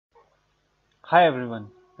Hi everyone,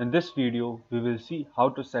 in this video we will see how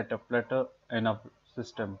to set up Flutter in a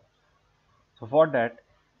system. So for that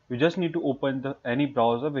you just need to open any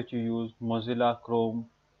browser which you use, Mozilla, Chrome,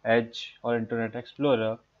 Edge or Internet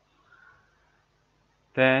Explorer.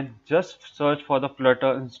 Then just search for the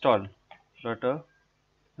Flutter install. Flutter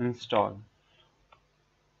install.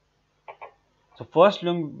 So first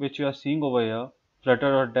link which you are seeing over here,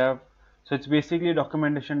 flutter.dev. So it's basically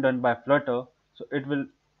documentation done by Flutter. So it will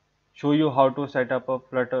show you how to set up a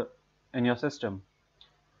Flutter in your system.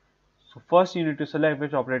 So first you need to select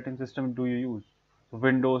which operating system do you use. So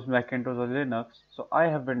Windows, Macintosh or Linux. So I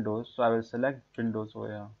have Windows, so I will select Windows over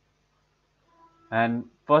here. And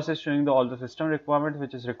first is showing all the system requirements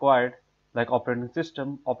which is required, like operating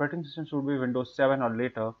system. Operating system should be Windows 7 or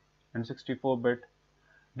later and 64-bit.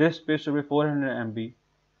 Disk space should be 400 MB.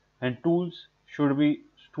 And tools should be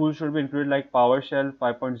included like PowerShell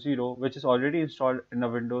 5.0, which is already installed in the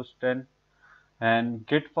Windows 10. And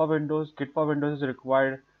Git for Windows is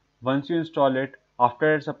required. Once you install it,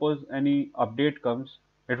 after it, suppose any update comes,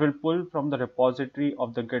 it will pull from the repository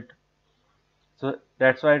of the Git. So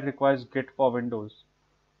that's why it requires Git for Windows.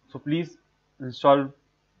 So please install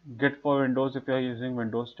Git for Windows if you are using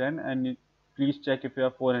Windows 10, and please check if you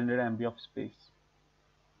have 400 MB of space.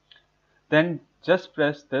 Then just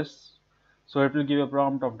press this, so it will give a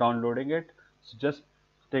prompt of downloading it. So just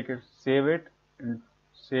take it, and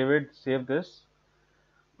save this.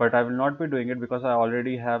 But I will not be doing it because I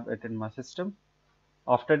already have it in my system.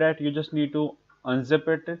 After that, you just need to unzip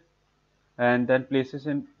it and then place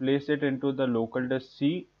it into the local disk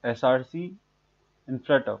C src in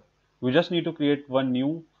Flutter. You just need to create one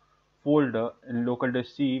new folder in local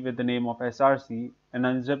disk C with the name of src and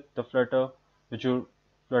unzip the Flutter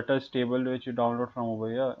stable which you download from over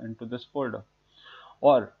here into this folder.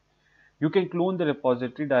 Or you can clone the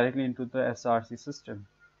repository directly into the src system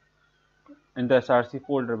in the src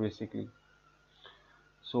folder basically.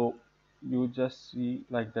 So you just see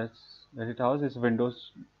like that it has is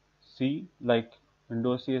Windows C, like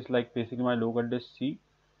Windows C is like basically my local disk C.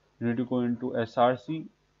 You need to go into src,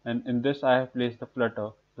 and in this I have placed the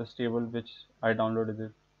Flutter, the stable which I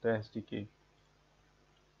downloaded the SDK.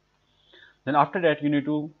 Then after that you need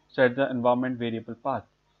to set the environment variable path.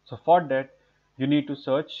 So for that you need to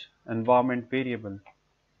search environment variable.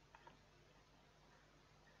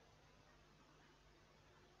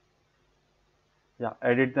 Yeah,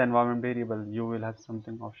 edit the environment variable. You will have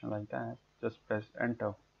something option like that. Just press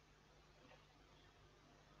enter.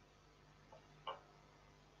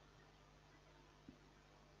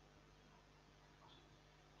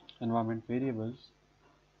 Environment variables.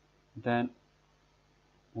 Then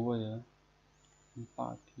over here in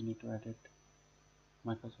path you need to edit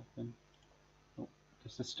Microsoft Win. No, the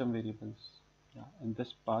system variables. Yeah, in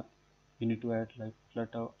this path you need to add like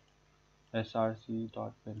flutter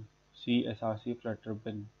src.bin, c src flutter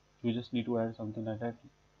bin. You just need to add something like that.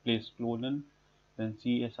 Place colon, then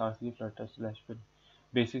c src flutter slash bin.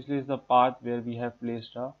 Basically, is the path where we have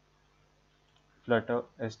placed a Flutter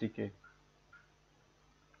SDK.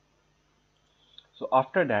 So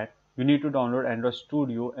after that, you need to download Android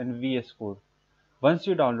Studio and VS Code. Once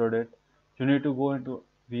you download it, you need to go into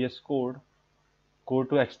VS Code, go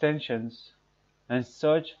to extensions, and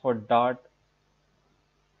search for Dart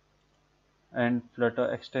and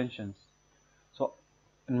Flutter extensions. So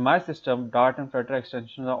in my system, Dart and Flutter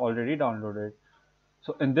extensions are already downloaded.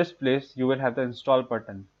 So in this place, you will have the install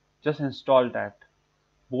button. Just install that,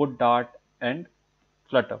 both Dart and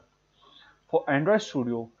Flutter. For Android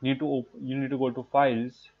Studio, you need to go to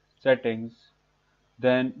Files, Settings,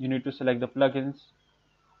 then you need to select the plugins.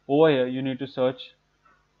 Over here, you need to search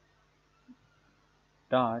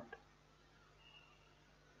Dart.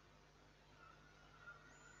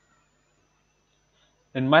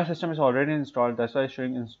 In my system, it's already installed. That's why it's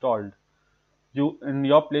showing installed. You in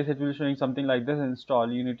your place, it will be showing something like this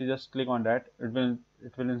install. You need to just click on that. It will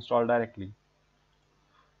install directly.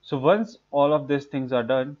 So once all of these things are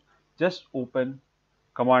done, just open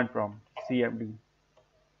command prompt cmd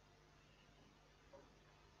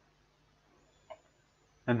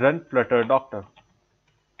and run flutter doctor.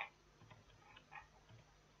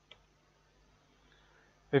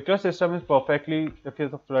 If your Flutter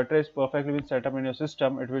is perfectly been set up in your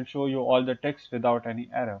system, it will show you all the text without any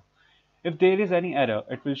error. If there is any error,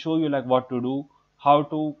 it will show you like what to do, how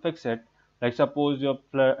to fix it. Like suppose your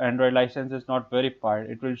Android license is not verified,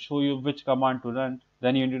 it will show you which command to run.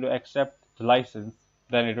 Then you need to accept the license.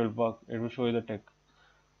 Then it will work. It will show you the tick.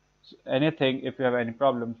 So anything, if you have any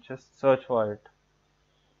problem, just search for it.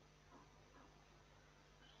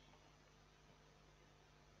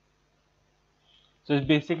 So it's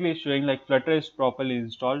basically showing like Flutter is properly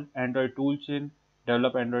installed. Android toolchain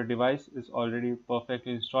develop Android device is already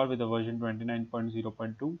perfectly installed with the version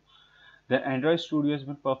 29.0.2. The Android Studio has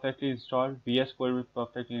been perfectly installed. VS Code is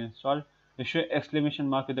perfectly installed. They show exclamation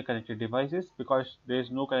mark with the connected devices because there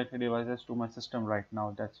is no connected devices to my system right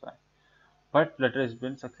now. That's why. But Flutter has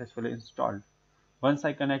been successfully installed. Once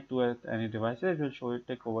I connect to it, any devices, it will show it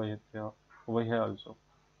take over here also.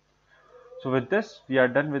 So with this, we are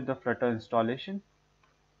done with the Flutter installation.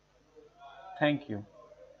 Thank you.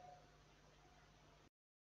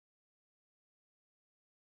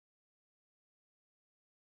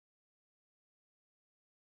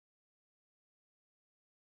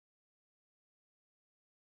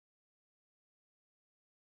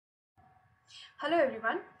 Hello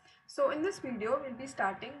everyone. So in this video, we'll be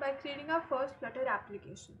starting by creating our first Flutter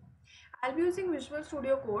application. I'll be using Visual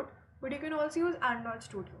Studio Code, but you can also use Android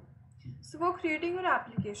Studio. So for creating your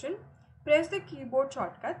application, press the keyboard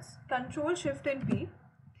shortcuts, Ctrl Shift and P,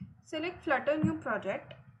 select Flutter New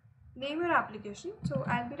Project, name your application. So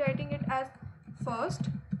I'll be writing it as first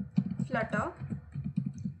Flutter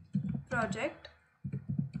project,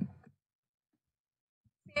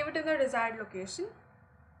 save it in the desired location,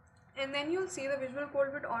 and then you'll see the visual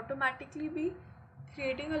code would automatically be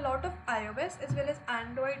creating a lot of iOS as well as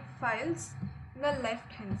Android files in the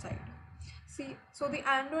left hand side. See, so the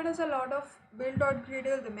Android has a lot of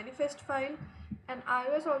build.gradle, the manifest file, and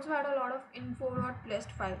iOS also had a lot of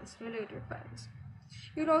info.plist files, related files.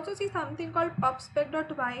 You'll also see something called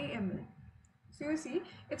pubspec.yml. So you see,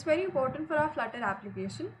 it's very important for our Flutter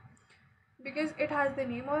application because it has the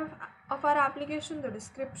name of our application, the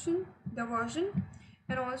description, the version,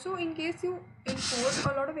 and also in case you import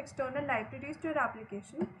a lot of external libraries to your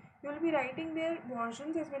application, you will be writing their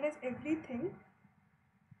versions as well as everything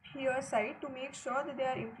here side to make sure that they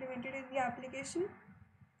are implemented in the application.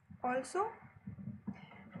 Also,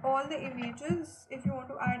 all the images, if you want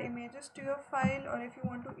to add images to your file or if you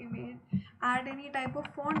want to add any type of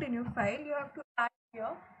font in your file, you have to add here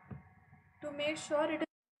to make sure it is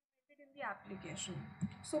implemented in the application.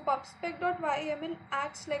 So pubspec.yml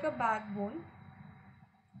acts like a backbone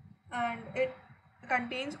and it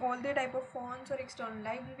contains all the type of fonts or external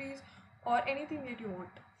libraries or anything that you want.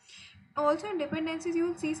 Also in dependencies you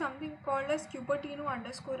will see something called as Cupertino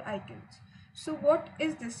underscore icons. So what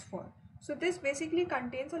is this for? So this basically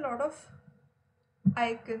contains a lot of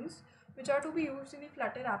icons which are to be used in the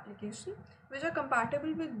Flutter application, which are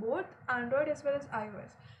compatible with both Android as well as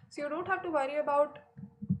iOS. So you don't have to worry about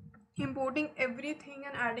importing everything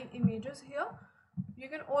and adding images here. You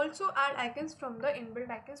can also add icons from the inbuilt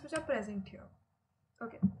icons which are present here.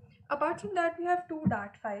 Okay, apart from that we have two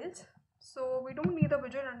Dart files, so we don't need a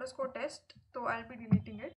widget underscore test, so I'll be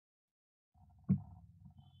deleting it.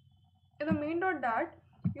 In the main.dart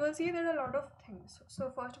you will see there are a lot of things.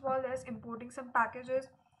 So first of all, there's importing some packages,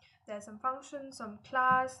 there's some functions, some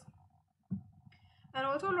class, and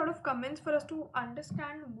also a lot of comments for us to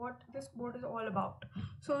understand what this board is all about.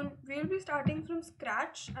 So we'll be starting from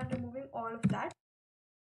scratch and removing all of that.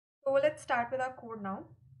 So let's start with our code now.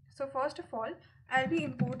 So first of all, I'll be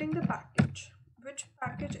importing the package. Which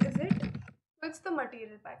package is it? So it's the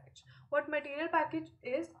material package. What material package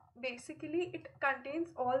is, basically it contains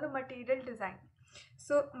all the material design.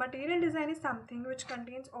 So material design is something which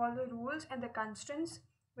contains all the rules and the constraints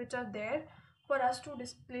which are there for us to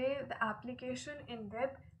display the application in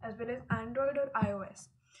web as well as Android or iOS.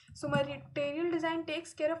 So material design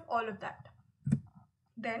takes care of all of that.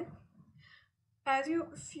 Then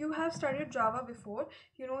if you have studied Java before,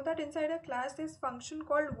 you know that inside a class there's function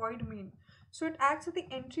called void main. So it acts as the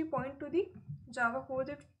entry point to the Java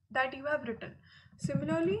code that you have written.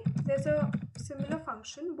 Similarly, there's a similar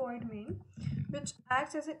function void main which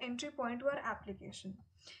acts as an entry point to our application.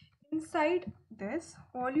 Inside this,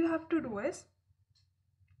 all you have to do is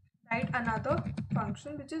write another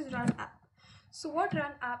function which is run app. So what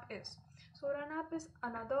run app is? So run app is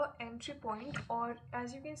another entry point, or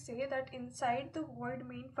as you can say that inside the void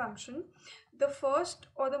main function, the first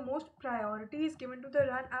or the most priority is given to the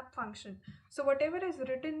run app function. So whatever is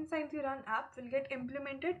written inside the run app will get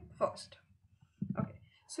implemented first. Okay,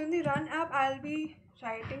 so in the run app I'll be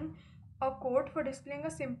writing a code for displaying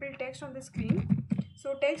a simple text on the screen.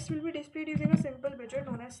 So text will be displayed using a simple widget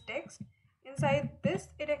known as text. Inside this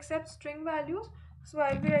it accepts string values, so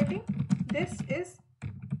I'll be writing this is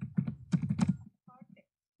our text.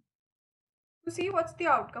 To see what's the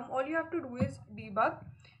outcome, all you have to do is debug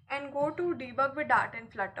and go to debug with Dart and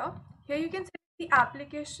Flutter. Here you can select the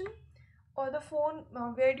application or the phone,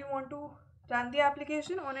 where do you want to run the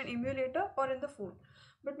application, on an emulator or in the phone.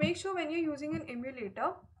 But make sure when you're using an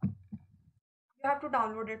emulator, you have to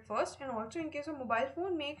download it first. And also in case of mobile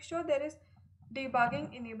phone, make sure there is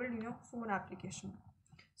debugging enabled in your phone application.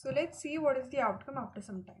 So let's see what is the outcome after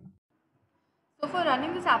some time. So for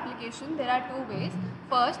running this application, there are two ways.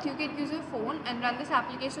 First, you can use your phone and run this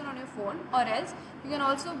application on your phone, or else you can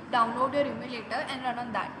also download your emulator and run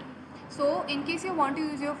on that. So in case you want to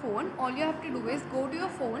use your phone, all you have to do is go to your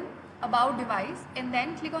phone, about device, and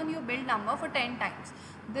then click on your build number for 10 times.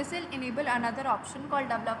 This will enable another option called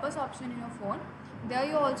developers option in your phone. There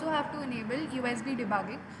you also have to enable USB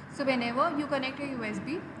debugging. So whenever you connect your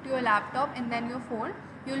USB to your laptop and then your phone,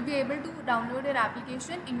 you will be able to download your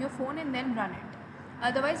application in your phone and then run it.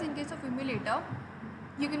 Otherwise, in case of emulator,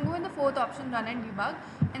 you can go in the fourth option, run and debug,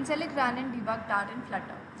 and select run and debug Dart in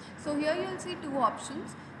Flutter. So here you will see two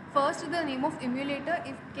options. First is the name of emulator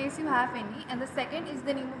in case you have any, and the second is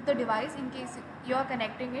the name of the device in case you are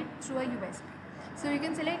connecting it through a USB. So you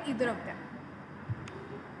can select either of them.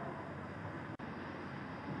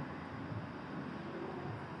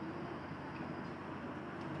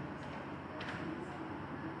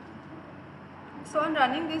 So on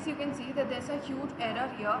running this, you can see that there's a huge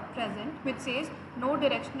error here present which says no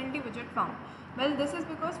directionality widget found. Well, this is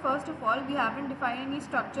because first of all we haven't defined any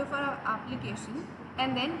structure for our application,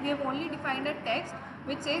 and then we have only defined a text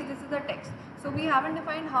which says this is the text. So we haven't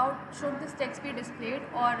defined how should this text be displayed,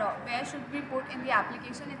 or where should we put in the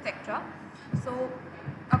application, etc. So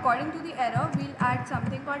according to the error, we'll add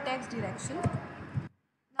something called text direction.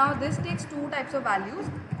 Now this takes two types of values.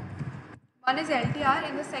 One is LTR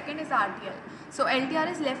and the second is RTL. So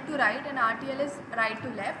LTR is left to right and RTL is right to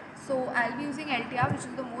left. So I'll be using LTR, which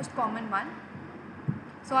is the most common one.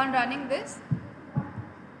 So on running this,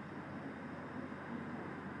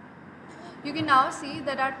 you can now see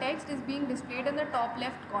that our text is being displayed in the top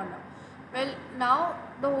left corner. Well, now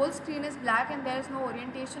the whole screen is black and there is no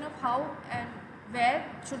orientation of how and where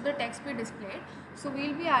should the text be displayed. So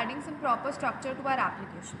we'll be adding some proper structure to our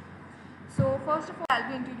application. So first of all, I'll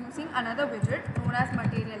be introducing another widget known as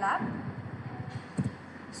Material App.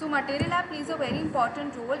 So Material App plays a very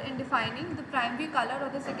important role in defining the primary color or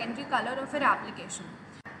the secondary color of your application.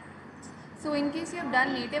 So in case you have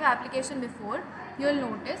done native application before, you will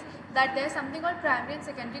notice that there is something called primary and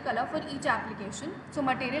secondary color for each application. So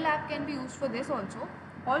Material App can be used for this also.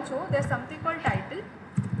 Also, there is something called title,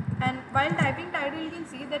 and while typing title, you can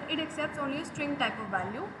see that it accepts only a string type of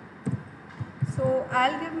value. So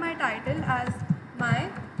I'll give my title as my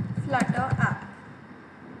Flutter app,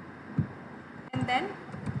 and then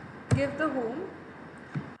give the home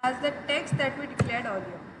as the text that we declared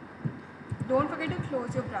earlier. Don't forget to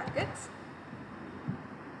close your brackets.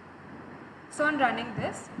 So on running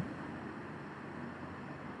this,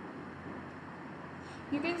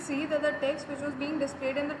 you can see that the text which was being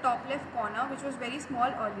displayed in the top left corner, which was very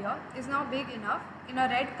small earlier, is now big enough in a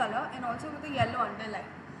red color and also with a yellow underline.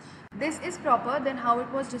 This is proper than how it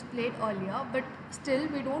was displayed earlier, but still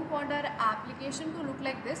we don't want our application to look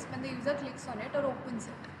like this when the user clicks on it or opens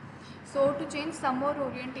it. So to change some more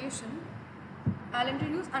orientation, I'll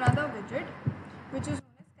introduce another widget which is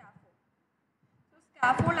known as scaffold. So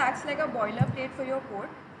scaffold acts like a boilerplate for your code.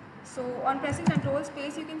 So on pressing control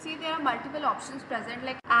space, you can see there are multiple options present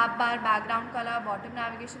like app bar, background color, bottom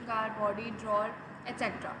navigation bar, body, drawer,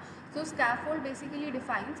 etc. So scaffold basically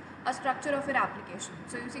defines a structure of your application.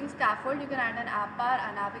 So using scaffold, you can add an app bar,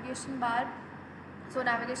 a navigation bar. So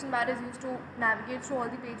navigation bar is used to navigate through all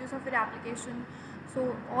the pages of your application.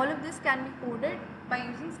 So all of this can be coded by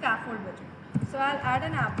using scaffold widget. So I'll add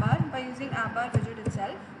an app bar by using app bar widget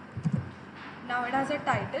itself. Now it has a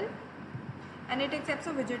title and it accepts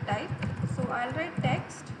a widget type. So I'll write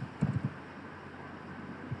text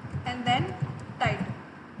and then title.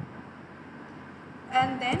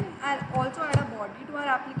 And then I'll also add a body to our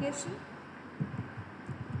application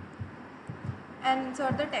and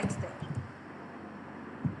insert the text there.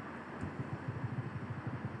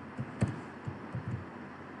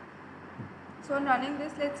 So on running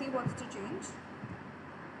this, let's see what's to change.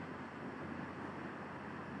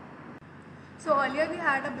 So earlier we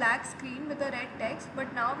had a black screen with a red text,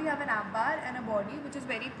 but now we have an app bar and a body, which is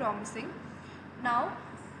very promising. Now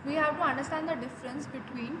we have to understand the difference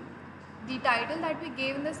between the title that we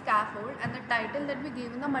gave in the scaffold and the title that we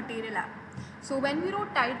gave in the Material App. So when we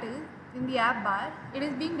wrote title in the app bar, it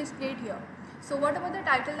is being displayed here. So what about the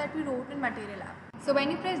title that we wrote in Material App? So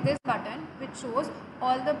when you press this button, which shows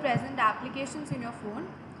all the present applications in your phone,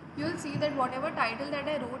 you will see that whatever title that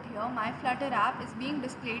I wrote here, my Flutter app, is being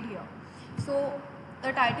displayed here. So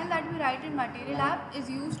the title that we write in Material App is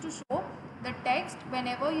used to show the text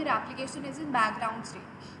whenever your application is in background state.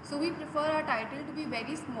 So we prefer our title to be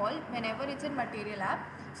very small whenever it's in Material App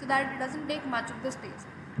so that it doesn't take much of the space.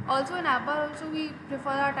 Also in app bar also we prefer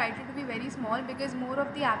our title to be very small because more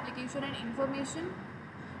of the application and information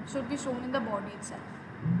should be shown in the body itself.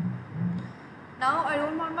 Now I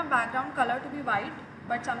don't want my background color to be white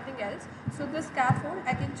but something else. So this scaffold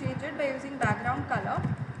I can change it by using background color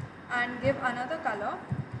and give another color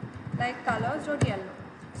like colors.yellow.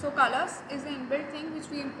 So colors is the inbuilt thing which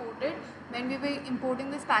we imported when we were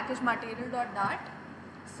importing this package material.dart.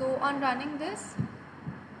 So on running this,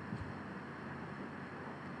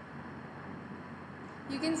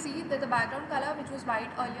 you can see that the background color which was white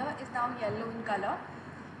earlier is now yellow in color.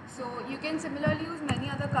 So you can similarly use many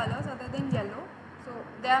other colors other than yellow. So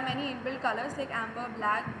there are many inbuilt colors like amber,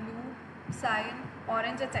 black, blue, cyan,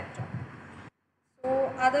 orange, etc.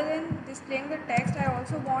 So other than displaying the text, I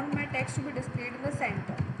also want my text to be displayed in the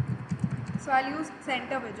center. So I'll use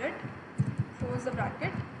center widget, close the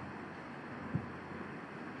bracket.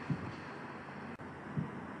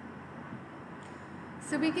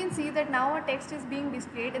 So we can see that now our text is being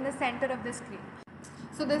displayed in the center of the screen.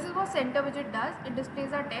 So this is what center widget does. It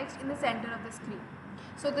displays our text in the center of the screen.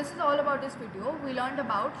 So this is all about this video. We learned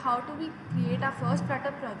about how to create our first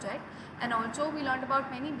Flutter project, and also we learned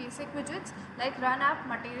about many basic widgets like run app,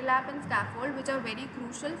 material app and scaffold, which are very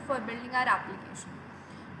crucial for building our application.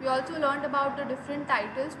 We also learned about the different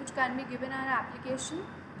titles which can be given in our application,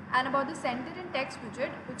 and about the center and text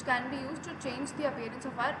widget which can be used to change the appearance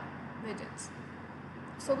of our widgets.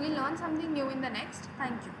 So we'll learn something new in the next.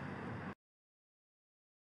 Thank you.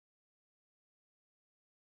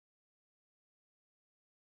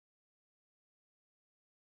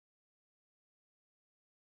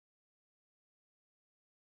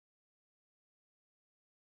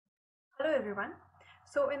 Hello everyone.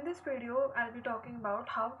 So in this video I'll be talking about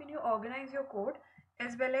how can you organize your code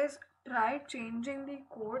as well as try changing the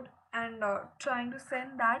code and trying to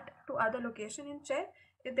send that to other location and check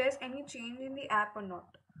if there's any change in the app or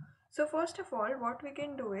not. So first of all, what we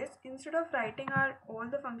can do is instead of writing our all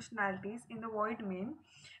the functionalities in the void main,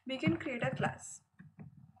 we can create a class.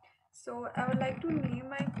 So I would like to name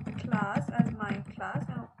my class as my class.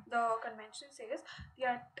 Now the convention says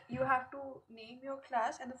that you have to name your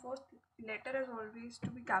class and the first letter is always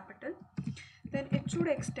to be capital. Then it should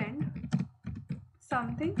extend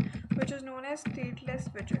something which is known as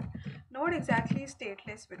stateless widget. Not exactly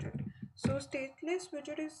stateless widget. So stateless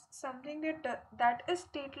widget is something that is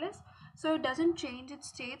stateless, so it doesn't change its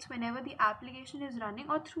states whenever the application is running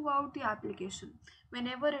or throughout the application.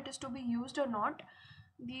 Whenever it is to be used or not,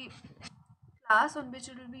 the class on which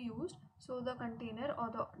it will be used, so the container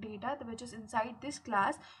or the data which is inside this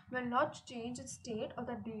class will not change its state or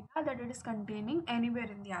the data that it is containing anywhere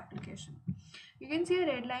in the application. You can see a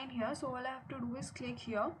red line here, so all I have to do is click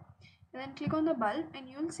here and then click on the bulb and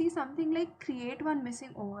you'll see something like create one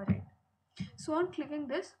missing override. So on clicking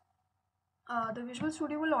this, the Visual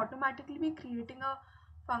Studio will automatically be creating a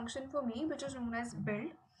function for me which is known as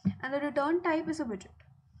build, and the return type is a widget.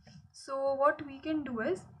 So what we can do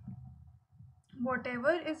is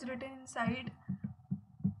whatever is written inside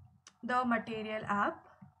the material app,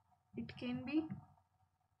 it can be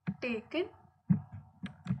taken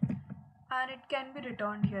and it can be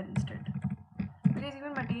returned here instead, because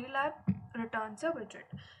even material app returns a widget.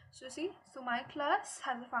 So see, so my class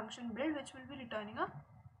has a function build which will be returning a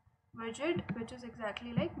widget which is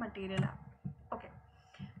exactly like material app. Okay,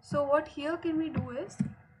 so what here can we do is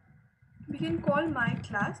we can call my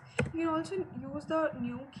class. You can also use the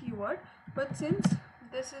new keyword, but since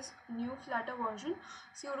this is new Flutter version,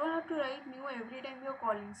 so you don't have to write new every time you're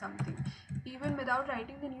calling something. Even without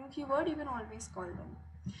writing the new keyword, you can always call them.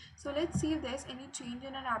 So let's see if there's any change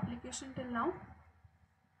in our application till now.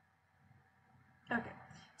 Okay,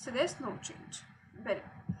 so there's no change. Very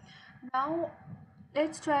good. Now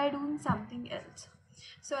let's try doing something else.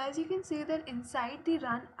 So as you can see that inside the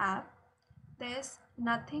run app, there's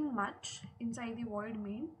nothing much inside the void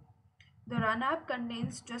main. The run app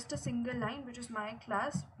contains just a single line, which is my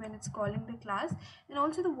class when it's calling the class, and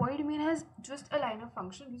also the void main has just a line of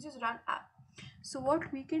function which is run app. So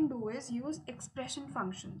what we can do is use expression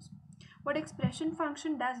functions. What expression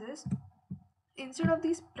function does is instead of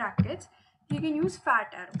these brackets, you can use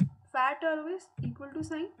fat arrow. Fat arrow is equal to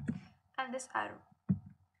sign and this arrow.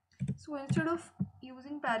 So instead of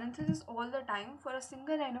using parentheses all the time for a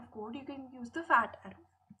single line of code, you can use the fat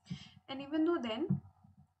arrow. And even though then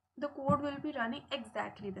the code will be running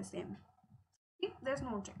exactly the same. See, there's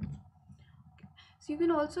no change. Okay. So you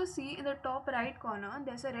can also see in the top right corner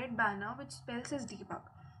there's a red banner which spells as debug.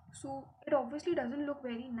 So it obviously doesn't look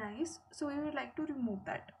very nice, so we would like to remove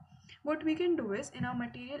that. What we can do is in our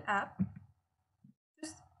material app,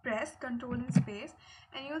 just press Control and space,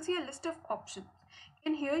 and you'll see a list of options.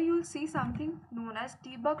 In here you'll see something known as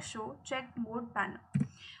debug show checked mode banner.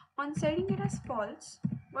 On setting it as false,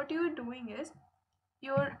 what you're doing is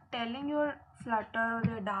you're telling your Flutter or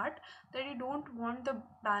the Dart that you don't want the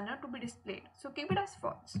banner to be displayed. So keep it as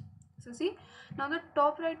false. So see, now the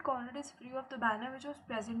top right corner is free of the banner which was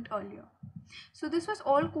present earlier. So this was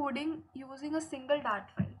all coding using a single Dart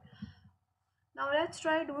file. Now let's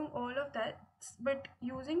try doing all of that but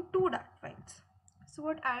using two Dart files. So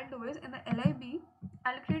what I'll do is in the lib,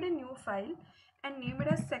 I'll create a new file and name it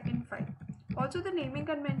as second file. Also the naming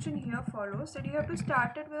convention here follows that you have to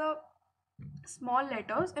start it with a small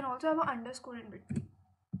letters and also have an underscore in between.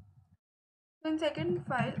 So in second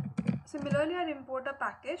file, similarly I'll import a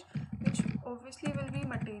package which obviously will be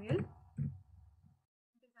material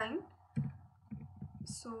design.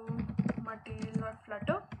 So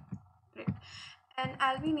material.flutter, great. And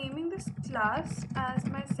I'll be naming this class as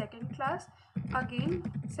my second class,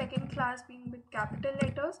 again second class being with capital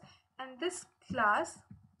letters, and this class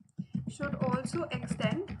should also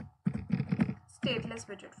extend stateless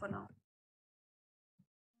widget for now.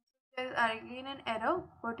 There is again an error.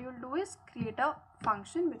 What you'll do is create a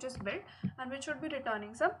function which is built and which should be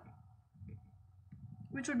returning something.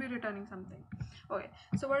 Okay,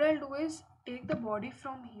 so what I'll do is take the body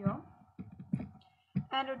from here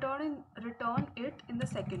and return it in the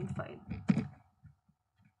second file.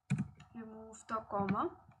 Remove the comma.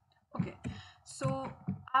 Okay, so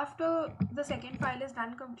after the second file is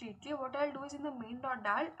done completely, what I'll do is in the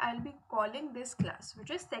main.dart I'll be calling this class which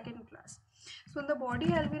is second class. So in the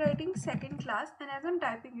body I'll be writing second class, and as I'm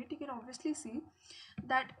typing it you can obviously see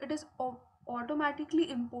that it is automatically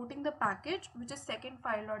importing the package which is second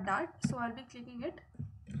file.dart. So I'll be clicking it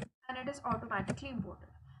and it is automatically imported.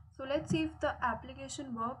 So let's see if the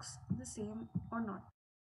application works the same or not.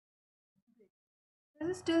 This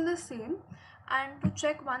is still the same, and to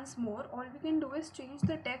check once more all we can do is change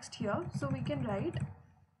the text here. So we can write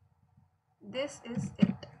this is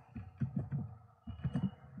it.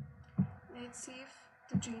 Let's see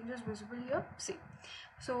if the change is visible here. See,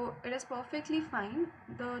 so it is perfectly fine.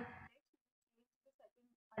 The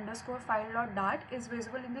underscore file.dart is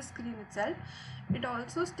visible in the screen itself. It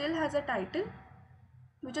also still has a title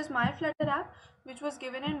which is my Flutter app, which was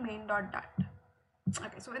given in main.dart.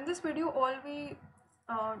 Okay, so in this video all we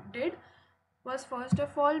did was first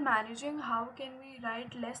of all managing how can we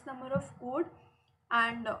write less number of code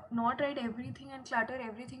and not write everything and clutter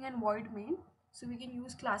everything and void main. So we can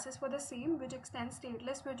use classes for the same, which extends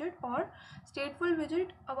stateless widget or stateful widget,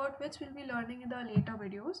 about which we'll be learning in the later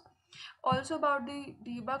videos. Also about the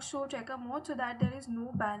debug show checker mode, so that there is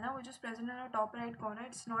no banner which is present in the top right corner,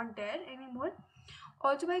 it's not there anymore.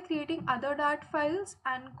 Also by creating other Dart files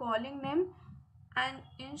and calling them and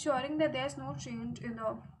ensuring that there's no change in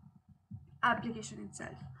the application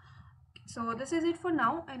itself. So this is it for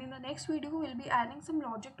now, and in the next video we'll be adding some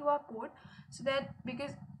logic to our code, so that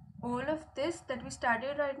because all of this that we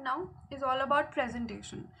studied right now is all about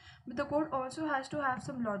presentation, but the code also has to have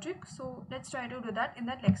some logic. So let's try to do that in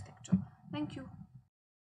that next lecture. Thank you.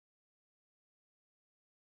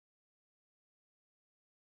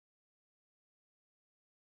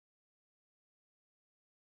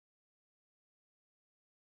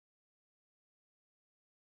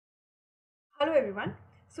 Hello everyone.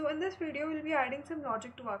 So in this video we'll be adding some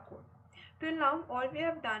logic to our code. Till now all we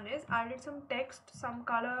have done is added some text, some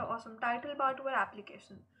color or some title bar to our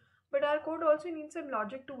application. But our code also needs some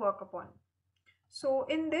logic to work upon. So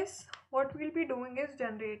in this what we'll be doing is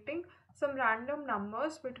generating some random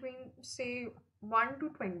numbers between say 1 to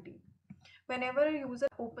 20. Whenever a user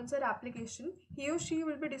opens an application, he or she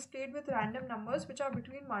will be displayed with random numbers which are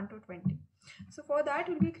between 1 to 20. So for that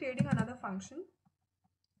we'll be creating another function,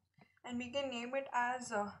 and we can name it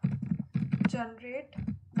as generate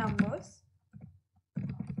numbers.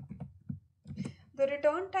 The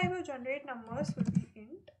return type of generate numbers will be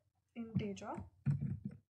integer.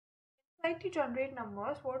 Inside the generate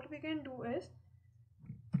numbers, what we can do is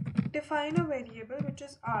define a variable which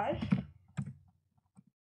is r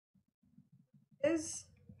is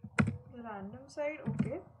the random side,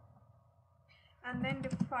 okay, and then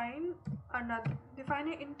define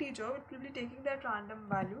an integer which will be taking that random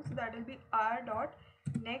value. So that will be r dot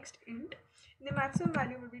next int. The maximum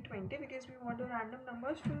value will be 20 because we want the random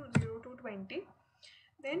numbers from 0 to 20.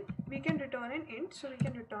 Then we can return an int, so we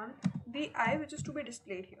can return the I which is to be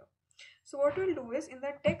displayed here. So what we'll do is in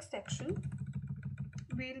the text section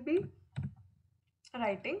we'll be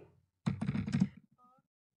writing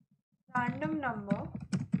random number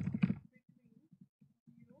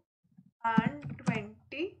between 0 and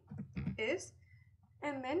 20 is,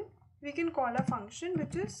 and then we can call a function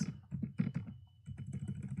which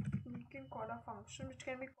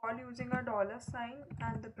can be called using a dollar sign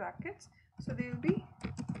and the brackets. So they will be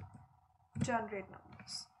generate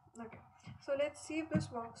numbers. Okay, so let's see if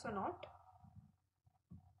this works or not.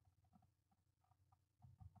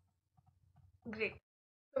 Great.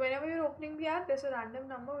 So whenever you're opening the app, there's a random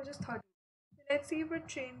number which is 30. Let's see if it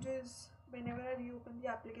changes whenever I reopen the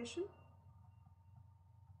application.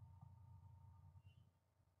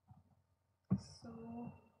 So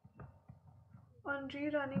on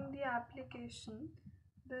rerunning the application,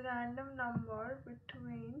 the random number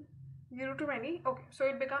between 0 to 20, okay, so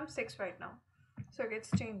it becomes 6 right now. So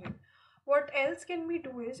it's changing. What else can we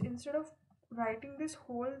do is, instead of writing this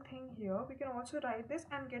whole thing here, we can also write this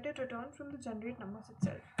and get it returned from the generate numbers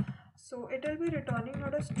itself. So it will be returning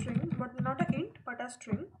not a string, but not an int, but a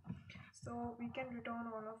string. So we can return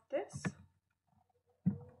all of this.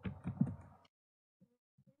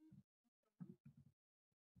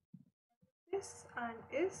 This and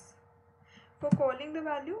is. For calling the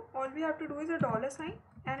value, all we have to do is a dollar sign,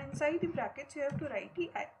 and inside the brackets you have to write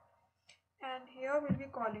the I. And here we'll be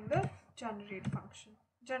calling the generate function,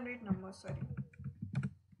 generate number, sorry.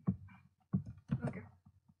 Okay,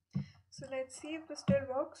 so let's see if this still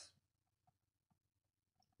works.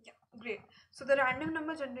 Yeah, great. So the random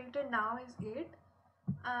number generated now is 8,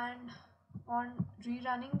 and on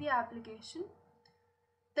rerunning the application,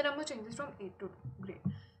 the number changes from 8 to 2. Great.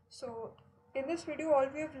 So in this video, all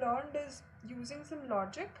we have learned is using some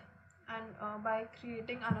logic, and by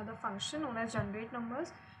creating another function known as generate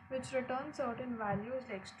numbers, which returns certain values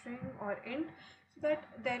like string or int, so that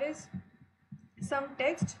there is some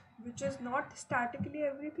text which is not statically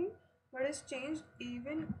everything, but is changed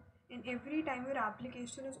even in every time your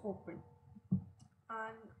application is opened.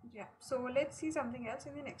 And yeah, so let's see something else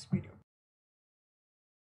in the next video.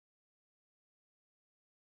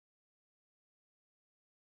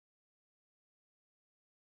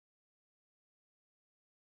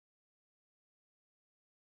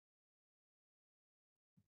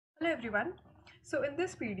 Hello everyone. So in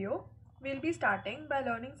this video, we'll be starting by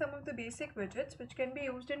learning some of the basic widgets which can be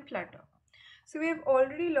used in Flutter. So we have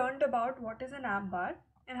already learned about what is an app bar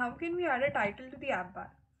and how can we add a title to the app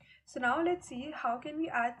bar. So now let's see how can we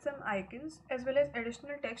add some icons as well as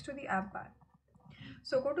additional text to the app bar.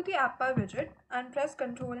 So go to the app bar widget and press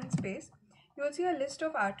Ctrl and space. You will see a list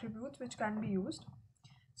of attributes which can be used.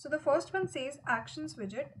 So the first one says actions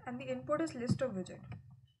widget and the input is list of widget.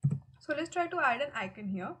 So let's try to add an icon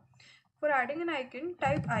here. For adding an icon,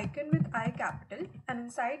 type icon with I capital and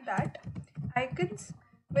inside that icons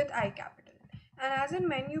with I capital. And as and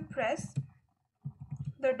when you press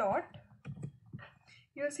the dot,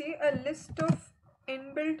 you'll see a list of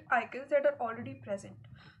inbuilt icons that are already present.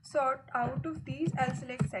 So out of these, I'll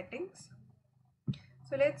select settings.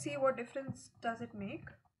 So let's see what difference does it make.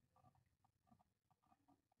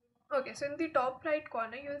 Okay, so in the top right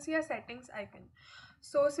corner, you'll see a settings icon.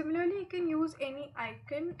 So similarly, you can use any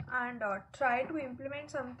icon and try to implement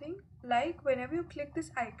something like whenever you click this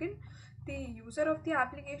icon, the user of the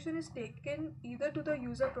application is taken either to the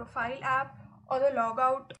user profile app or the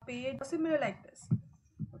logout page or similar like this.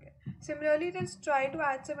 Okay. Similarly, let's try to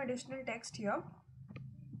add some additional text here.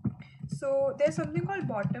 So there's something called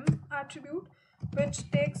bottom attribute which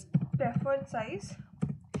takes preferred size.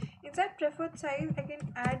 Inside preferred size, I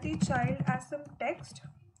can add the child as some text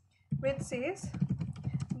which says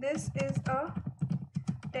this is a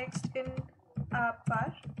text in app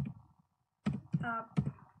bar.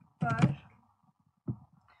 Okay.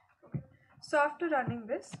 So after running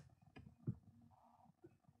this,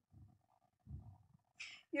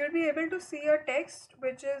 you'll be able to see a text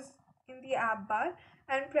which is in the app bar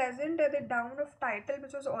and present at the down of title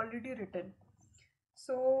which was already written.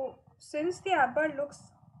 So since the app bar looks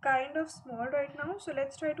kind of small right now, so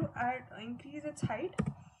let's try to increase its height.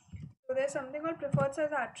 So there's something called preferred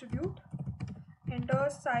size attribute, enter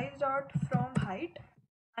size dot from height,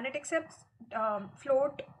 and it accepts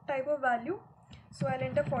float type of value. So I'll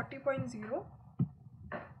enter 40.0.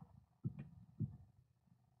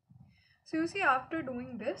 So you see, after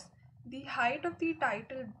doing this, the height of the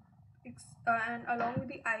title and along with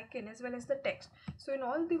the icon as well as the text, so in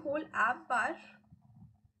all the whole app bar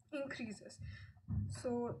increases.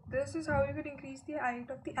 So this is how you could increase the height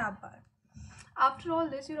of the app bar. After all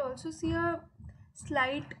this, you'll also see a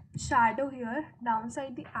slight shadow here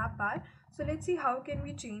downside the app bar. So let's see how can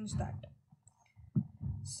we change that.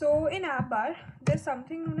 So in app bar, there's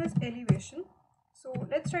something known as elevation. So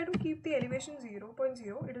let's try to keep the elevation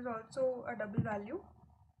 0.0. It is also a double value.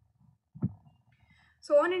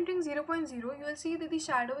 So on entering 0.0, you will see that the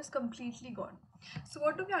shadow is completely gone. So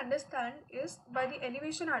what do we understand is by the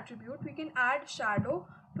elevation attribute, we can add shadow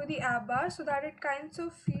to the app bar so that it kind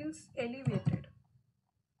of feels elevated.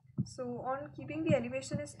 So on keeping the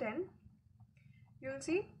elevation is 10, you will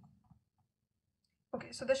see,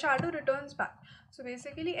 okay, so the shadow returns back. So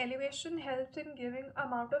basically elevation helps in giving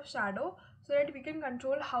amount of shadow so that we can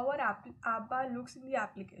control how our app bar looks in the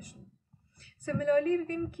application. Similarly, we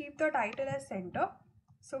can keep the title as center.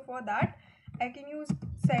 So for that, I can use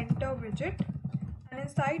center widget, and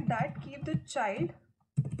inside that keep the child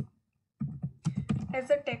as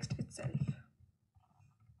the text itself.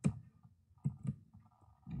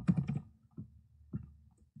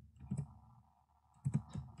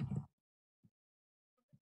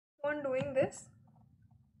 On doing this,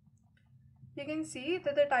 you can see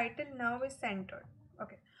that the title now is centered.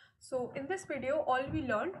 Okay, so in this video, all we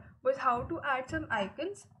learned was how to add some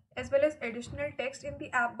icons as well as additional text in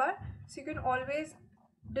the app bar, so you can always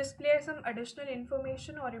display some additional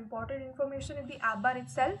information or important information in the app bar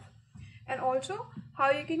itself, and also how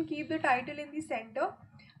you can keep the title in the center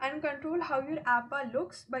and control how your app bar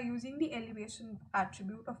looks by using the elevation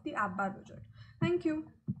attribute of the app bar widget. Thank you.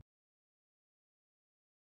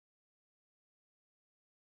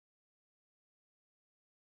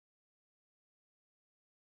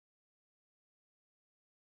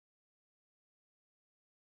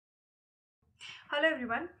 Hello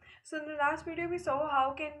everyone. So in the last video we saw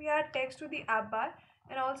how can we add text to the app bar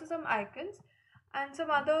and also some icons and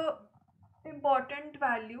some other important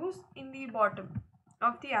values in the bottom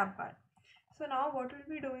of the app bar. So now what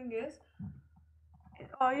we'll be doing is,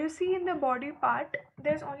 you see in the body part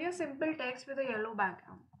there's only a simple text with a yellow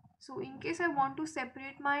background. So in case I want to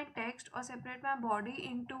separate my text or separate my body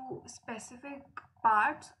into specific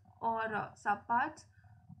parts or subparts,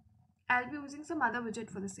 I'll be using some other widget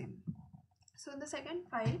for the same. So in the second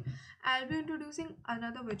file, I'll be introducing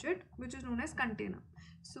another widget which is known as container.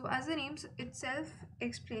 So as the name itself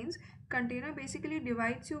explains, container basically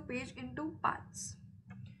divides your page into parts.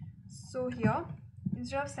 So here,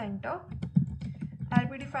 instead of center, I'll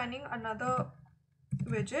be defining another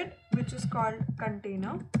widget which is called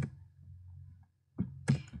container.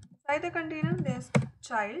 Inside the container, there's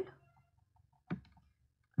child,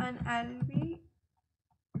 and I'll be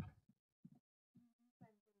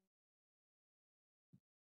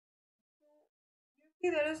see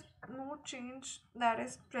there is no change that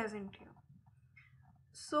is present here.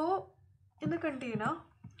 So in the container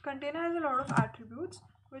has a lot of attributes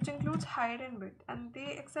which includes height and width, and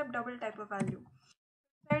they accept double type of value.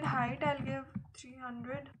 Inside height I'll give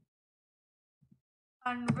 300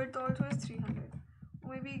 and width also is 300.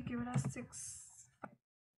 Maybe give it a 6.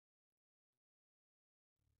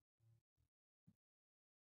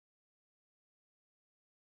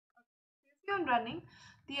 On running,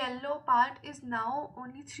 the yellow part is now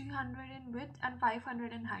only 300 in width and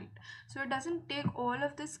 500 in height. So it doesn't take all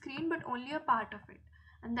of the screen but only a part of it.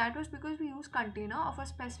 And that was because we use container of a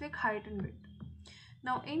specific height and width.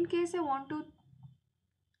 Now in case I want to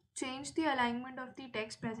change the alignment of the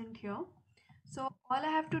text present here, so all I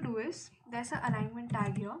have to do is, there's an alignment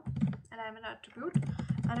tag here, alignment attribute,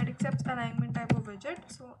 and it accepts alignment type of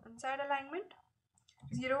widget. So inside alignment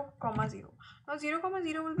 0, 0. Now 0,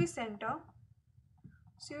 0 will be center.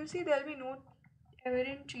 So you'll see there will be no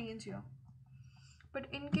evident change here. But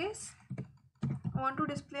in case I want to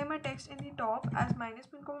display my text in the top as -1,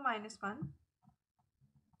 -1,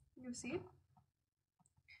 you see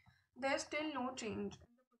there's still no change in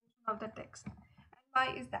the position of the text. And why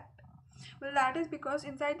is that? Well, that is because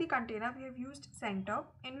inside the container we have used center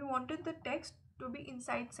and we wanted the text to be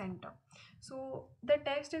inside center. So the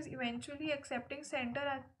text is eventually accepting center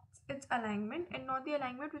as its alignment and not the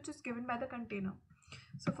alignment which is given by the container.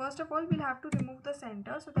 So first of all, we'll have to remove the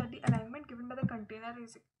center so that the alignment given by the container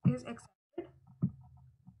is accepted.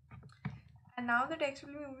 And now the text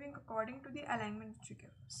will be moving according to the alignment which you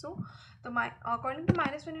give. So according to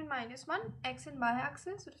 -1 and -1, x and y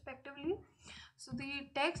axis respectively. So the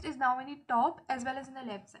text is now in the top as well as in the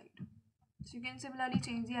left side. So you can similarly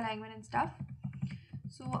change the alignment and stuff.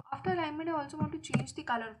 So after alignment, I also want to change the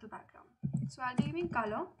color of the background. So I'll be giving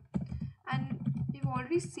color, and we've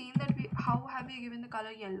already seen that how have we given the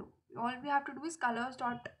color yellow. All we have to do is colors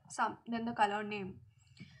dot sum, then the color name.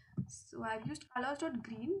 So I've used colors dot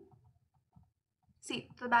green. See,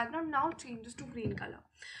 the background now changes to green color.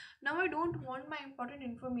 Now I don't want my important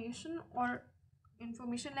information or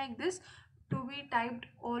information like this to be typed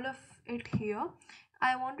all of it here.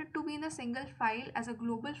 I want it to be in a single file as a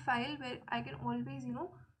global file where I can always,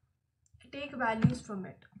 take values from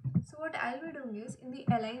it. So what I'll be doing is in the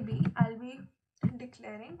lib, I'll be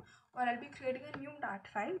declaring, or I'll be creating a new dat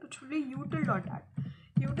file which will be util.dat.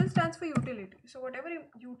 Util stands for utility. So whatever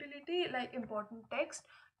utility like important text,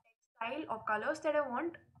 style or colors that I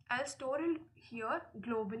want, I'll store it here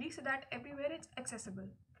globally so that everywhere it's accessible.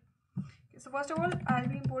 Okay, so first of all, I'll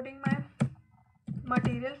be importing my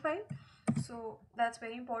material file. So that's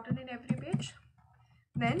very important in every page.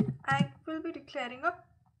 Then I will be declaring a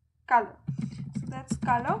color. So that's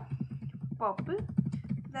color purple.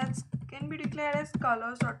 That's can be declared as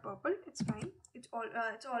colors.purple. It's fine. It's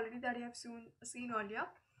already that you have seen earlier.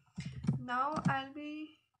 Now I'll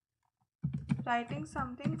be writing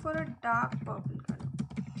something for a dark purple color.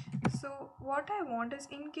 So what I want is,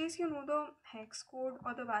 in case you know the hex code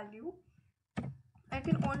or the value, I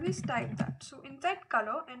can always type that. So inside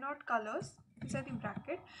color and not colors, inside the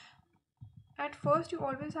bracket, at first you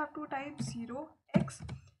always have to type 0x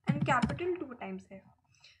and capital 2 times F.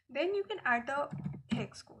 Then you can add the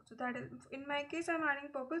hex code. So that is, in my case I'm adding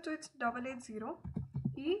purple, so it's 880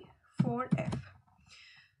 E4F.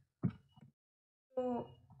 So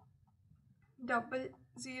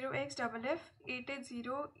 0x double F 880.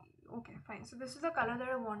 Okay, fine. So this is the color that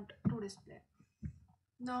I want to display.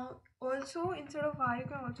 Now also, instead of y, you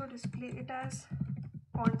can also display it as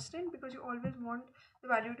constant, because you always want the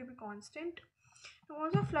value to be constant. Now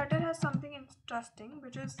also, Flutter has something interesting,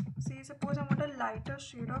 which is, say suppose I want a lighter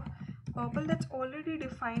shade of purple that's already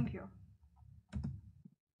defined here.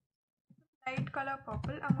 Light color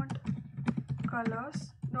purple, I want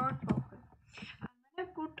colors dot purple. And when I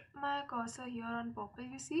put my cursor here on purple,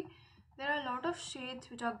 you see there are a lot of shades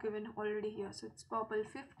which are given already here. So it's purple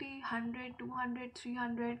 50, 100, 200,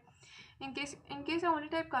 300. In case I only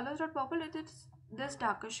type colors.purple, it is this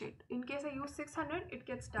darker shade. In case I use 600, it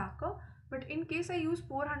gets darker. But in case I use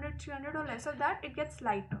 400, 300 or less of that, it gets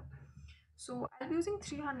lighter. So I'll be using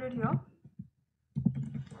 300 here.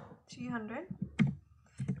 300.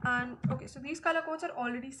 And okay, so these color codes are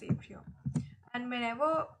already saved here. And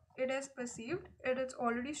whenever it is perceived, it is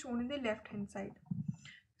already shown in the left hand side.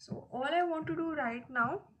 So all I want to do right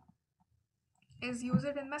now is use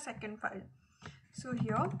it in my second file. So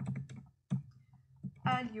here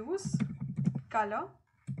I'll use color,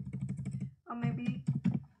 or maybe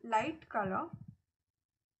light color,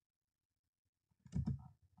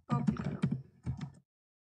 purple color.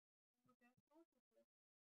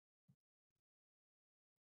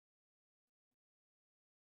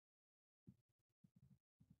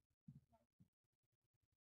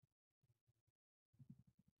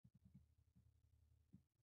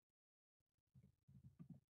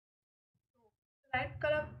 Light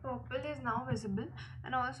color purple is now visible,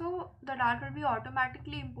 and also the dart will be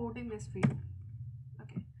automatically importing this field.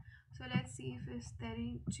 Okay, so let's see if is there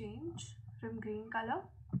any change from green color.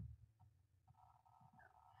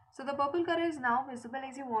 So the purple color is now visible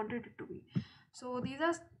as you wanted it to be. So these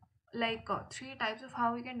are like three types of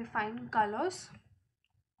how we can define colors.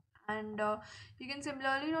 And you can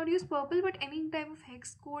similarly not use purple but any type of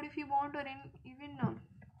hex code if you want, or even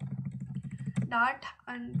Dart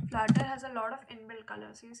and Flutter has a lot of inbuilt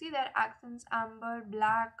colors. So you see there are accents, amber,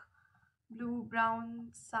 black, blue, brown,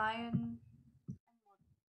 cyan.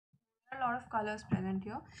 There are a lot of colors present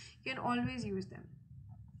here. You can always use them.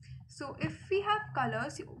 So if we have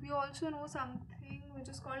colors, we also know something which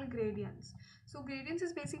is called gradients. So gradients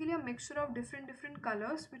is basically a mixture of different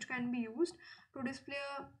colors which can be used to display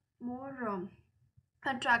a more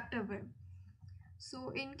attractive way.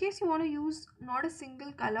 So in case you want to use not a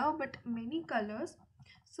single color but many colors,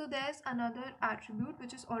 so there's another attribute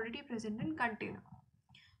which is already present in container.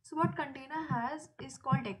 So what container has is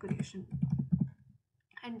called decoration,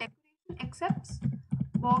 and decoration accepts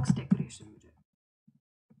box decoration.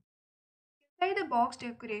 Inside the box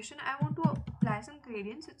decoration, I want to apply some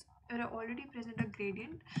gradients. It's already present a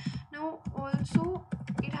gradient. Now also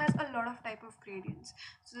it has a lot of type of gradients,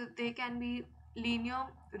 so they can be linear,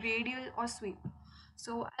 radial or sweep.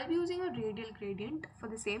 So I'll be using a radial gradient for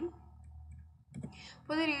the same.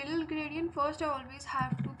 For the radial gradient, first I always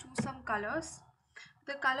have to choose some colors.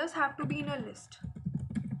 The colors have to be in a list.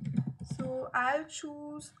 So I'll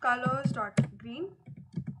choose colors dot green,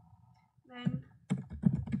 then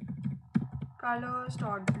colors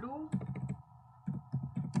dot blue,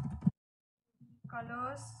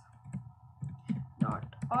 colors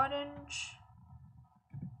dot orange,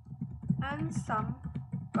 and some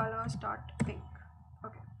colors dot pink.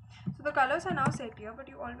 Okay, so the colors are now set here, but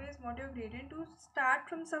you always want your gradient to start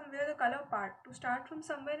from somewhere, the color part to start from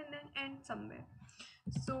somewhere and then end somewhere.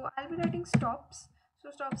 So I'll be writing stops. So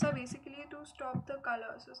stops are basically to stop the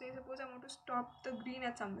color. So say suppose I want to stop the green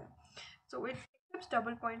at somewhere, so it accepts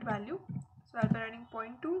double point value. So I'll be writing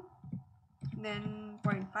 0.2, then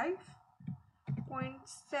 0.5,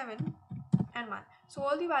 0.7 and 1. So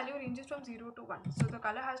all the value ranges from 0 to 1. So the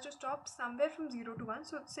color has to stop somewhere from 0 to 1.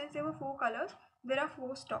 So since there were 4 colors, there are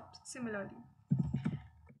 4 stops similarly.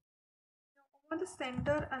 Now over the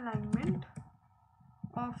center alignment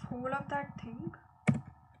of whole of that thing,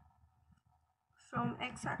 from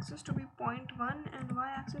x-axis to be 0.1 and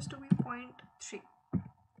y-axis to be 0.3.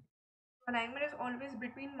 Alignment is always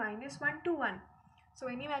between -1 to 1. So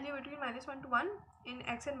any value between -1 to 1 in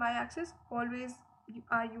x and y axis always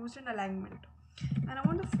are used in alignment. And I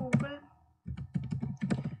want the focal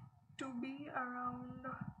to be around,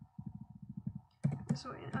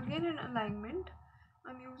 so again in alignment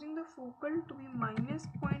I'm using the focal to be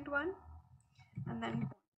 -0.1 and then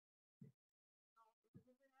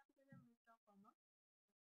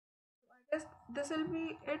I guess this will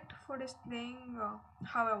be it for displaying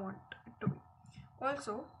how I want it to be.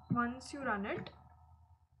 Also, once you run it,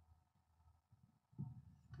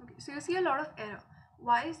 okay, so you see a lot of error.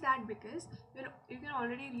 Why is that? Because you can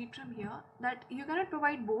already read from here that you cannot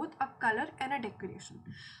provide both a color and a decoration.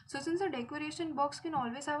 So since a decoration box can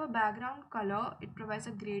always have a background color, it provides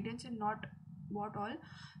a gradient and not what all.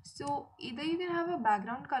 So either you can have a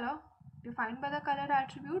background color defined by the color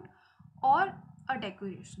attribute or a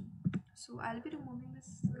decoration. So I'll be removing this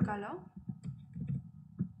color.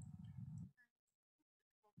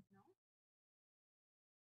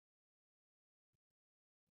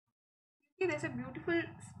 See, there's a beautiful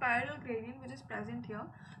spiral gradient which is present here.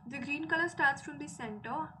 The green color starts from the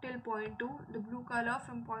center till 0.2, the blue color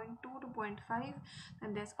from 0.2 to 0.5,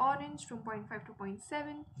 and there's orange from 0.5 to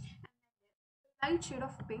 0.7, and light shade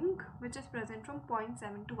of pink which is present from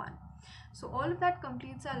 0.7 to 1. So all of that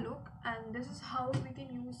completes our look, and this is how we can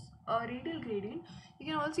use a radial gradient. You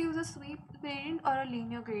can also use a sweep gradient or a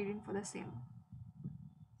linear gradient for the same.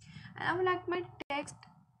 And I would like my text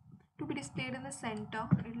to be displayed in the center.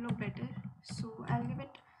 It will look better, so I'll give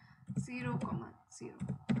it 0, 0.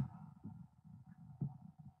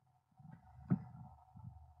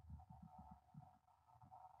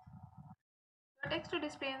 The text to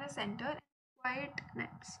display in the center and quite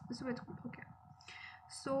nice. So it's good. Okay,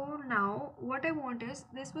 so now what I want is,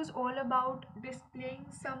 this was all about displaying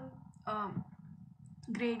some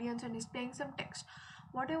gradients and displaying some text.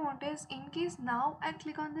 What I want is, in case now I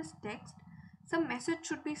click on this text, some message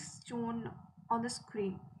should be shown on the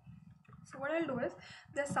screen. So what I'll do is,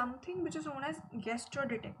 there's something which is known as gesture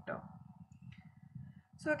detector.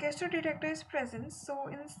 So a gesture detector is present. So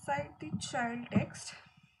inside the child text,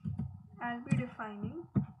 I'll be defining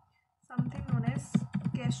something known as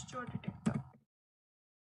gesture detector.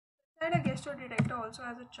 Inside a gesture detector also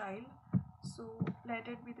has a child. So let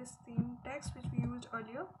it be the same text which we used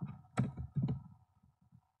earlier.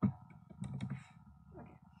 Okay.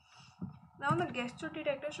 Now the gesture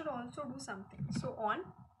detector should also do something.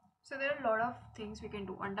 So there are a lot of things we can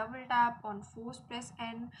do. On double tap, on force press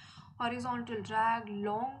N, horizontal drag,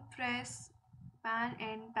 long press, pan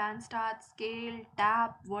N, pan start, scale,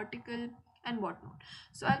 tap, vertical, and whatnot.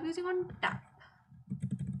 So I'll be using on tap.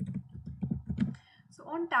 So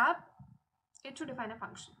on tap, it should define a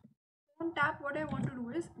function. On tap, what I want to do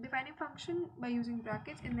is define a function by using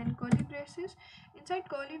brackets and then curly braces. Inside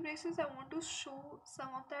curly braces, I want to show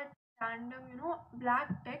some of that random,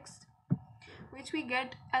 black text which we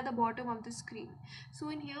get at the bottom of the screen. So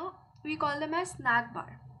in here, we call them as snack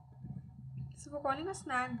bar. So for calling a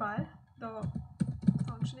snack bar, the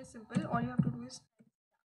function is simple. All you have to do is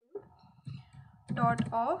dot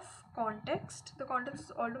of context. The context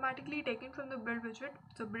is automatically taken from the build widget.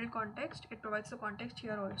 So build context, it provides the context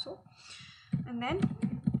here also. And then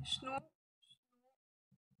show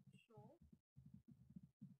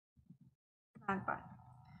snack bar.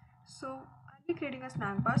 So I'll be creating a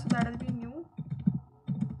snack bar. So that will be new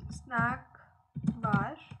snack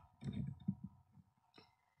bar.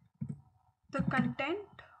 The content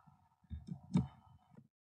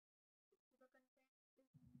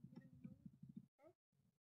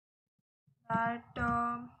that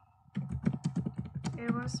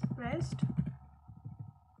it was pressed.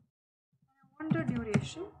 I want the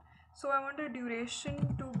duration. So I want the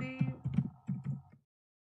duration to be,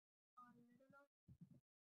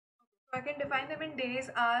 so I can define them in days,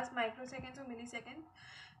 hours, microseconds, or milliseconds.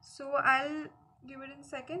 So I'll give it in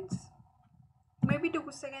seconds. Maybe 2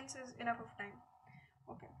 seconds is enough of time.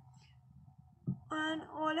 Okay. And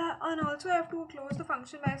also I have to close the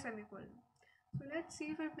function by a semicolon. So let's see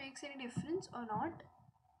if it makes any difference or not.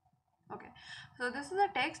 Okay. So this is the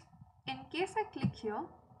text. In case I click here,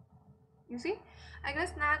 you see, I get a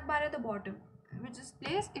snack bar at the bottom, which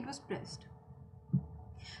displays it was pressed.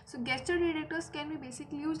 So gesture detectors can be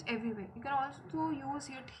basically used everywhere. You can also use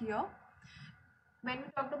it here. when we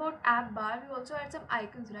talked about app bar, we also had some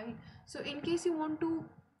icons, right? So in case you want to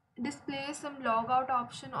display some logout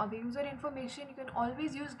option or the user information, you can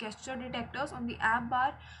always use gesture detectors on the app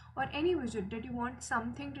bar or any widget that you want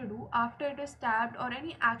something to do after it is tapped or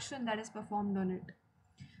any action that is performed on it.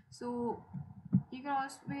 So you can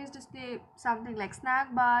always display something like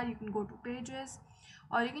snack bar, you can go to pages,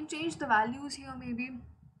 or you can change the values here maybe.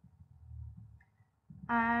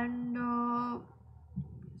 And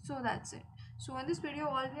so that's it. So in this video,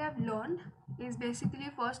 all we have learned is basically,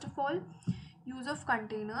 first of all, use of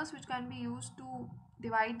containers, which can be used to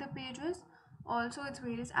divide the pages. Also its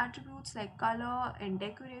various attributes like color and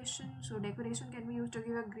decoration. So decoration can be used to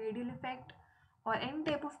give a gradient effect or any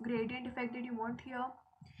type of gradient effect that you want here.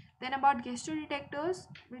 Then about gesture detectors,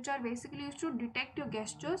 which are basically used to detect your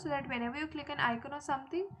gestures, so that whenever you click an icon or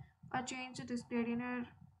something, a change is displayed in your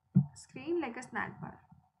screen like a snack bar.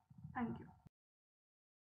 Thank you.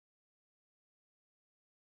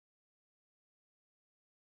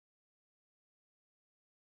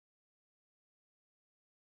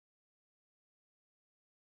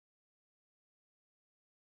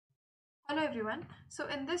 Hello everyone. So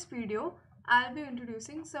in this video, I'll be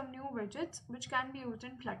introducing some new widgets which can be used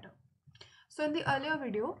in Flutter. So in the earlier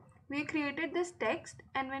video, we created this text,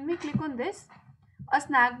 and when we click on this, a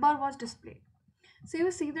snack bar was displayed. So you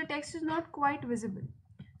see the text is not quite visible.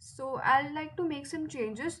 So I'd like to make some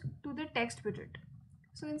changes to the text widget.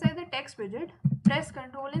 So inside the text widget, press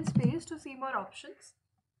Ctrl and space to see more options.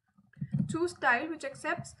 Choose style, which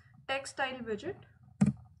accepts text style widget.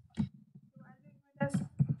 So I'll give it as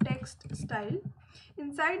text style.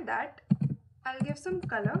 Inside that, I'll give some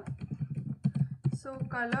color. So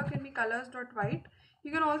color can be colors.white.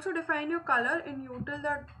 You can also define your color in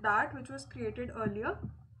util.dart, which was created earlier.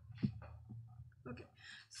 Okay,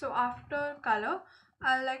 so after color,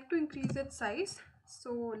 I like to increase its size.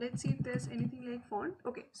 So let's see if there's anything like font.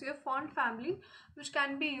 Okay, so your font family, which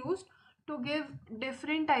can be used to give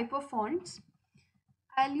different type of fonts.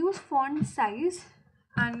 I'll use font size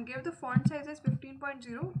and give the font size as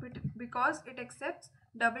 15.0 because it accepts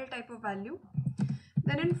double type of value.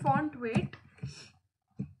 Then in font weight,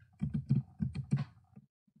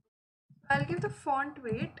 I'll give the font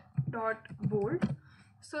weight dot bold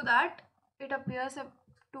so that it appears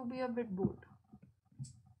to be a bit bold.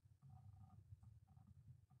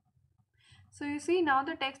 So you see now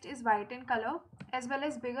the text is white in color as well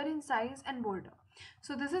as bigger in size and bolder.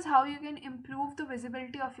 So this is how you can improve the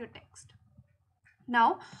visibility of your text.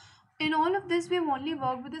 Now, in all of this, we've only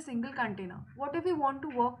worked with a single container. What if we want to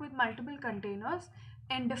work with multiple containers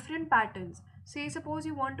and different patterns? Say, suppose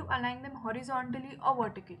you want to align them horizontally or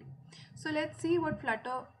vertically. So let's see what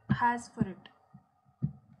Flutter has for it.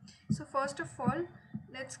 So first of all,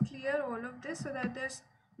 let's clear all of this so that there's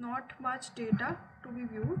not much data to be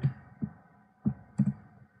viewed.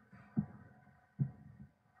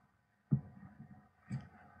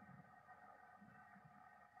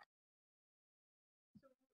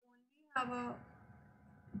 So we only have a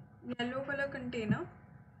yellow color container.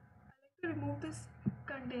 I like to remove this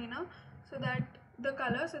container so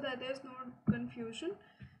that there's no confusion,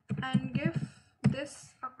 and give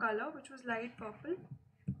this a color which was light purple.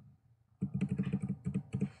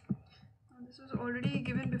 Now, this was already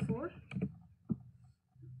given before.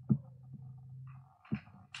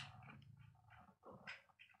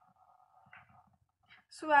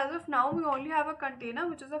 So as of now, we only have a container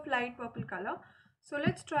which is of light purple color. So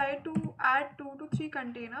let's try to add 2 to 3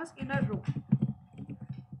 containers in a row.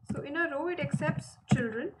 So in a row, it accepts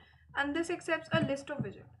children, and this accepts a list of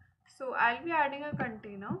widgets. So I'll be adding a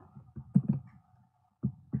container.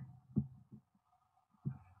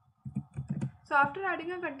 So after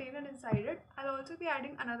adding a container inside it, I'll also be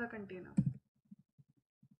adding another container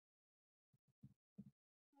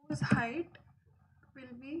whose height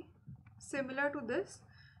will be similar to this.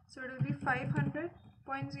 So it will be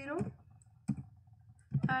 500.0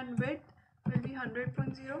 and width will be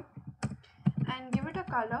 100.0, and give it a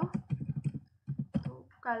color. So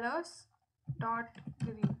colors dot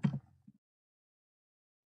green.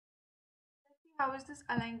 Let's see how is this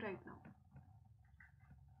aligned right now.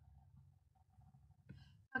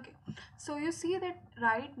 Okay, so you see that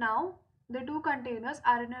right now the two containers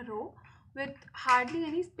are in a row with hardly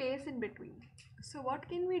any space in between. So what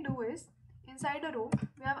can we do is, inside a row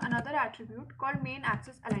we have another attribute called main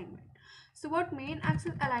axis alignment. So what main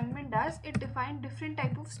axis alignment does, it defines different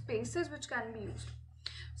type of spaces which can be used.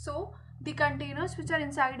 So the containers which are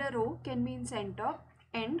inside a row can be in center,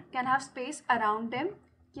 end, can have space around them,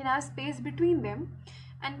 can have space between them,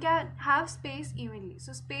 and can have space evenly.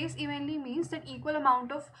 So space evenly means that equal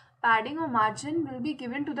amount of padding or margin will be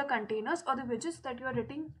given to the containers or the widgets that you are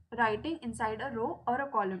writing inside a row or a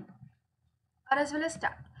column, or as well as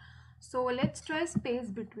tab. So let's try space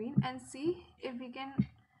between and see if we can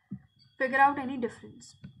figure out any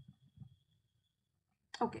difference.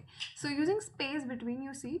 Okay, so using space between,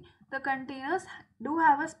 you see the containers do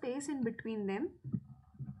have a space in between them.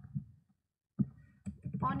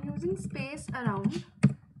 On using space around,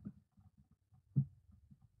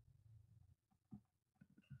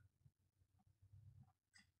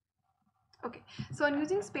 okay, so on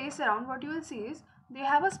using space around, what you will see is they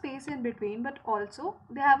have a space in between, but also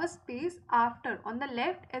they have a space after on the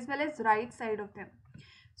left as well as right side of them.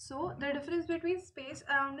 So the difference between space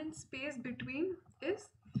around and space between is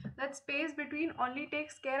that space between only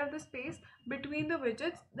takes care of the space between the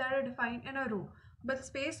widgets that are defined in a row, but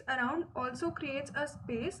space around also creates a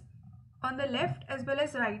space on the left as well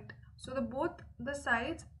as right. So both the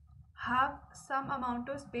sides have some amount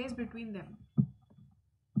of space between them.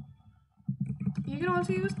 You can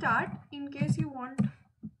also use start in case you want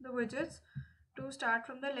the widgets to start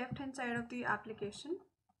from the left hand side of the application.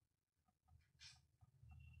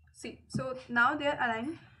 See, so now they are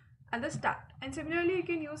aligned at the start, and similarly you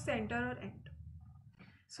can use center or end.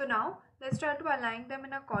 So now let's try to align them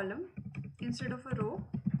in a column instead of a row.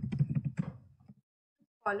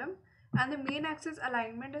 Column, and the main axis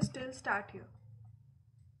alignment is still start here.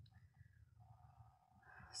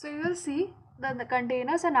 So you will see that the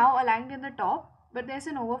containers are now aligned in the top, but there's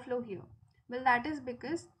an overflow here. Well, that is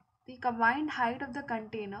because the combined height of the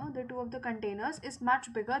container, the two of the containers, is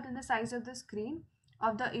much bigger than the size of the screen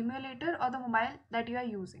of the emulator or the mobile that you are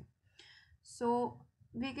using. So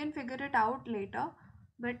we can figure it out later,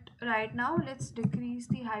 but right now let's decrease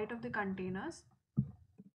the height of the containers.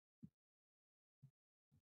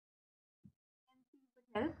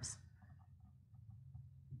 It helps.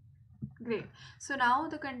 Great. So now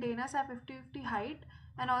the containers have 50-50 height,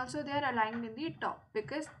 and also they are aligned in the top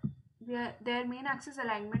because their main axis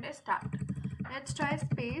alignment is start. Let's try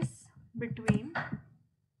space between.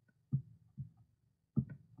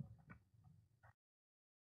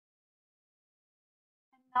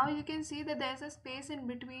 Now you can see that there's a space in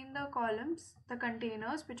between the columns, the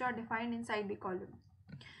containers which are defined inside the column.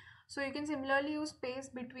 So you can similarly use space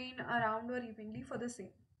between, around, or evenly for the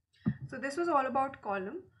same. So this was all about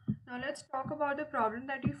column. Now let's talk about the problem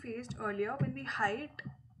that you faced earlier when the height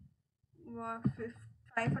were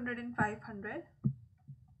 500 and 500.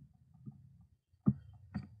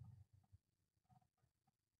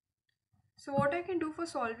 So what I can do for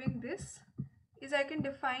solving this is I can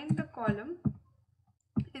define the column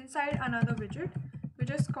inside another widget which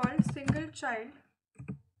is called single child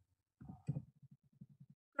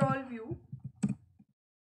scroll view, and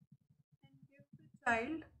give the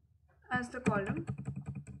child as the column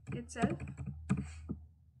itself,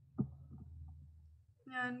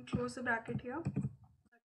 and close the bracket here, and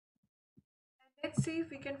let's see if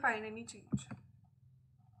we can find any change.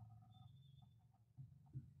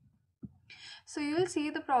 So you will see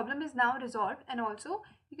the problem is now resolved, and also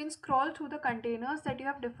you can scroll through the containers that you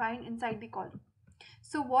have defined inside the column.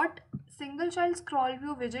 So what single child scroll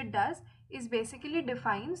view widget does is basically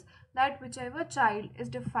defines that whichever child is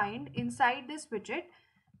defined inside this widget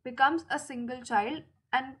becomes a single child,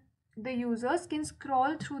 and the users can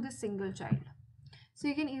scroll through the single child. So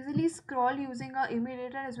you can easily scroll using a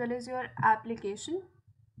emulator as well as your application.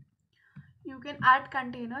 You can add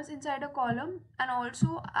containers inside a column and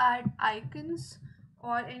also add icons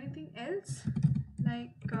or anything else like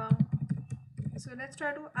so let's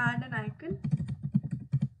try to add an icon.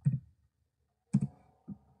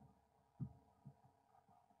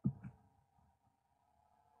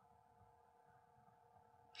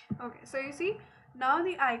 Okay, so you see now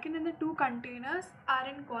the icon and the two containers are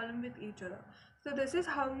in column with each other. So this is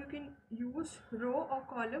how you can use row or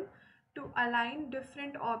column to align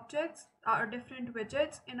different objects or different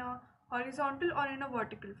widgets in a horizontal or in a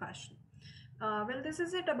vertical fashion. Well, this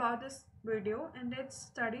is it about this video, and let's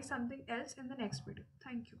study something else in the next video.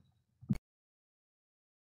 Thank you.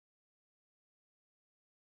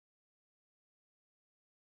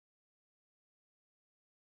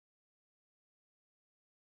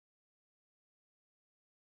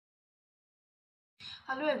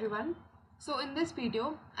 Hello everyone. So in this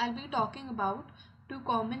video, I'll be talking about two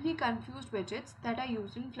commonly confused widgets that are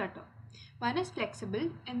used in Flutter. One is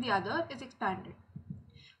flexible and the other is expanded.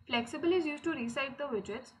 Flexible is used to resize the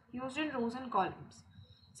widgets used in rows and columns.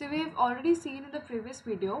 So we have already seen in the previous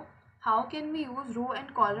video how can we use row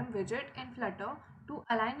and column widget in Flutter to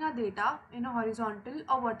align our data in a horizontal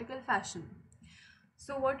or vertical fashion.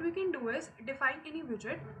 So what we can do is define any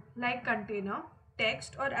widget like container,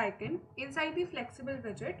 text or icon inside the flexible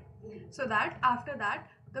widget, so that after that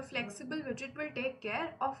the flexible widget will take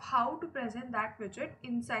care of how to present that widget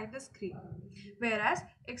inside the screen, whereas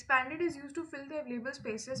expanded is used to fill the available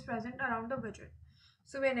spaces present around the widget.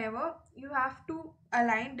 So whenever you have to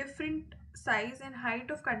align different size and height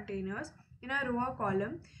of containers in a row or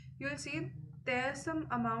column, you will see there's some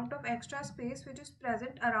amount of extra space which is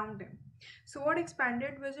present around them. So what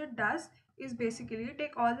expanded widget does is basically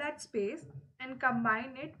take all that space and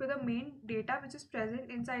combine it with the main data which is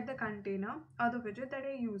present inside the container or the widget that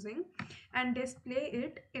you're using and display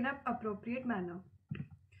it in an appropriate manner.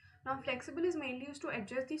 Now flexible is mainly used to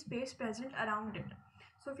adjust the space present around it.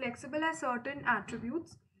 So flexible has certain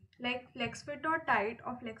attributes like flexfit.tight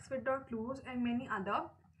or flexfit.close and many other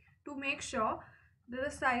to make sure that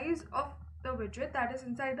the size of the widget that is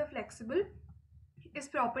inside the flexible is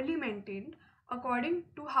properly maintained according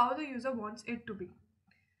to how the user wants it to be.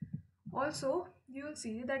 Also, you will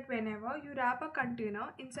see that whenever you wrap a container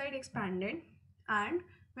inside expanded and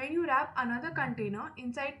when you wrap another container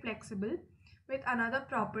inside flexible with another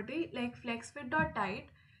property like flexfit.tight,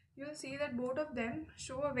 you will see that both of them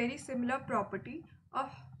show a very similar property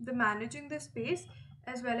of the managing the space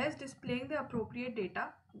as well as displaying the appropriate data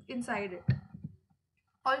inside it.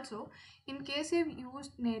 Also, in case you've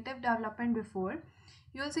used native development before,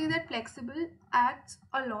 you'll see that flexible acts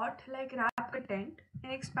a lot like wrap content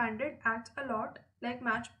and expanded acts a lot like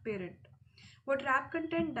match parent. What wrap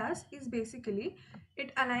content does is basically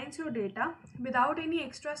it aligns your data without any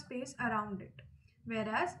extra space around it,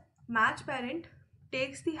 whereas match parent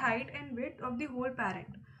takes the height and width of the whole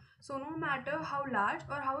parent. So no matter how large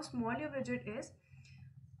or how small your widget is,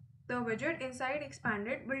 the widget inside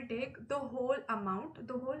expanded will take the whole amount,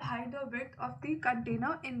 the whole height or width of the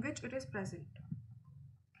container in which it is present.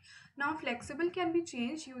 Now flexible can be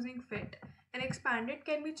changed using fit and expanded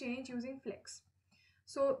can be changed using flex.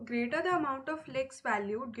 So greater the amount of flex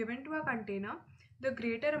value given to a container, the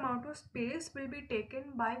greater amount of space will be taken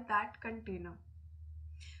by that container.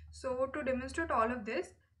 So to demonstrate all of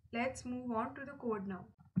this, let's move on to the code now.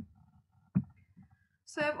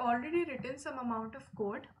 So I've already written some amount of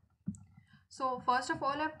code. So first of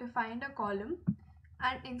all, I've defined a column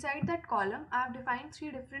and inside that column I've defined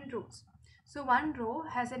 3 different rows. So one row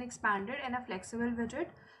has an expanded and a flexible widget.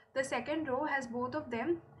 The second row has both of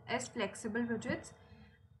them as flexible widgets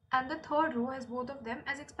and the third row has both of them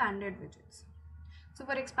as expanded widgets. So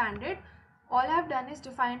for expanded, all I have done is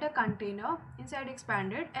defined a container inside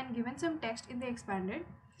expanded and given some text in the expanded.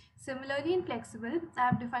 Similarly in flexible, I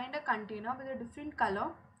have defined a container with a different color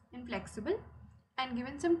in flexible and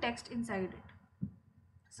given some text inside it.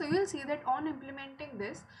 So you will see that on implementing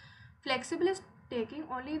this, flexible is taking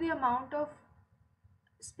only the amount of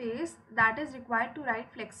space that is required to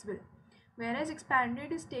write flexible, whereas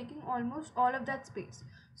expanded is taking almost all of that space.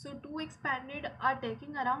 So two expanded are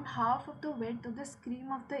taking around half of the width of the screen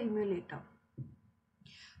of the emulator.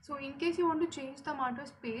 So in case you want to change the amount of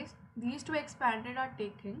space these two expanded are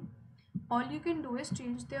taking, all you can do is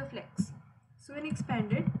change their flex. So in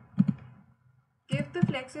expanded, give the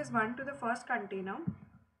flex as 1 to the first container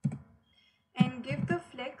and give the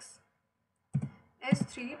flex as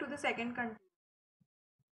 3 to the second container.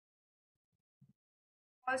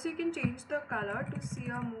 Also you can change the color to see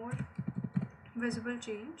a more visible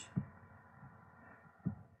change.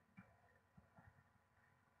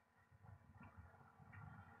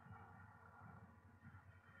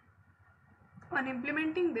 On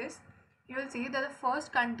implementing this, you will see that the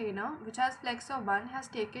first container which has flex of 1 has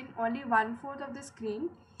taken only 1/4 of the screen,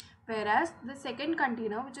 whereas the second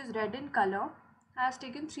container which is red in color has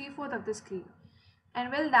taken 3/4 of the screen.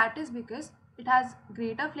 And well, that is because it has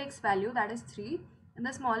greater flex value, that is 3, and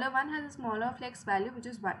the smaller one has a smaller flex value which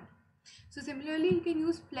is 1. So similarly, you can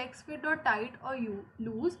use flex fit or tight or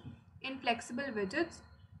loose in flexible widgets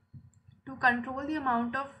to control the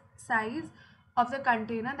amount of size of the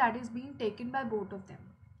container that is being taken by both of them.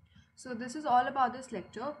 So this is all about this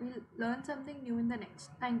lecture. We'll learn something new in the next.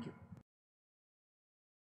 Thank you.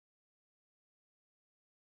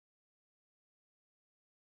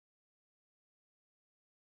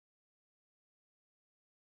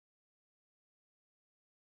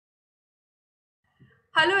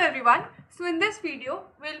 Hello everyone. So in this video,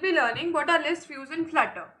 we'll be learning what are list views in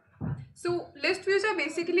Flutter. So list views are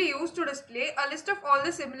basically used to display a list of all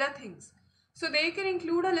the similar things. So they can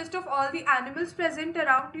include a list of all the animals present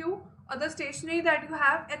around you or the stationery that you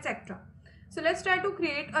have, etc. So let's try to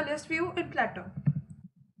create a list view in Flutter.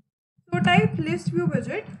 So type list view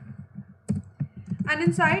widget and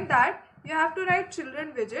inside that you have to write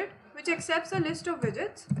children widget which accepts a list of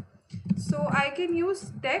widgets. So I can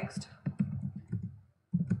use text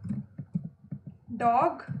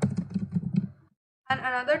dog and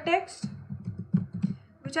another text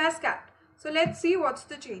which has cat. So let's see what's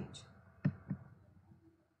the change.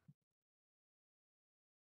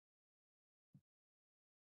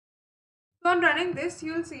 So on running this,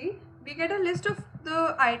 you'll see we get a list of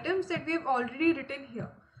the items that we have already written here.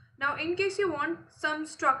 Now in case you want some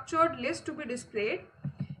structured list to be displayed,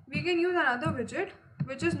 we can use another widget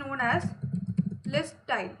which is known as list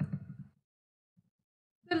style.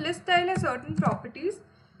 The list style has certain properties.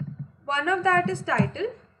 One of that is title.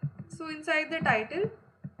 So inside the title,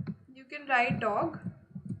 you can write dog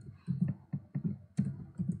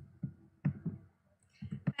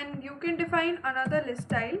and you can define another list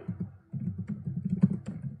style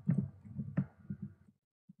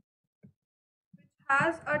which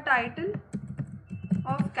has a title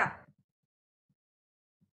of cat.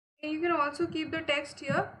 And you can also keep the text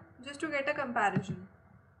here just to get a comparison.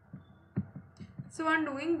 So on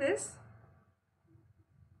doing this,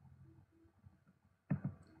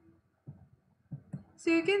 so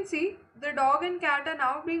you can see the dog and cat are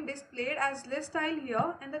now being displayed as list style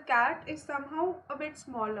here, and the cat is somehow a bit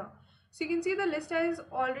smaller. So you can see the list style is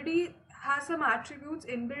already has some attributes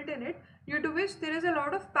inbuilt in it, due to which there is a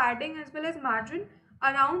lot of padding as well as margin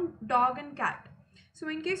around dog and cat. So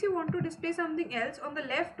in case you want to display something else on the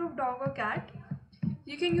left of dog or cat,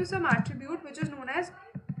 you can use some attribute which is known as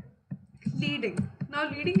leading. Now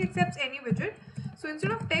leading accepts any widget. So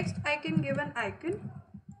instead of text, I can give an icon.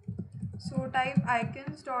 So type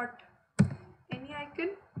icons dot any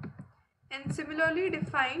icon, and similarly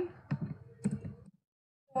define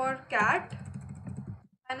for cat,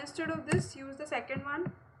 and instead of this use the second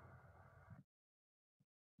one.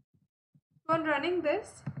 So on running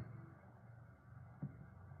this,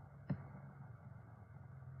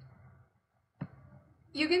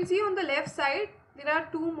 you can see on the left side there are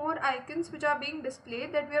two more icons which are being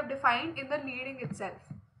displayed that we have defined in the leading itself.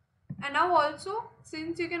 And now also,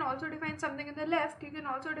 since you can also define something in the left, you can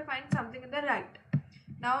also define something in the right.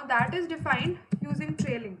 Now that is defined using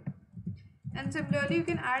trailing. And similarly, you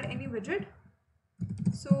can add any widget.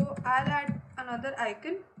 So I'll add another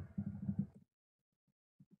icon.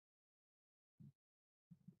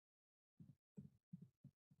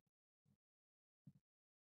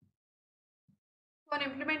 On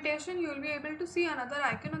implementation, you will be able to see another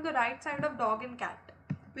icon on the right side of dog and cat,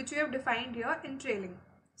 which we have defined here in trailing.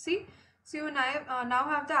 See? So you now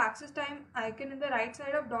have the access time icon in the right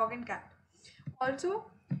side of dog and cat. Also,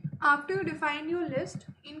 after you define your list,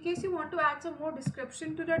 in case you want to add some more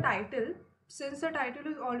description to the title, since the title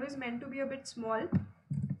is always meant to be a bit small,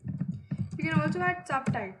 you can also add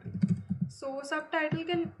subtitle. So subtitle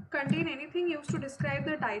can contain anything used to describe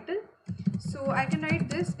the title. So I can write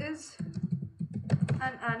this is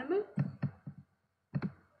an animal,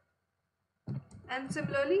 and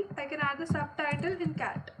similarly I can add the subtitle in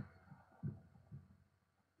cat.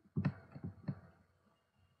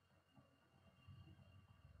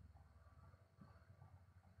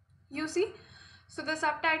 You see, so the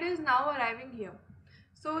subtitle is now arriving here.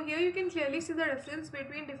 So here you can clearly see the difference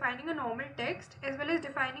between defining a normal text as well as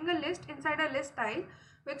defining a list inside a list style,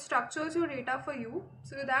 which structures your data for you,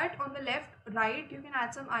 so that on the left, right, you can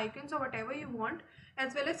add some icons or whatever you want,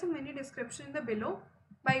 as well as some mini description in the below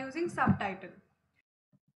by using subtitle.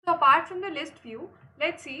 So apart from the list view,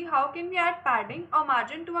 let's see how can we add padding or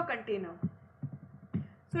margin to a container.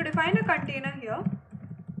 So define a container here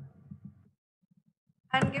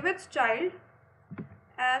and give its child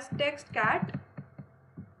as text cat.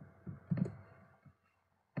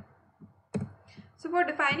 So for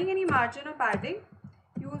defining any margin or padding,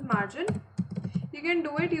 use margin. You can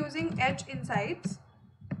do it using edge insights.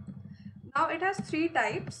 Now it has three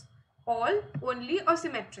types: all, only, or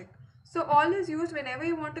symmetric. So all is used whenever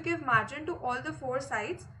you want to give margin to all the four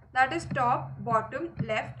sides, that is top, bottom,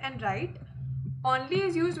 left and right. Only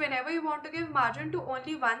is used whenever you want to give margin to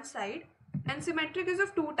only one side, and symmetric is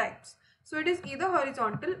of two types. So it is either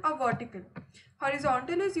horizontal or vertical.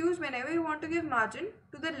 Horizontal is used whenever you want to give margin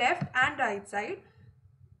to the left and right side,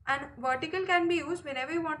 and vertical can be used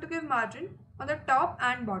whenever you want to give margin on the top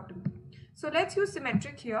and bottom. So let's use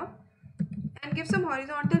symmetric here and give some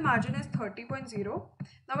horizontal margin as 30.0.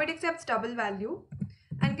 Now it accepts double value,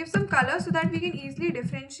 and give some color so that we can easily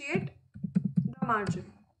differentiate the margin.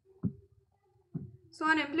 So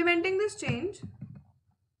on implementing this change,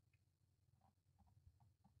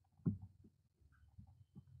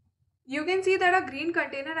 you can see that a green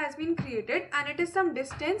container has been created, and it is some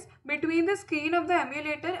distance between the screen of the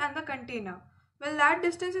emulator and the container. Well, that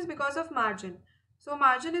distance is because of margin. So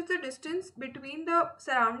margin is the distance between the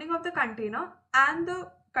surrounding of the container and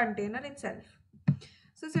the container itself.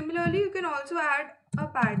 So similarly, you can also add a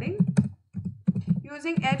padding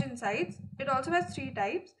using edge insights. It also has 3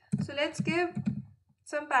 types. So let's give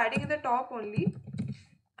some padding in the top only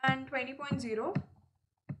and 20.0.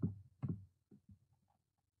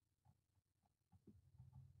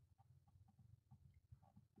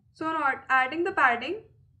 So not adding the padding.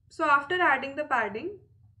 So after adding the padding,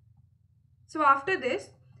 so after this,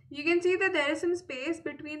 you can see that there is some space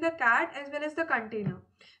between the cat as well as the container.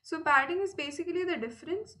 So padding is basically the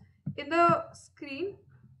difference in the screen.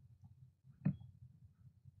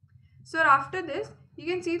 So after this, you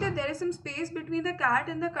can see that there is some space between the cat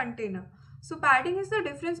and the container. So padding is the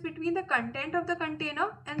difference between the content of the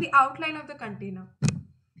container and the outline of the container.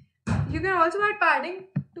 You can also add padding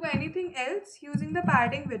to anything else using the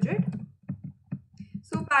padding widget.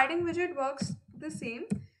 So padding widget works the same.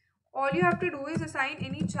 All you have to do is assign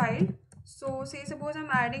any child. So say suppose I'm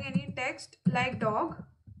adding any text like dog,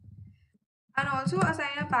 and also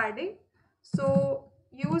assign a padding. So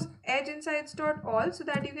use edge insights.all so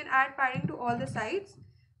that you can add padding to all the sides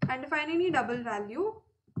and define any double value.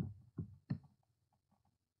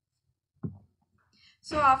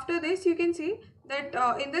 So after this, you can see that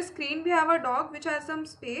in the screen we have a dog which has some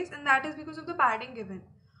space, and that is because of the padding given.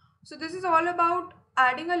 So this is all about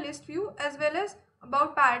adding a list view as well as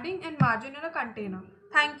about padding and margin in a container.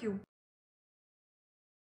 Thank you.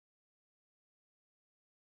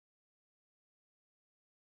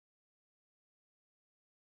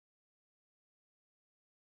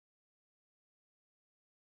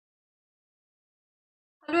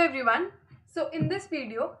 Hello everyone. So in this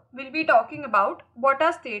video, we'll be talking about what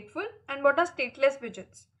are stateful and what are stateless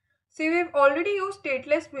widgets. So we've already used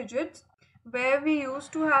stateless widgets where we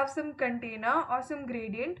used to have some container or some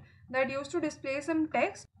gradient that used to display some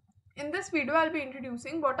text. In this video, I'll be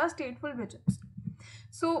introducing what are stateful widgets.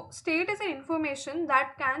 So state is an information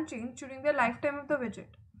that can change during the lifetime of the widget.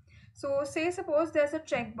 So say suppose there's a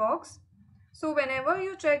checkbox. So whenever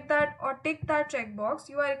you check that or tick that checkbox,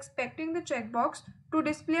 you are expecting the checkbox to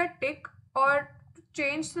display a tick or to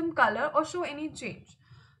change some color or show any change.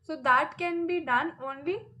 So that can be done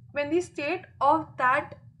only when the state of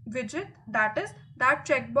that widget, that is, that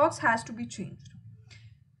checkbox has to be changed.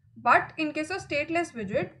 But in case of stateless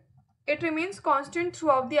widget, it remains constant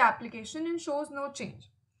throughout the application and shows no change.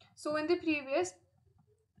 So in the previous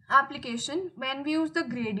application, when we used the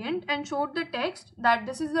gradient and showed the text that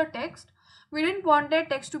this is the text, we didn't want that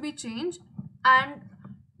text to be changed and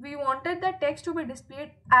we wanted the text to be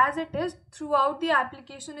displayed as it is throughout the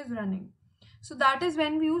application is running. So that is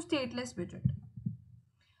when we use stateless widget.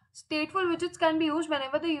 Stateful widgets can be used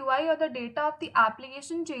whenever the UI or the data of the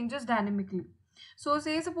application changes dynamically. So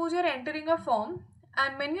say suppose you're entering a form,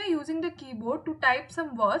 and when you're using the keyboard to type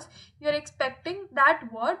some words, you're expecting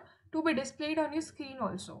that word to be displayed on your screen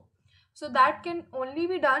also. So that can only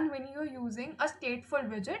be done when you're using a stateful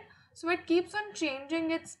widget. So it keeps on changing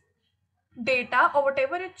its data or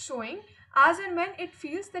whatever it's showing as and when it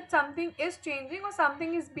feels that something is changing or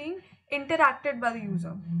something is being interacted by the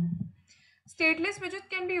user. Stateless widget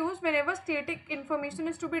can be used whenever static information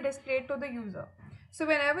is to be displayed to the user. So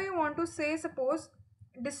whenever you want to say suppose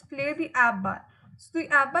display the app bar. So the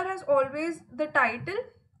app bar has always the title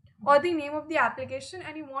or the name of the application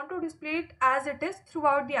and you want to display it as it is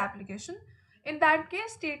throughout the application. In that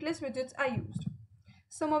case, stateless widgets are used.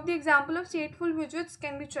 Some of the example of stateful widgets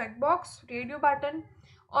can be checkbox, radio button,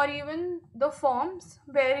 or even the forms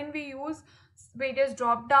wherein we use various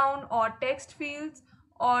drop down or text fields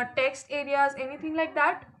or text areas, anything like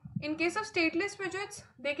that. In case of stateless widgets,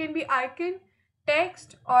 they can be icon,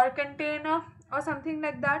 text or container or something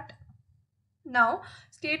like that. Now,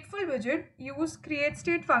 stateful widget use create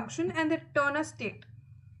state function and they return a state.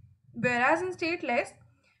 Whereas in stateless,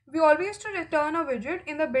 we always used to return a widget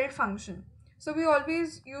in the build function. So we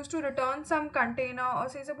always used to return some container, or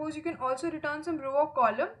say suppose you can also return some row or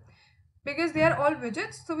column because they are all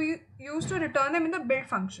widgets. So we used to return them in the build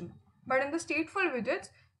function. But in the stateful widgets,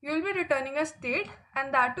 you will be returning a state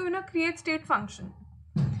and that too in a create state function.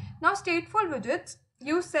 Now stateful widgets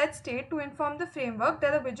use set state to inform the framework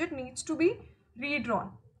that the widget needs to be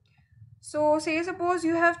redrawn. So say suppose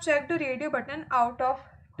you have checked the radio button out of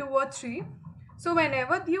 2 or 3. So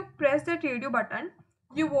whenever you press that radio button,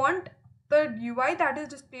 you want the UI that is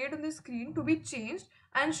displayed on the screen to be changed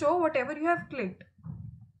and show whatever you have clicked.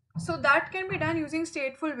 So that can be done using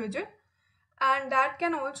stateful widget, and that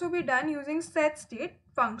can also be done using set state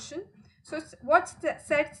function. So what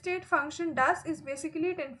set state function does is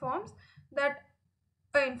basically it informs that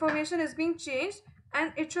information is being changed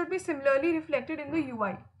and it should be similarly reflected in the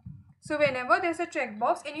UI. So whenever there's a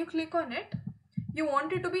checkbox and you click on it, you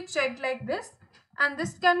want it to be checked like this, and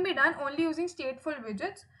this can be done only using stateful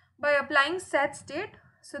widgets by applying set state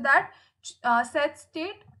so that set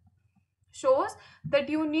state shows that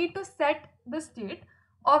you need to set the state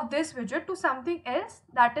of this widget to something else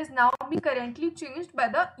that is now being currently changed by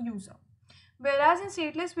the user. Whereas in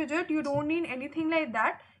stateless widget, you don't need anything like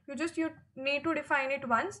that. You need to define it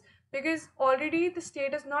once, because already the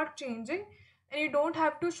state is not changing, and you don't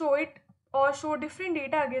have to show it or show different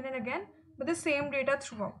data again and again, but the same data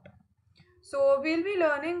throughout. So we'll be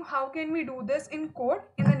learning how can we do this in code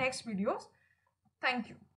in the next videos. Thank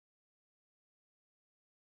you.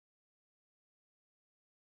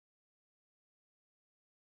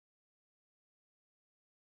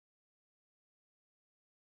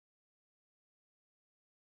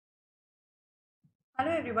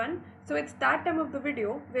 Hello everyone. So it's that time of the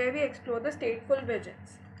video where we explore the stateful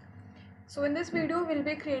widgets. So in this video, we'll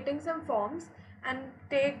be creating some forms and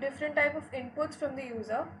take different type of inputs from the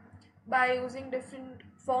user by using different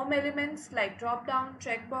form elements like drop down,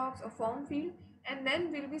 checkbox or form field, and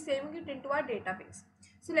then we'll be saving it into our database.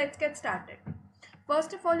 So let's get started.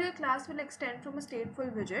 First of all, your class will extend from a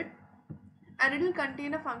stateful widget, and it will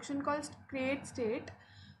contain a function called create state,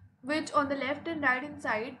 which on the left and right hand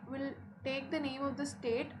side will take the name of the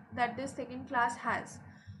state that this second class has.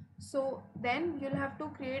 So then you'll have to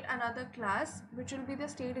create another class which will be the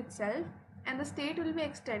state itself, and the state will be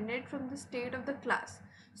extended from the state of the class.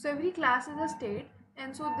 So every class is a state,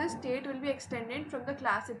 and so this state will be extended from the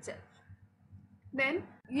class itself. Then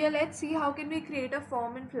let's see how can we create a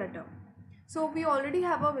form in Flutter. So we already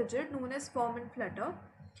have a widget known as form in Flutter.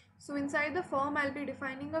 So inside the form I'll be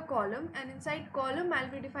defining a column, and inside column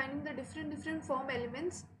I'll be defining the different form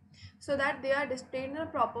elements so that they are displayed in a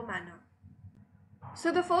proper manner.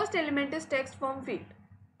 So the first element is text form field.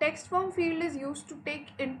 Text form field is used to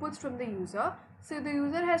take inputs from the user. So the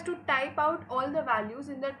user has to type out all the values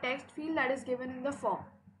in the text field that is given in the form.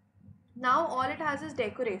 Now all it has is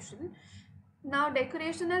decoration. Now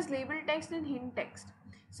decoration has label text and hint text.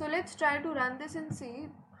 So let's try to run this and see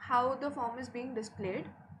how the form is being displayed.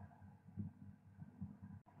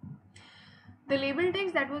 The label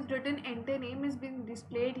text that was written enter name is being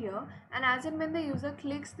displayed here, and as and when the user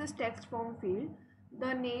clicks this text form field,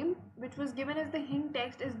 the name which was given as the hint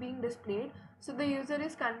text is being displayed. So the user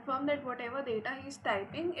is confirmed that whatever data he is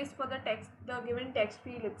typing is for the given text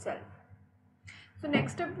field itself. So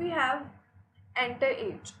next up we have enter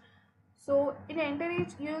age. So in enter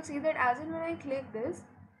age, you will see that as and when I click this,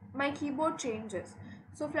 my keyboard changes.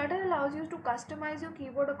 So Flutter allows you to customize your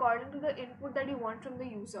keyboard according to the input that you want from the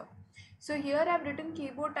user. So here I have written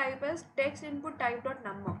keyboard type as text input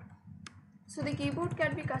type.number. So the keyboard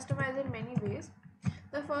can be customized in many ways.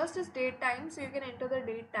 The first is date time, so you can enter the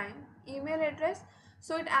date time. Email address,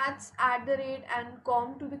 so it adds @ and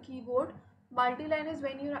com to the keyboard. Multiline is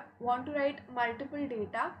when you want to write multiple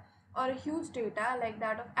data or a huge data like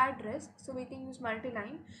that of address, so we can use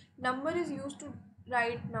multiline. Number is used to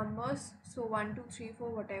write numbers, so 1 2 3 4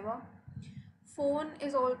 whatever.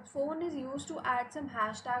 Phone is used to add some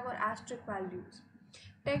hashtag or asterisk values.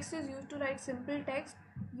 Text is used to write simple text.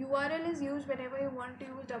 URL is used whenever you want to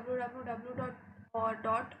use www or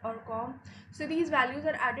 .com. So these values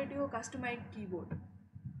are added to your customized keyboard.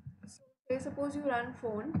 So say suppose you run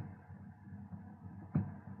phone.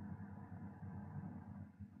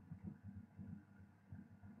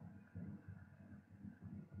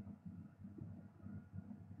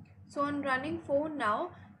 So on running phone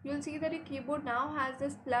now, you'll see that your keyboard now has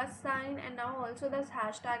this plus sign, and now also this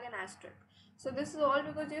hashtag and asterisk. So this is all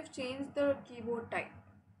because you've changed the keyboard type.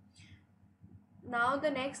 Now the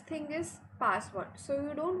next thing is password. So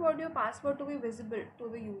you don't want your password to be visible to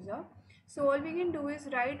the user. So all we can do is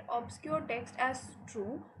write obscure text as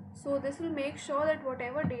true. So this will make sure that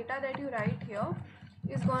whatever data that you write here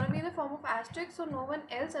is going to be in the form of asterisk, so no one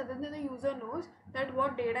else other than the user knows that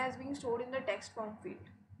what data is being stored in the text form field.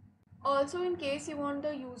 Also, in case you want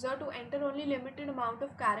the user to enter only limited amount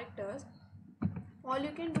of characters, all you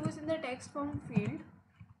can do is in the text form field,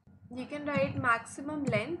 you can write maximum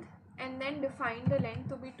length and then define the length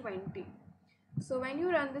to be 20. So when you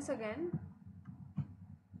run this again,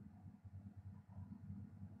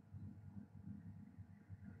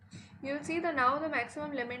 you will see that now the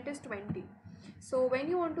maximum limit is 20. So when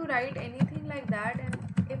you want to write anything like that, and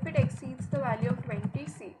if it exceeds the value of 20,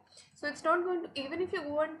 see, so it's not going to, even if you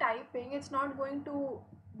go on typing, it's not going to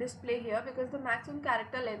display here because the maximum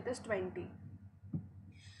character length is 20.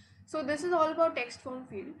 So this is all about text form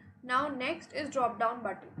field. Now next is drop down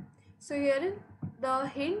button. So herein the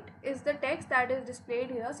hint is the text that is displayed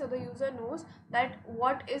here, so the user knows that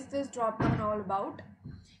what is this drop down all about.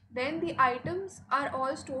 Then the items are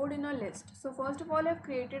all stored in a list. So first of all, I've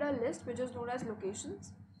created a list which is known as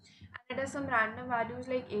locations, and it has some random values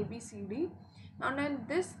like A, B, C, D. Now in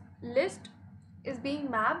this list is being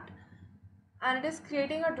mapped and it is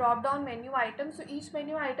creating a drop down menu item. So each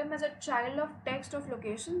menu item has a child of text of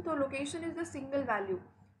location. So location is the single value.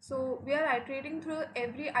 So we are iterating through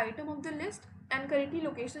every item of the list, and currently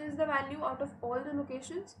location is the value out of all the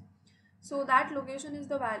locations. So that location is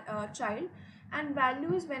the child, and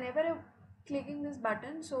value is whenever I'm clicking this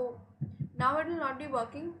button. So now it will not be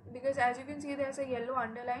working because as you can see there's a yellow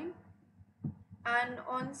underline, and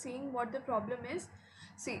on seeing what the problem is,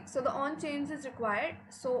 see, so the on change is required.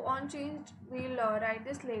 So on change we'll write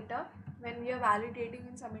this later when we are validating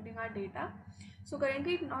and submitting our data. So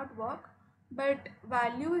currently it not work, but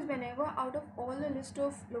value is whenever out of all the list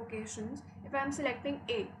of locations, if I'm selecting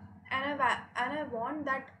A and I want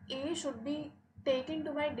that A should be taken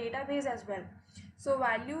to my database as well. So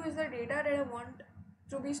value is the data that I want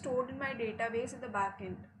to be stored in my database in the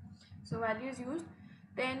backend. So value is used.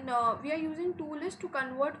 Then we are using toList to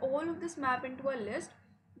convert all of this map into a list,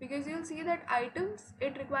 because you'll see that items,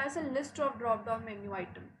 it requires a list of drop down menu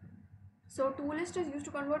item. So toList is used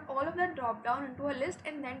to convert all of that drop down into a list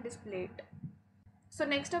and then display it. So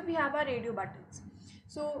next up we have our radio buttons.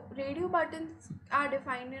 So radio buttons are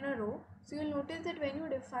defined in a row. So you'll notice that when you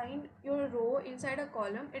define your row inside a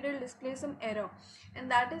column, it will display some error, and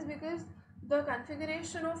that is because the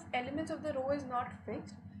configuration of elements of the row is not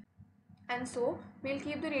fixed. And so we'll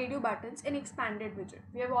keep the radio buttons in expanded widget.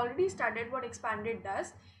 We have already studied what expanded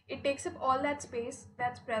does. It takes up all that space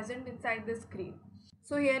that's present inside the screen.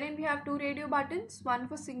 So herein we have two radio buttons, one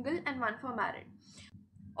for single and one for married.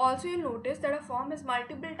 Also you'll notice that a form has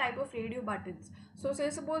multiple type of radio buttons. So say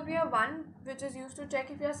suppose we have one which is used to check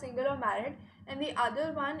if you are single or married, and the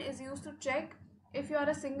other one is used to check if you are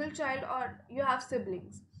a single child or you have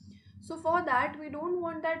siblings. So for that, we don't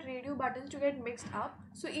want that radio buttons to get mixed up.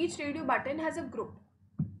 So each radio button has a group.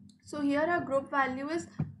 So here our group value is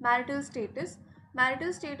marital status.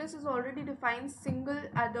 Marital status is already defined single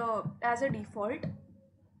as a default.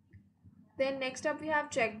 Then next up we have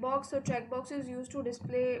checkbox. So checkbox is used to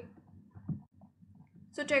display.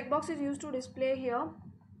 So checkbox is used to display here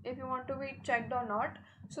if you want to be checked or not.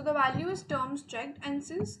 So the value is terms checked, and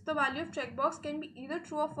since the value of checkbox can be either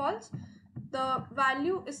true or false, the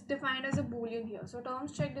value is defined as a boolean here. So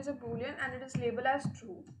terms checked is a boolean and it is labeled as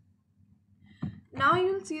true. Now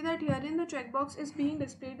you'll see that herein the checkbox is being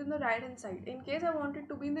displayed on the right hand side. In case I want it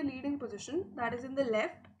to be in the leading position, that is in the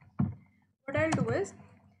left, what I'll do is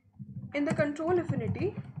in the control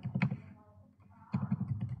affinity,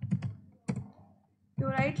 you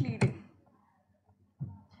write leading.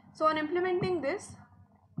 So on implementing this,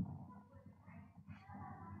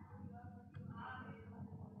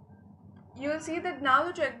 you will see that now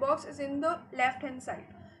the checkbox is in the left hand side.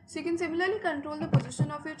 So you can similarly control the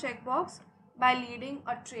position of your checkbox by leading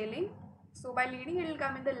or trailing. So by leading it will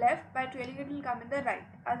come in the left, by trailing it will come in the right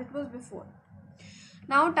as it was before.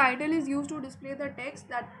 Now title is used to display the text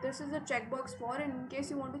that this is the checkbox for, and in case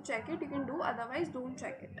you want to check it you can do, otherwise don't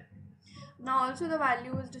check it. Now also the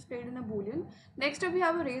value is displayed in a boolean. Next up we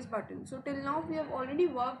have a raise button. So till now we have already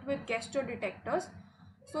worked with gesture detectors.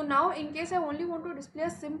 So now in case I only want to display a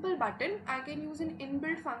simple button, I can use an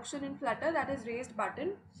inbuilt function in Flutter, that is raised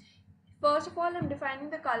button. First of all, I'm defining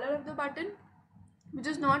the color of the button, which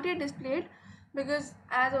is not yet displayed because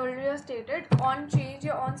as earlier stated, on change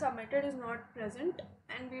or on submitted is not present,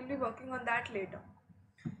 and we'll be working on that later.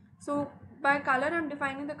 So by color I'm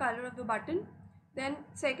defining the color of the button. Then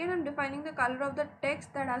second, I'm defining the color of the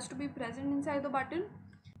text that has to be present inside the button.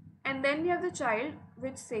 And then we have the child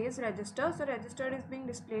which says register. So registered is being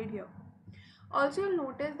displayed here. Also you'll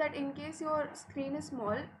notice that in case your screen is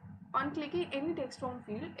small, on clicking any text form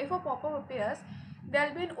field, if a pop-up appears, there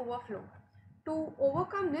will be an overflow. To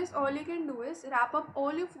overcome this, all you can do is wrap up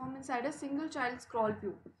all your form inside a single child scroll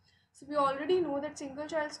view. So we already know that single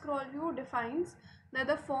child scroll view defines that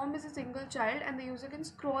the form is a single child and the user can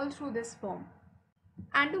scroll through this form.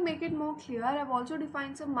 And to make it more clear, I've also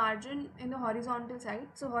defined some margin in the horizontal side.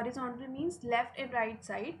 So horizontal means left and right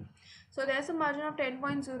side. So there's a margin of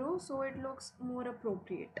 10.0, so it looks more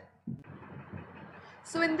appropriate.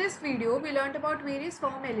 So in this video, we learned about various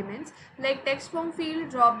form elements like text form field,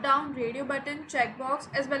 drop down, radio button, checkbox,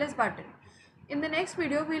 as well as button. In the next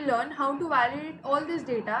video, we'll learn how to validate all this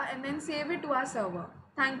data and then save it to our server.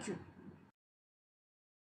 Thank you.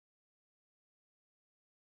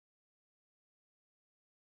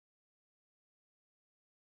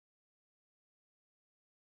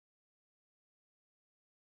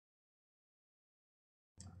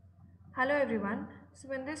 Hello everyone.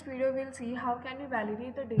 So in this video we'll see how can we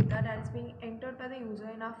validate the data that is being entered by the user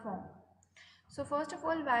in our form. So first of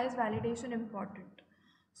all, why is validation important?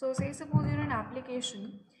 So say suppose you're an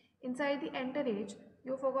application, inside the enter age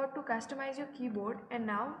you forgot to customize your keyboard, and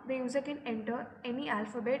now the user can enter any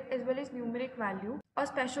alphabet as well as numeric value or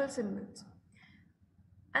special symbols.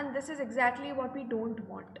 And this is exactly what we don't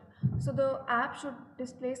want. So the app should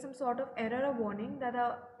display some sort of error or warning that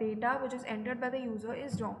the data which is entered by the user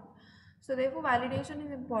is wrong. So therefore validation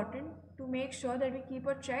is important to make sure that we keep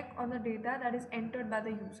a check on the data that is entered by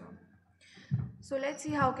the user. So let's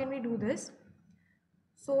see how can we do this.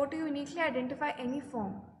 So to uniquely identify any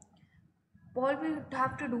form, all we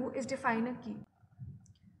have to do is define a key.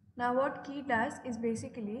 Now what key does is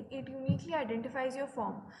basically it uniquely identifies your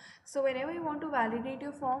form. So whenever you want to validate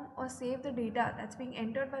your form or save the data that's being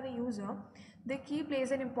entered by the user, the key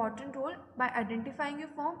plays an important role by identifying your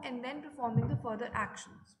form and then performing the further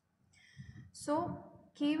actions. So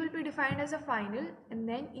key will be defined as a final and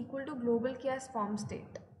then equal to global key as form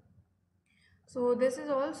state. So this is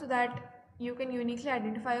all so that you can uniquely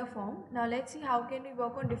identify a form. Now let's see how can we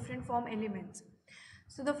work on different form elements.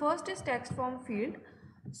 So the first is text form field.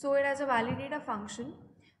 So it has a validator function.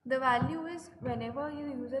 The value is whenever your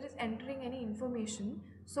user is entering any information,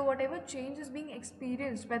 so whatever change is being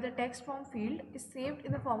experienced by the text form field is saved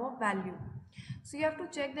in the form of value. So you have to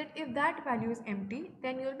check that if that value is empty,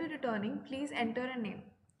 then you will be returning please enter a name.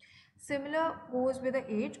 Similar goes with the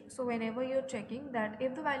age. So whenever you're checking that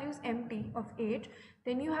if the value is empty of age,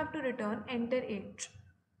 then you have to return enter age.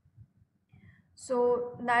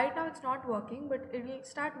 So right now it's not working, but it will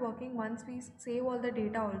start working once we save all the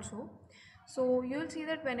data also. So you'll see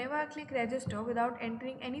that whenever I click register without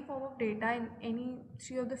entering any form of data in any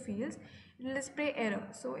three of the fields, it will display error.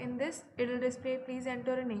 So in this, it will display please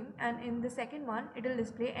enter a name, and in the second one, it will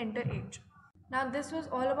display enter age. Now this was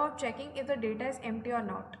all about checking if the data is empty or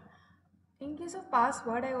not. In case of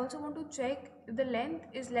password, I also want to check if the length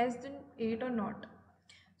is less than 8 or not.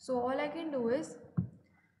 So all I can do is,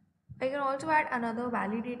 I can also add another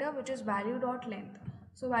validator which is value.length.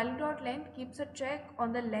 So value.length keeps a check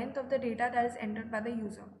on the length of the data that is entered by the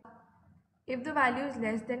user. If the value is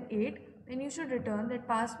less than 8, then you should return that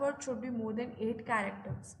password should be more than 8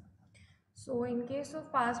 characters. So in case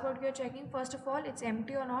of password, you are checking first of all it's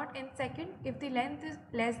empty or not, and second if the length is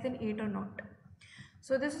less than 8 or not.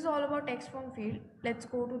 So this is all about text form field. Let's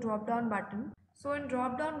go to drop down button. So in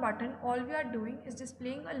drop down button, all we are doing is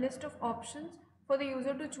displaying a list of options for the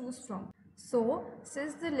user to choose from. So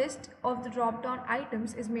since the list of the drop down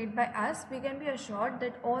items is made by us, we can be assured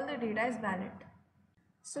that all the data is valid.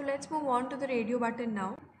 So let's move on to the radio button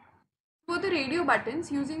now. For the radio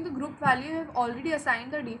buttons, using the group value, I have already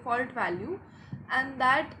assigned the default value, and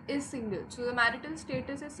that is single. So the marital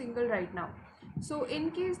status is single right now. So in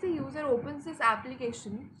case the user opens this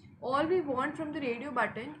application, all we want from the radio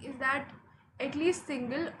button is that at least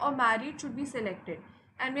single or married should be selected,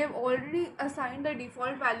 and we have already assigned the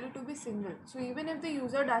default value to be single. So even if the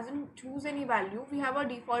user doesn't choose any value, we have a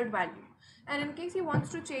default value. And in case he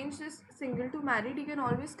wants to change this single to married, he can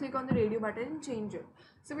always click on the radio button and change it.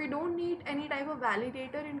 So we don't need any type of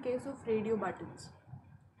validator in case of radio buttons.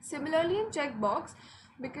 Similarly in checkbox,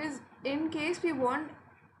 because in case we want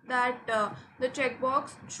that the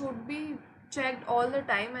checkbox should be checked all the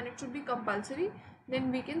time and it should be compulsory,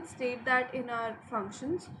 then we can state that in our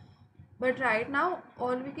functions. But right now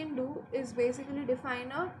all we can do is basically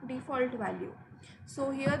define a default value.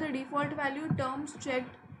 So here the default value terms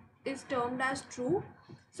checked is termed as true.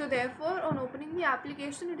 So therefore on opening the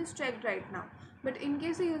application it is checked right now. But in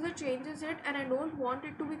case the user changes it and I don't want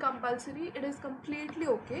it to be compulsory, it is completely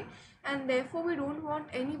okay, and therefore we don't want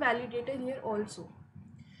any validator here also.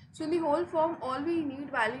 So in the whole form, all we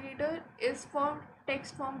need validator is for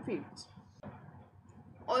text form fields.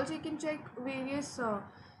 Also you can check various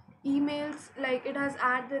emails, like it has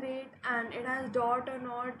 @ and it has dot or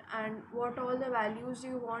not, and what all the values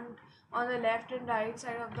you want on the left and right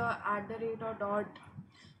side of the @ or dot.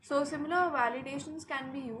 So similar validations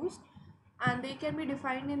can be used, and they can be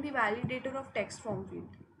defined in the validator of text form field.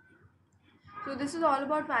 So this is all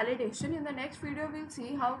about validation. In the next video, we'll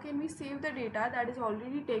see how can we save the data that is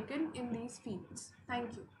already taken in these fields.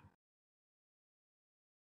 Thank you.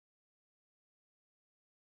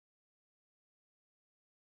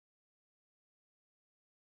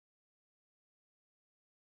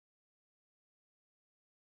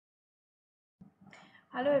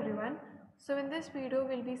 Hello everyone. So in this video,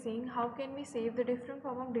 we'll be seeing how can we save the different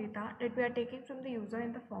form of data that we are taking from the user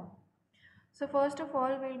in the form. So first of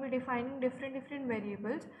all, we'll be defining different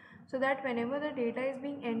variables so that whenever the data is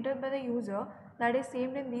being entered by the user, that is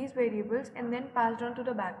saved in these variables and then passed on to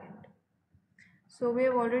the backend. So we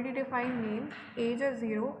have already defined name, age as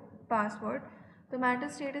 0, password. The marital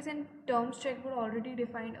status and terms check were already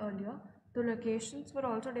defined earlier. The locations were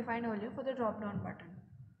also defined earlier for the drop down button.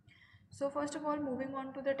 So first of all, moving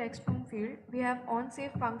on to the text form field, we have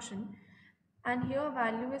onSave function, and here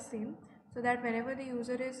value is same, so that whenever the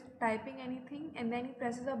user is typing anything and then he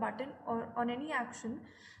presses a button or on any action,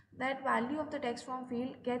 that value of the text form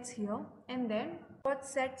field gets here. And then what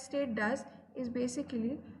set state does is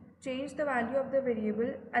basically change the value of the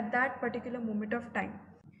variable at that particular moment of time.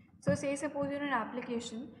 So say suppose you're in an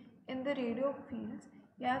application, in the radio fields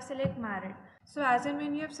you have select married. So as and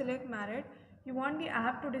when you have select married, you want the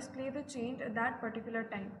app to display the change at that particular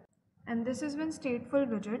time. And this is when stateful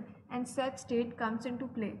widget and set state comes into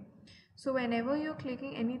play. So whenever you're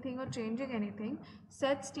clicking anything or changing anything,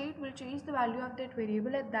 set state will change the value of that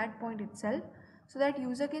variable at that point itself, so that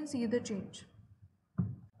user can see the change.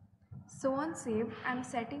 So on save, I'm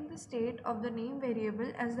setting the state of the name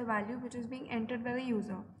variable as the value which is being entered by the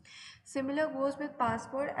user. Similar goes with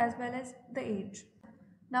password as well as the age.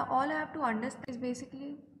 Now all I have to understand is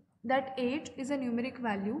basically that age is a numeric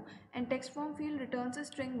value and text form field returns a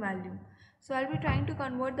string value. So I'll be trying to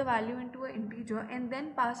convert the value into an integer and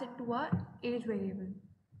then pass it to a age variable.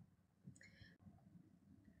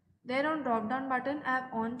 Then on drop down button I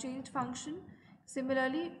have onChange function.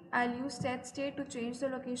 Similarly, I'll use set state to change the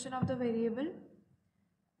location of the variable.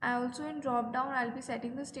 I also in drop down I'll be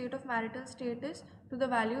setting the state of marital status to the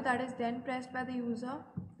value that is then pressed by the user,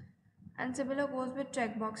 and similar goes with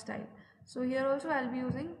checkbox type. So here also I'll be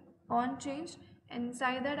using onChange, and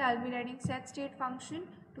inside that I'll be writing set state function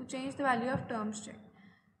to change the value of terms check.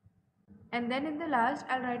 And then in the last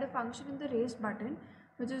I'll write a function in the raised button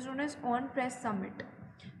which is known as onPressSubmit.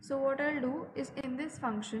 So what I'll do is in this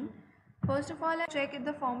function, first of all I'll check if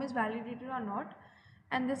the form is validated or not,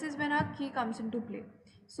 and this is when our key comes into play.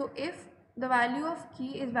 So if the value of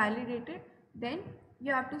key is validated, then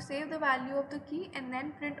you have to save the value of the key and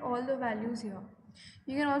then print all the values here.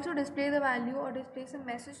 You can also display the value or display some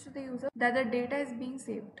message to the user that the data is being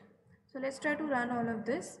saved. So let's try to run all of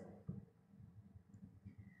this.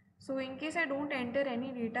 So in case I don't enter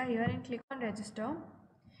any data here and click on register,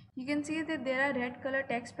 you can see that there are red color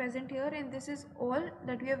text present here, and this is all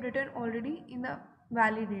that we have written already in the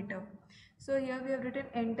validator. So here we have written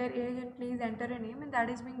enter age and please enter a name, and that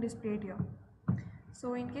is being displayed here.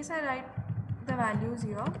 So in case I write the values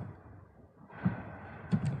here,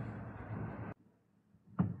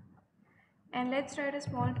 and let's write a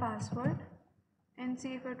small password and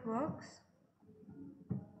see if it works.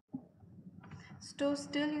 So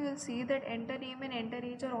still you will see that enter name and enter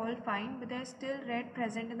age are all fine, but there is still red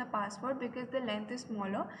present in the password because the length is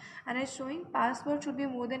smaller, and it's showing password should be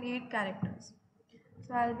more than 8 characters.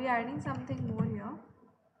 So I'll be adding something more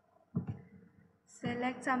here.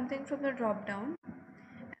 Select something from the drop down,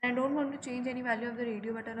 and I don't want to change any value of the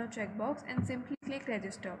radio button or checkbox, and simply click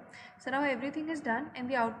register. So now everything is done and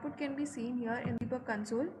the output can be seen here in the debug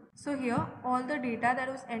console. So here all the data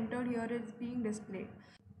that was entered here is being displayed.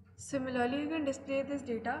 Similarly, you can display this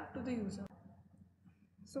data to the user.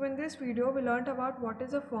 So in this video, we learned about what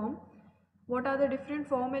is a form, what are the different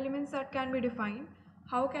form elements that can be defined,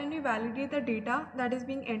 how can we validate the data that is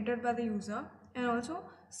being entered by the user, and also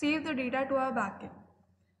save the data to our backend.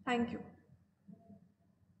 Thank you.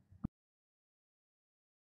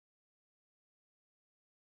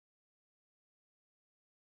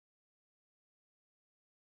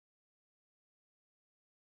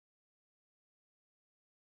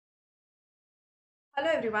 Hello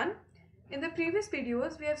everyone. In the previous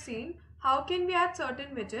videos, we have seen how can we add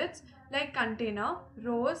certain widgets like container,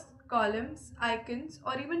 rows, columns, icons,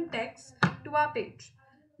 or even text to our page.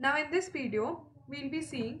 Now in this video, we'll be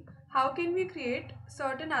seeing how can we create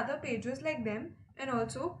certain other pages like them and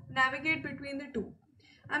also navigate between the two.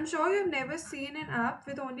 I'm sure you've never seen an app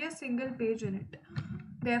with only a single page in it.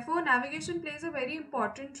 Therefore, navigation plays a very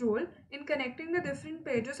important role in connecting the different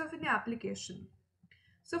pages of an application.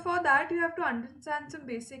 So for that, you have to understand some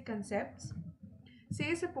basic concepts.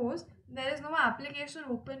 Say suppose there is no application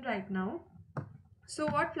open right now. So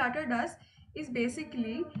what Flutter does is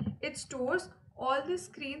basically it stores all the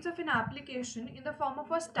screens of an application in the form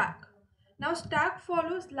of a stack. Now stack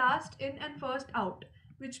follows last in and first out,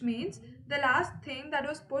 which means the last thing that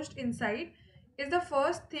was pushed inside is the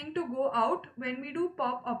first thing to go out when we do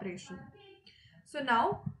pop operation. So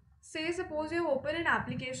now say suppose you open an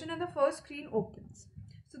application and the first screen opens.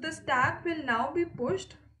 So the stack will now be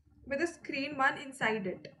pushed with a screen 1 inside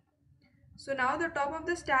it. So now the top of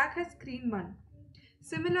the stack has screen 1.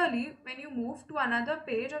 Similarly, when you move to another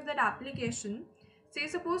page of that application, say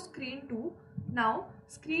suppose screen 2, now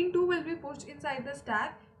screen 2 will be pushed inside the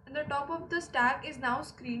stack and the top of the stack is now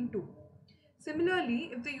screen 2.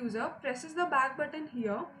 Similarly, if the user presses the back button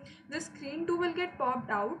here, the screen 2 will get popped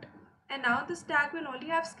out, and now the stack will only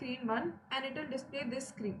have screen 1 and it will display this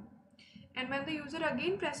screen. And when the user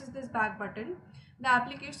again presses this back button, the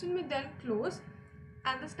application will then close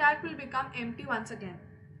and the stack will become empty once again.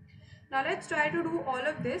 Now let's try to do all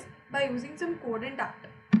of this by using some code in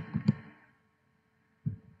Tactile.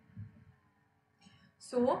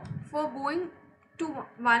 So for going to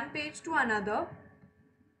one page to another,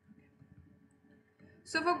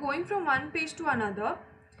 from one page to another,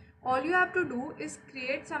 all you have to do is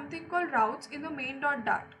create something called routes in the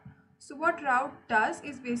main.dart. So what route does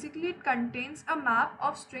is basically it contains a map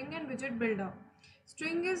of string and widget builder.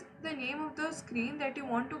 String is the name of the screen that you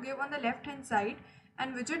want to give on the left hand side,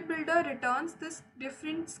 and widget builder returns this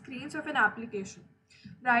different screens of an application.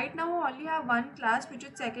 Right now I only have one class which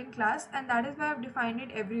is second class, and that is why I have defined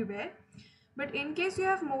it everywhere. But in case you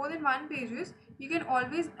have more than one pages, you can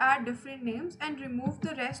always add different names and remove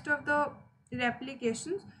the rest of the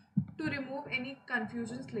replications to remove any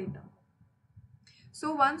confusions later.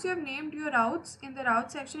 So once you have named your routes in the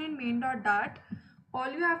route section in main.dart, all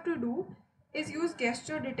you have to do is use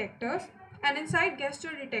gesture detectors, and inside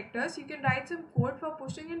gesture detectors you can write some code for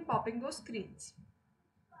pushing and popping those screens.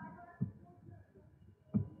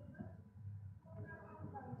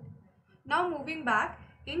 Now moving back,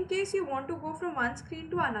 in case you want to go from one screen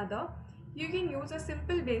to another, you can use a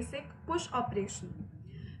simple basic push operation.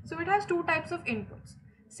 So it has two types of inputs.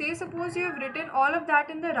 Say suppose you have written all of that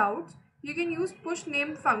in the routes, you can use push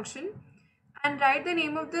name function and write the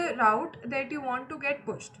name of the route that you want to get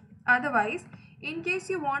pushed. Otherwise, in case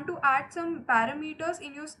you want to add some parameters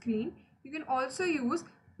in your screen, you can also use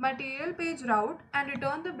material page route and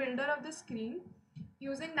return the builder of the screen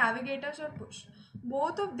using navigator.push.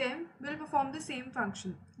 Both of them will perform the same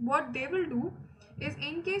function. What they will do is,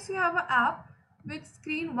 in case you have an app with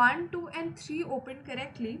screen 1, 2 and 3 open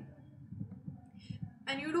correctly,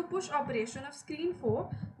 and you do push operation of screen 4,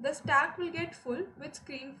 the stack will get full with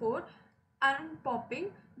screen 4, and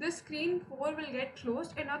popping, this screen 4 will get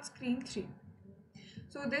closed and not screen 3.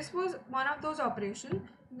 So this was one of those operations.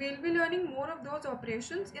 We'll be learning more of those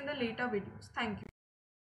operations in the later videos. Thank you.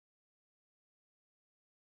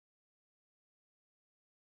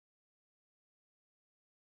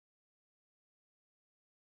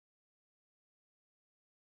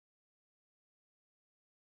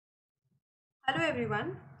 Hello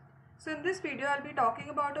everyone. So in this video I'll be talking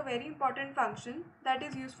about a very important function that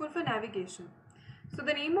is useful for navigation. So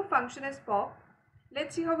the name of function is pop.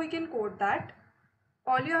 Let's see how we can code that.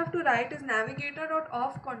 All you have to write is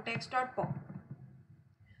navigator.offContext.pop.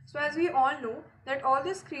 So as we all know that all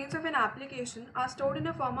the screens of an application are stored in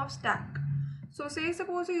a form of stack. So say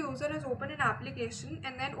suppose a user has opened an application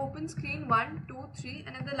and then opened screen 1, 2, 3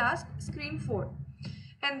 and in the last screen 4.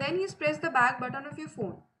 And then he's pressed the back button of your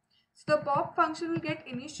phone. So the pop function will get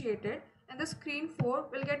initiated and the screen 4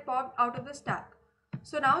 will get popped out of the stack.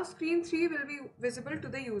 So now screen 3 will be visible to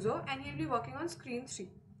the user and he will be working on screen 3.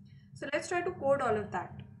 So let's try to code all of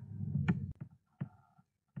that.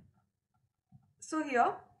 So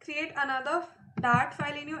here, create another Dart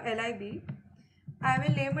file in your lib. I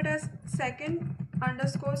will name it as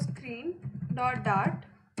second_screen.dart.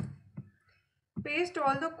 Paste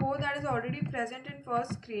all the code that is already present in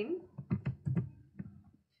first screen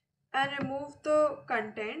and remove the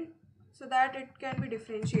content so that it can be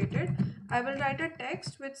differentiated. I will write a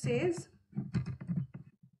text which says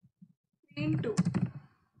screen 2.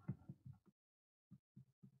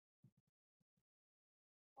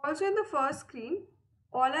 Also in the first screen,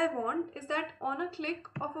 all I want is that on a click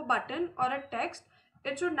of a button or a text,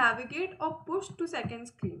 it should navigate or push to second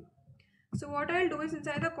screen. So what I'll do is,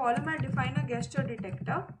 inside the column I'll define a gesture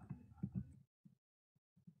detector,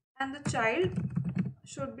 and the child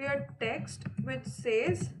should be a text which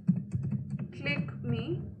says click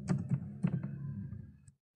me,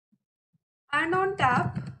 and on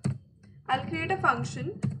tap I'll create a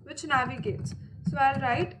function which navigates. So I'll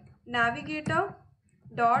write navigator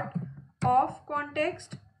dot of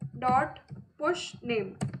context dot push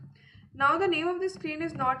name. Now the name of the screen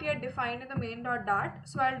is not yet defined in the main.dart,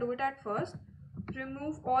 so I'll do it at first.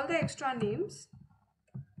 Remove all the extra names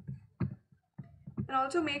and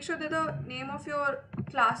also make sure that the name of your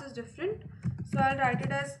class is different. So I'll write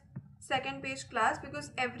it as second page class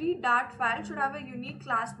because every Dart file should have a unique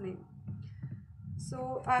class name.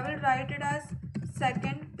 So I will write it as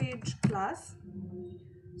second page class.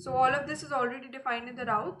 So all of this is already defined in the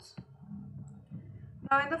routes.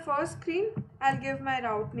 Now in the first screen, I'll give my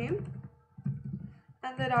route name,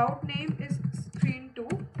 and the route name is screen 2.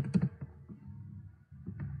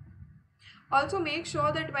 Also make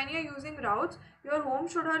sure that when you're using routes, your home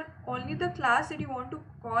should have only the class that you want to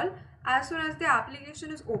call as soon as the application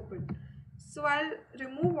is opened. So I'll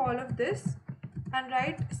remove all of this and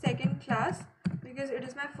write second class because it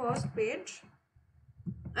is my first page.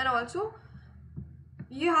 And also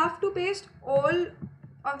you have to paste all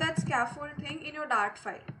of that scaffold thing in your Dart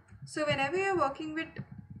file. So whenever you're working with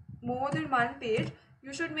more than one page,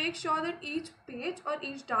 you should make sure that each page or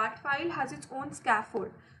each Dart file has its own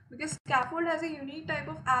scaffold, because scaffold has a unique type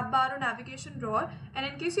of app bar or navigation drawer, and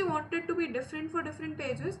in case you want it to be different for different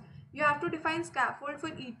pages, you have to define scaffold for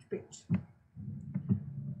each page.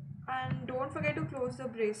 And don't forget to close the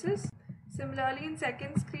braces. Similarly, in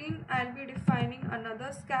second screen, I'll be defining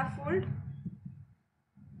another scaffold.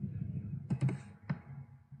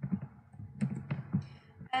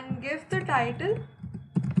 And give the title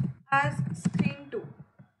as screen 2.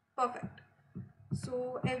 Perfect.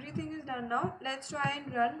 So everything is done now. Let's try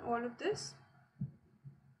and run all of this.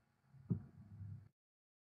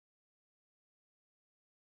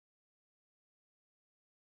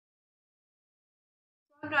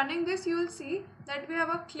 So on running this, you will see that we have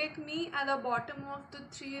a click me at the bottom of the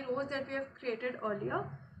 3 rows that we have created earlier.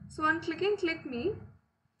 So on clicking click me,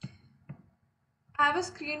 I have a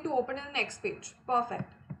screen to open in the next page. Perfect.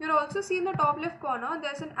 You'll also see in the top left corner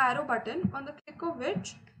there's an arrow button, on the click of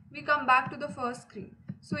which we come back to the first screen.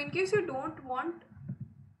 So in case you don't want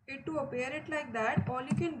it to appear it like that, all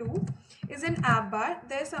you can do is in app bar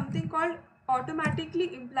there's something called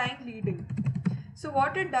automatically implying leading. So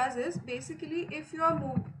what it does is, basically if you are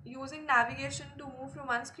using navigation to move from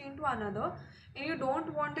one screen to another and you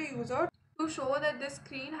don't want the user to show that this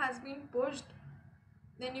screen has been pushed,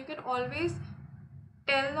 then you can always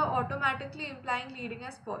tell the automatically implying leading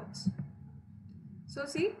as false. So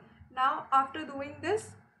see, now after doing this,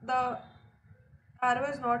 the arrow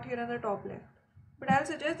is not here on the top left. But I'll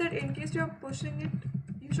suggest that in case you're pushing it,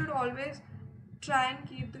 you should always try and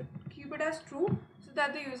keep it as true, so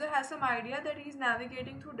that the user has some idea that he's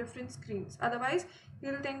navigating through different screens. Otherwise,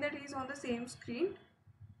 he'll think that he's on the same screen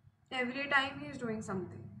every time he's doing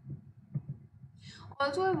something.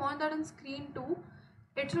 Also, I want that on screen 2,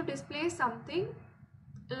 it should display something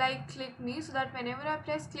like click me, so that whenever I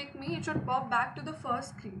press click me, it should pop back to the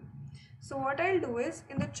first screen. So what I'll do is,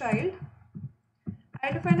 in the child,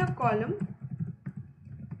 I'll define a column,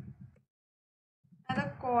 and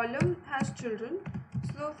the column has children.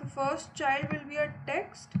 So the first child will be a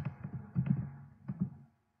text, and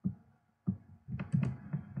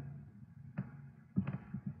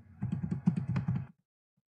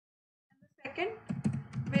the second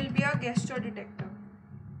will be a gesture detector,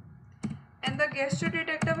 and the gesture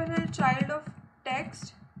detector will be a child of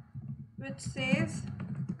text which says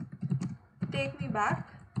take me back.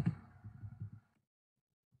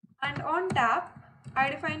 And on tap, I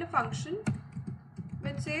define a function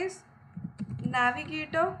which says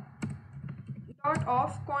navigator dot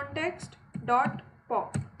off context dot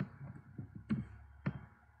pop.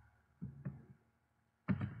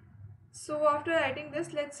 So after writing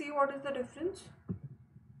this, let's see what is the difference.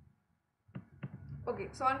 Okay,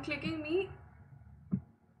 so on clicking me,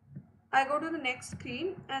 I go to the next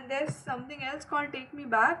screen and there's something else called take me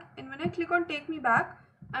back, and when I click on take me back,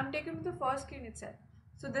 I'm taken to the first screen itself.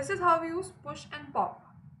 So this is how we use push and pop.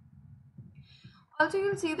 Also,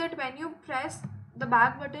 you'll see that when you press the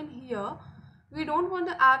back button here, we don't want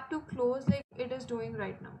the app to close like it is doing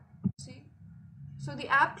right now. See? So the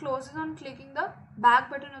app closes on clicking the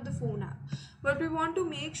back button of the phone app. But we want to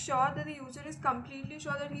make sure that the user is completely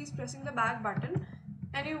sure that he is pressing the back button,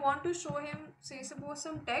 and you want to show him, say suppose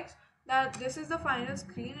some text, that this is the final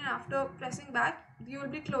screen, and after pressing back, you will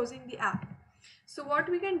be closing the app. So what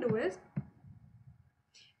we can do is,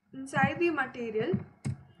 inside the material,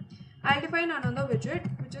 I'll define another widget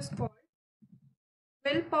which is called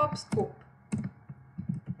will pop scope,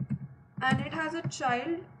 and it has a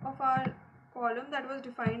child of our column that was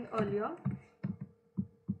defined earlier.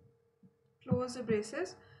 Close the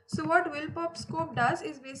braces. So what will pop scope does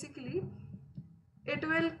is, basically it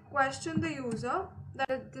will question the user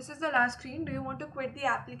that this is the last screen, do you want to quit the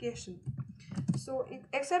application? So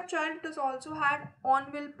except child, it has also had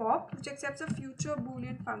on will pop, which accepts a future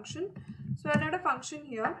boolean function. So I'll add a function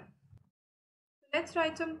here. Let's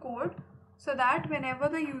write some code so that whenever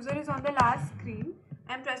the user is on the last screen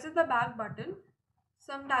and presses the back button,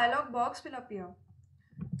 some dialog box will appear.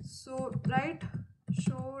 So write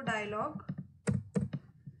show dialog,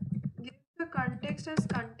 give the context as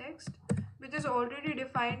context, which is already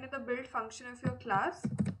defined in the build function of your class.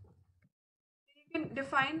 You can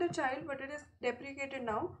define the child, but it is deprecated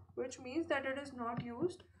now, which means that it is not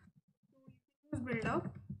used. So use builder,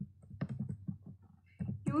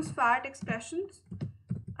 use fat expressions,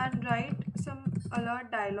 and write some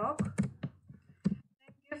alert dialog. Then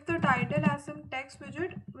give the title as some text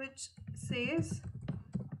widget which says,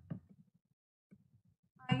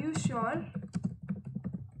 are you sure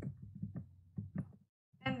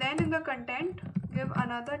then in the content give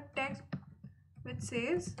another text which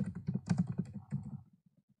says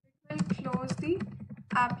it will close the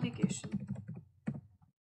application.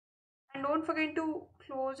 And don't forget to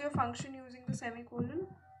close your function using the semicolon.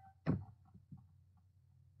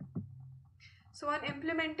 So on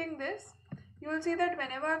implementing this, you will see that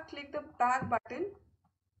whenever I click the back button,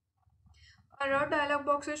 a red dialog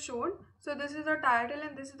box is shown. So this is the title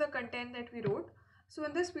and this is the content that we wrote. So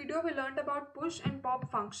in this video, we learned about push and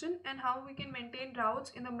pop function and how we can maintain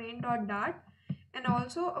routes in the main.dat, and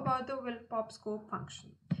also about the will pop scope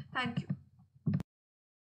function. Thank you.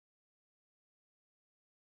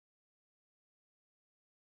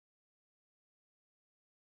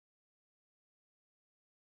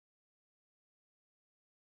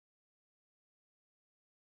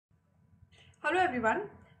 Hello everyone.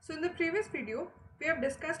 So in the previous video, we have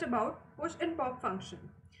discussed about push and pop function.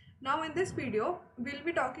 Now in this video, we'll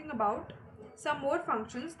be talking about some more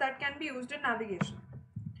functions that can be used in navigation.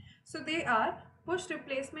 So they are push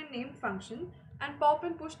replacement name function and pop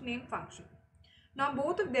and push name function. Now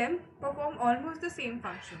both of them perform almost the same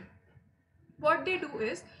function. What they do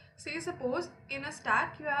is, say suppose in a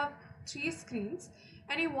stack you have 3 screens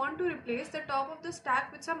and you want to replace the top of the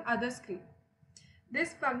stack with some other screen.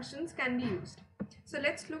 These functions can be used. So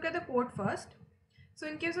let's look at the code first. So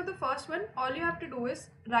in case of the first one, all you have to do is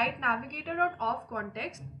write navigator.off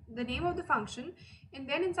context, the name of the function, and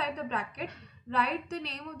then inside the bracket, write the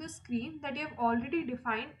name of the screen that you have already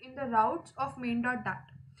defined in the routes of main.dat.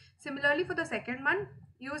 Similarly for the second one,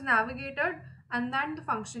 use navigator and then the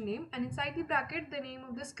function name, and inside the bracket the name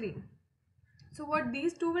of the screen. So what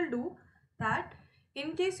these two will do, that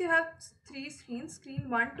in case you have 3 screens, screen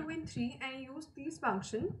 1, 2 and 3, and you use these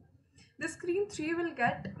function, the screen 3 will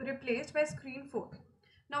get replaced by screen 4.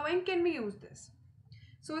 Now when can we use this?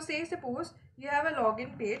 So say suppose you have a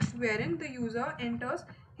login page wherein the user enters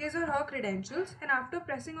his or her credentials, and after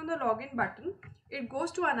pressing on the login button, it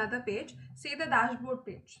goes to another page, say the dashboard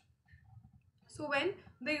page. So when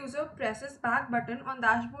the user presses back button on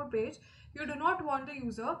dashboard page, you do not want the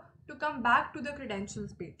user to come back to the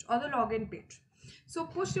credentials page or the login page. So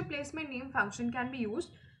push replacement name function can be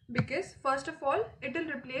used because first of all, it will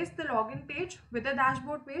replace the login page with the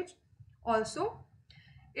dashboard page. Also,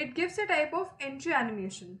 it gives a type of entry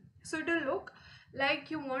animation. So it will look like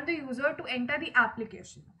you want the user to enter the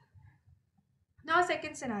application. Now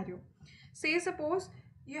second scenario, say suppose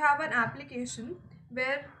you have an application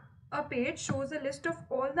where a page shows a list of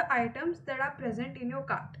all the items that are present in your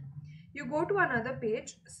cart. You go to another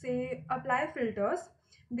page, say apply filters.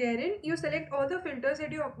 Therein you select all the filters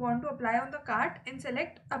that you want to apply on the cart and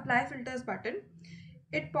select apply filters button.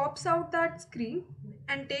 It pops out that screen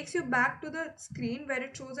and takes you back to the screen where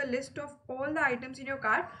it shows a list of all the items in your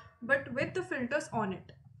cart but with the filters on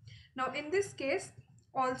it. Now in this case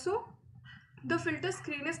also the filter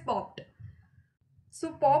screen is popped.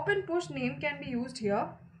 So pop and push name can be used here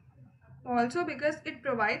also because it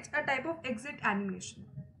provides a type of exit animation.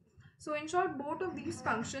 So in short, both of these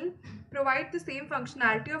functions provide the same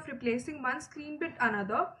functionality of replacing one screen with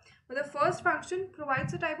another, but the first function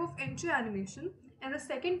provides a type of entry animation and the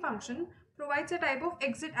second function provides a type of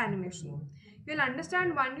exit animation. You'll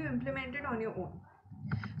understand when you implement it on your own.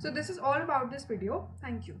 So this is all about this video.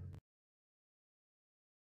 Thank you.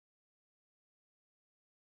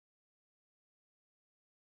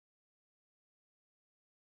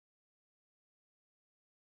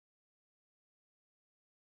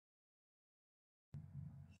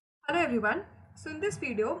 Hello everyone. So in this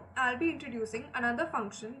video, I'll be introducing another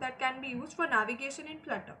function that can be used for navigation in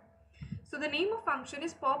Flutter. So the name of function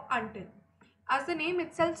is pop until. As the name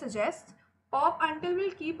itself suggests, pop until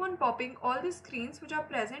will keep on popping all the screens which are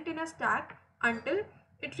present in a stack until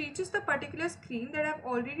it reaches the particular screen that I've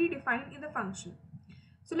already defined in the function.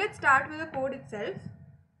 So let's start with the code itself.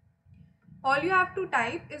 All you have to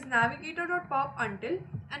type is navigator.pop until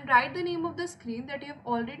and write the name of the screen that you have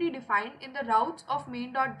already defined in the routes of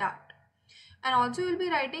main.dat. And also you'll be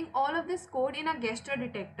writing all of this code in a gesture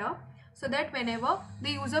detector so that whenever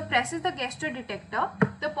the user presses the gesture detector,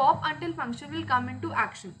 the pop until function will come into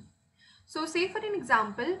action. So say for an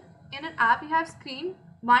example, in an app you have screen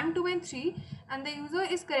 1, 2 and 3 and the user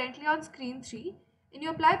is currently on screen 3 and you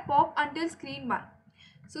apply pop until screen 1.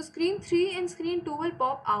 So screen 3 and screen 2 will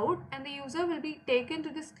pop out and the user will be taken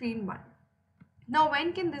to the screen 1. Now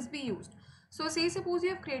when can this be used? So say suppose you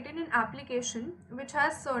have created an application which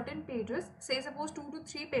has certain pages, say suppose 2 to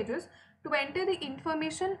 3 pages to enter the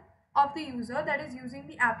information of the user that is using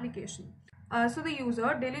the application. So the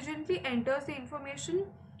user diligently enters the information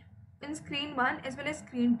in screen 1 as well as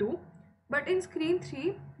screen 2. But in screen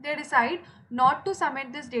 3, they decide not to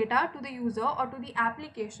submit this data to the user or to the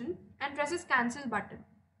application and presses cancel button.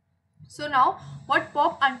 So now what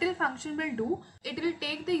pop until function will do, it will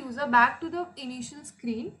take the user back to the initial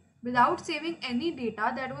screen without saving any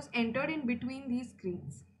data that was entered in between these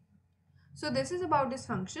screens. So this is about this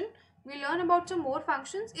function. We'll learn about some more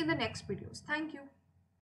functions in the next videos. Thank you.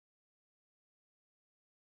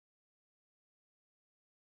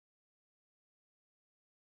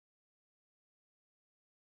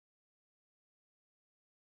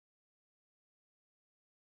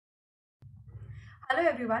 Hello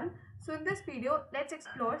everyone. So in this video, let's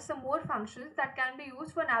explore some more functions that can be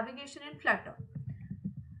used for navigation in Flutter.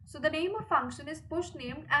 So the name of function is push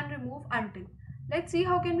named and remove until. Let's see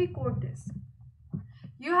how can we code this.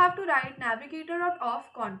 You have to write navigator.off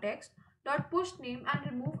context dot push name and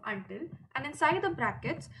remove until, and inside the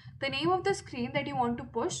brackets the name of the screen that you want to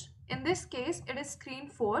push. In this case it is screen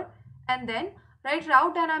 4, and then write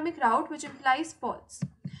route dynamic route, which implies false.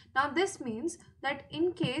 Now this means that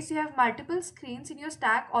in case you have multiple screens in your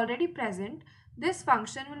stack already present, this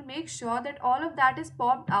function will make sure that all of that is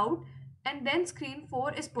popped out and then screen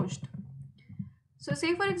 4 is pushed. So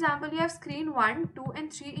say for example you have screen 1, 2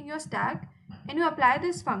 and 3 in your stack and you apply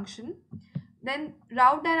this function, then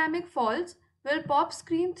route dynamic false will pop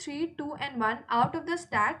screen 3, 2 and 1 out of the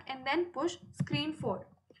stack and then push screen 4.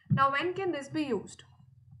 Now when can this be used?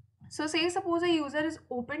 So say suppose a user has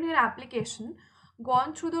opened your application,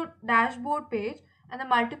 gone through the dashboard page and the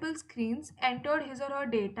multiple screens, entered his or her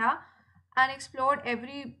data and explored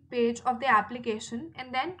every page of the application,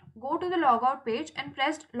 and then go to the logout page and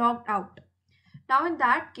pressed logged out. Now in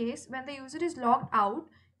that case, when the user is logged out,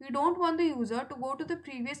 we don't want the user to go to the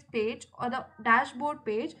previous page or the dashboard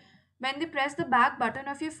page when they press the back button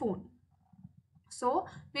of your phone. So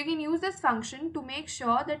we can use this function to make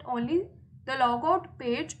sure that only the logout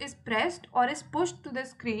page is pressed or is pushed to the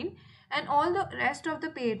screen and all the rest of the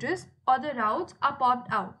pages or the routes are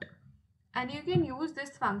popped out. And you can use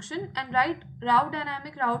this function and write route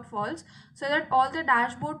dynamic route false so that all the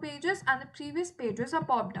dashboard pages and the previous pages are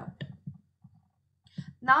popped out.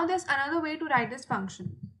 Now there's another way to write this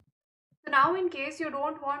function. So now in case you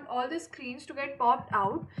don't want all the screens to get popped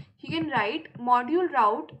out, you can write module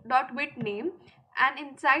route.width name, and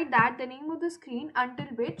inside that the name of the screen until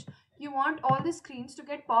which you want all the screens to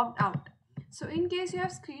get popped out. So in case you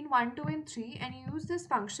have screen 1, 2 and 3 and you use this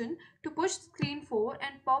function to push screen 4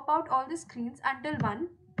 and pop out all the screens until 1,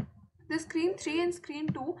 the screen 3 and screen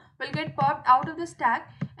 2 will get popped out of the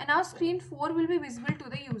stack and now screen 4 will be visible to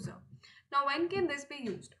the user. Now when can this be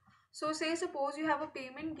used? So say suppose you have a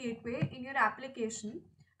payment gateway in your application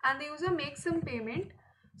and the user makes some payment.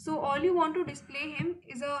 So all you want to display him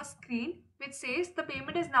is a screen which says the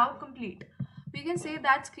payment is now complete. We can say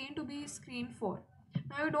that screen to be screen 4.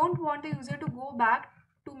 Now you don't want the user to go back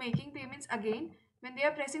to making payments again when they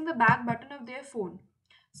are pressing the back button of their phone.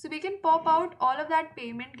 So we can pop out all of that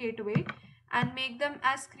payment gateway and make them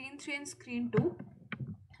as screen 3 and screen 2.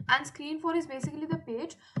 And screen 4 is basically the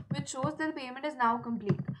page which shows that the payment is now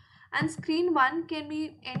complete. And screen 1 can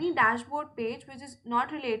be any dashboard page which is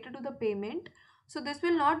not related to the payment. So this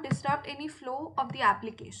will not disrupt any flow of the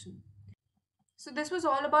application. So this was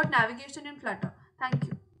all about navigation in Flutter. Thank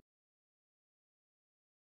you.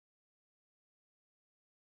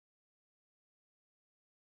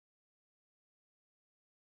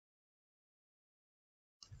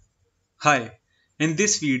 Hi, in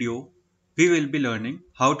this video, we will be learning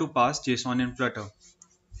how to pass JSON in Flutter.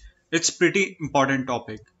 It's pretty important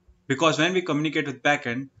topic because when we communicate with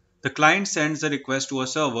backend, the client sends the request to a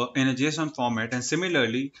server in a JSON format, and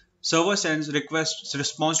similarly, server sends request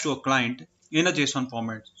response to a client in a JSON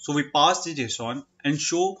format. So we pass the JSON and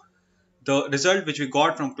show the result which we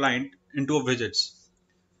got from client into a widgets.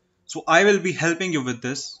 So I will be helping you with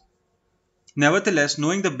this. Nevertheless,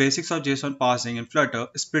 knowing the basics of JSON parsing in Flutter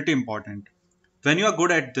is pretty important. When you are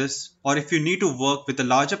good at this, or if you need to work with a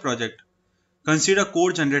larger project, consider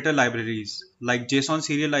code generator libraries like JSON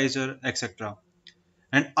serializer, etc.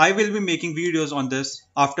 And I will be making videos on this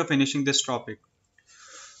after finishing this topic.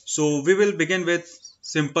 So we will begin with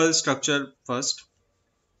simple structure first.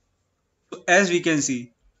 So as we can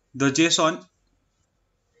see, the JSONs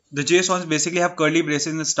basically have curly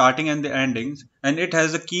braces in the starting and the endings, and it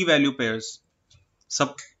has the key value pairs.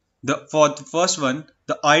 So for the first one,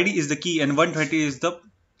 the ID is the key and 120 is the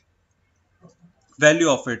value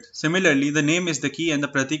of it. Similarly, the name is the key and the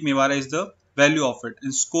Pratik Mewara is the value of it,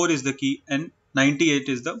 and score is the key and 98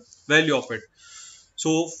 is the value of it.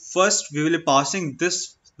 So first we will be passing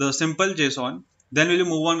this the simple JSON, then we will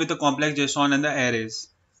move on with the complex JSON and the arrays.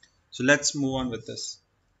 So let's move on with this.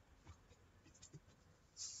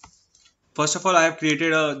 First of all, I have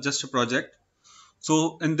created just a project.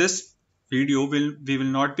 So in this video, we will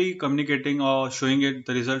not be communicating or showing it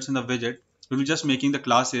the results in the widget. We will just making the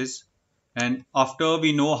classes, and after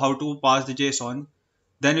we know how to pass the JSON,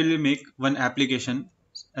 then we will make one application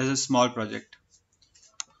as a small project.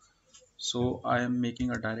 So I am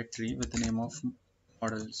making a directory with the name of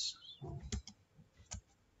models,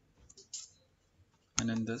 and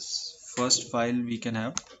in this first file we can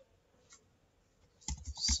have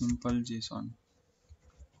simple JSON.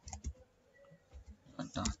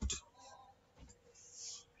 Dot.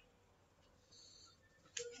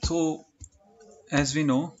 So as we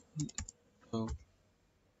know, uh,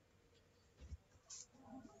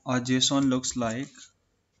 our JSON looks like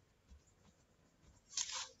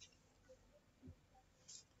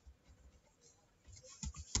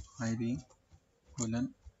ID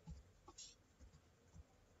colon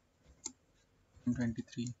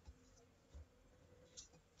 123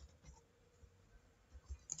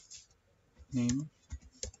 name.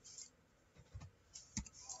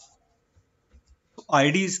 So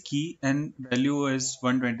ID is key and value is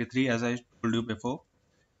 123 as I told you before.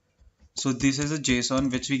 So this is a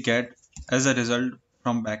JSON which we get as a result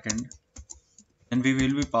from backend, and we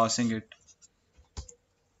will be passing it.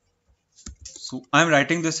 So I'm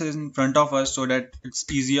writing this in front of us so that it's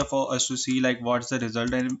easier for us to see like what's the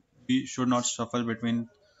result, and we should not shuffle between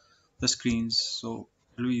the screens. So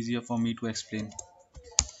it'll be easier for me to explain.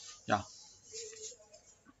 Yeah.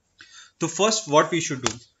 So first what we should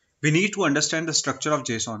do, we need to understand the structure of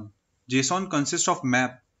JSON. JSON consists of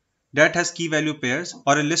map that has key value pairs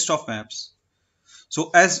or a list of maps.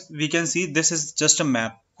 So as we can see, this is just a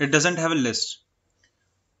map. It doesn't have a list.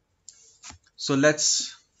 So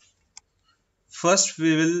let's first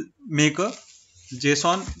we will make a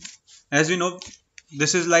JSON. As we know,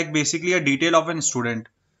 this is like basically a detail of a student.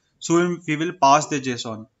 So we will pass the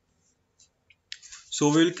JSON. So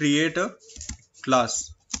we will create a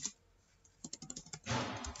class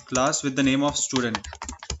with the name of student,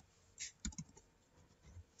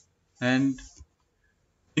 and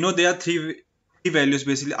there are three values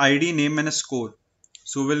basically: ID, name, and a score.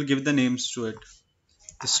 So we'll give the names to it.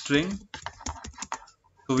 The string.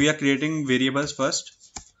 So we are creating variables first: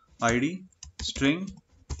 ID, string,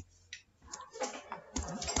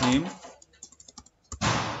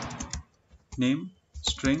 name,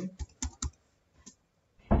 string,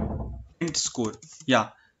 int, score. Yeah,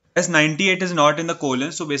 as 98 is not in the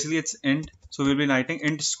colon, so basically it's int. So we'll be writing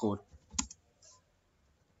int score.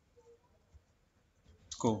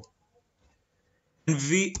 And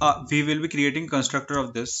we will be creating constructor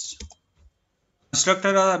of this.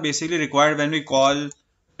 Constructor are basically required when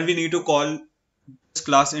we need to call this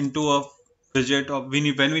class into a widget, or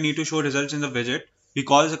when we need to show results in the widget, we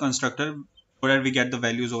call as a constructor so that we get the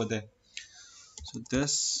values over there. So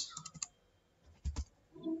this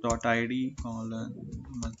dot id colon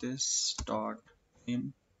this dot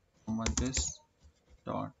name this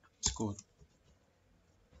dot score.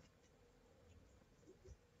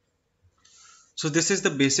 So this is the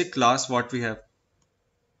basic class what we have,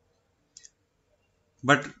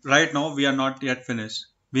 but right now we are not yet finished.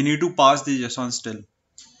 We need to pass the JSON still.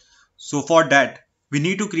 So for that we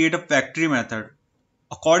need to create a factory method.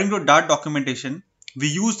 According to Dart documentation, we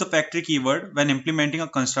use the factory keyword when implementing a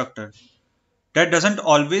constructor. That doesn't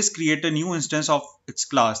always create a new instance of its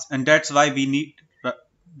class, and that's why we need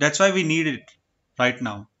it right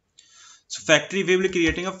now. So factory, we will be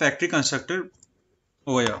creating a factory constructor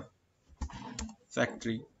over here.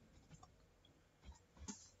 Factory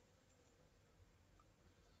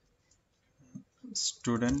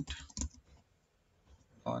student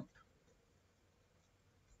dot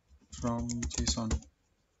from JSON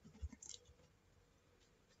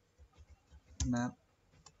map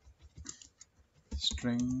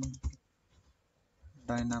string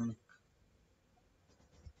dynamic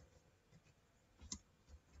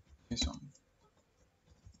JSON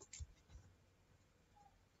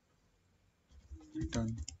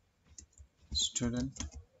return student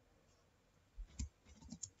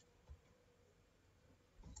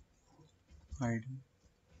ID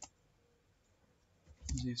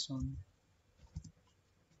JSON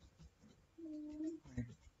ID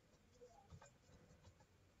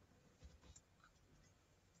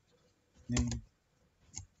name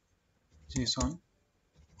JSON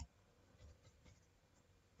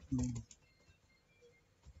name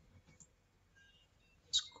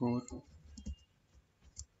score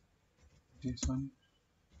JSON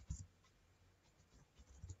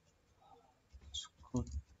score.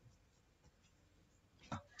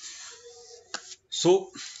 So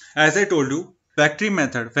as I told you, factory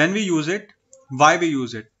method, when we use it, why we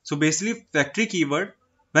use it. So basically factory keyword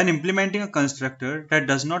when implementing a constructor that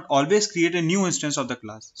does not always create a new instance of the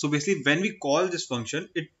class. So basically when we call this function,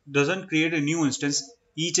 it doesn't create a new instance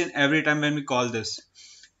each and every time when we call this.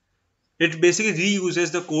 It basically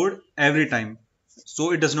reuses the code every time.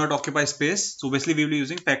 So it does not occupy space. So basically we will be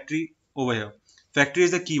using factory over here. Factory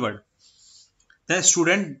is the keyword. Then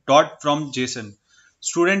student dot from JSON.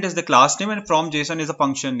 Student is the class name and from JSON is a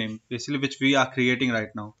function name, basically which we are creating right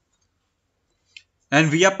now. And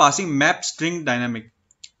we are passing map string dynamic.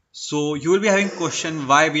 So you will be having question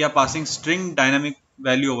why we are passing string dynamic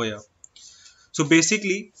value over here. So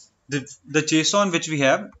basically the JSON which we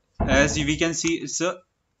have, as we can see, it's a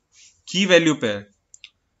key value pair.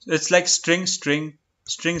 It's like string, string,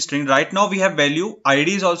 string, string. Right now we have value,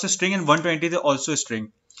 ID is also string and 120 is also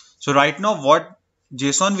string. So right now what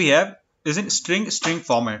JSON we have is in string, string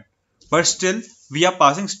format. But still we are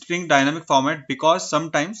passing string dynamic format because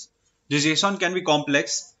sometimes the JSON can be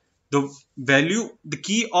complex. The value, the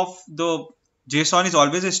key of the JSON is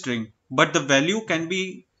always a string, but the value can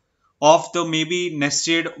be of the maybe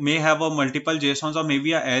nested, may have a multiple JSONs or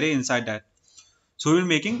maybe an array inside that. So we're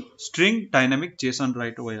making string dynamic JSON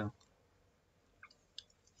right over here.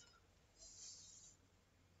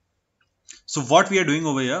 So what we are doing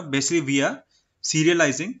over here, basically we are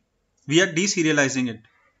serializing, we are deserializing it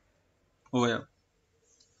over here.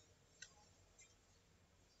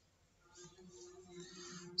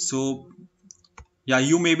 So yeah,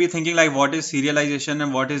 you may be thinking like what is serialization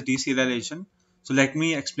and what is deserialization. So let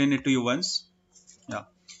me explain it to you once. Yeah,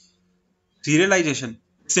 serialization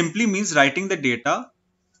simply means writing the data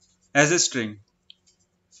as a string.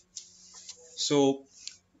 So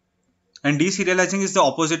and deserializing is the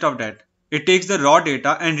opposite of that. It takes the raw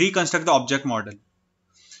data and reconstruct the object model.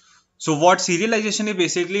 So what serialization is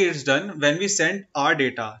basically, it's done when we send our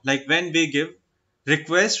data, like when we give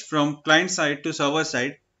request from client side to server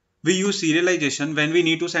side, we use serialization when we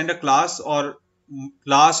need to send a class or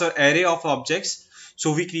array of objects.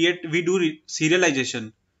 So we do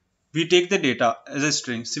serialization. We take the data as a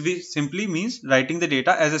string. So we simply means writing the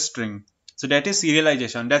data as a string. So that is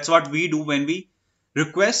serialization. That's what we do when we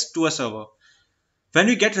request to a server. When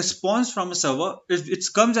we get response from a server, it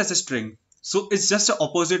comes as a string. So it's just the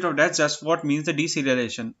opposite of that. Just what means the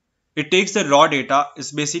deserialization. It takes the raw data.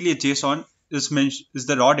 It's basically a JSON. Is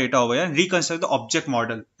the raw data over here and reconstruct the object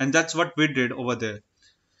model. And that's what we did over there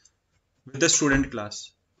with the student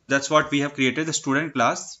class. That's what we have created, the student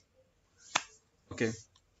class. Okay.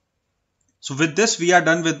 So with this, we are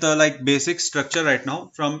done with the like basic structure right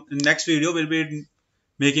now. From next video, we'll be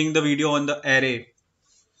making the video on the array.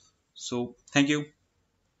 So thank you.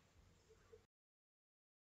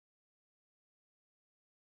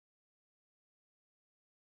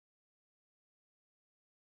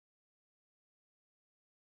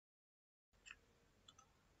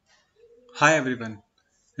 Hi everyone.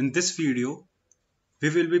 In this video, we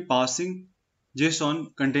will be passing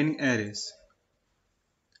JSON containing arrays.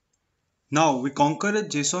 Now we conquer a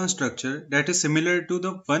JSON structure that is similar to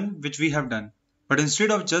the one which we have done. But instead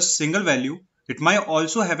of just single value, it might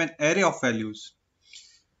also have an array of values.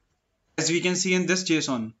 As we can see in this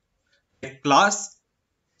JSON, a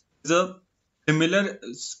is a similar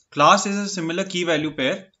class is a similar key value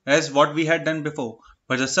pair as what we had done before.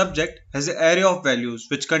 But the subject has an array of values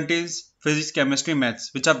which contains physics, chemistry,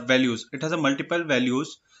 maths, which are values. It has a multiple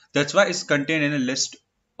values. That's why it's contained in a list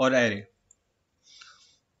or array.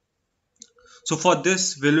 So for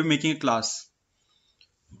this, we'll be making a class.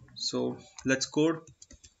 So let's code.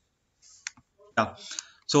 Yeah.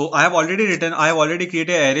 So I have already created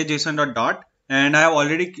array JSON.dot and I have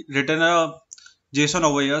already written a JSON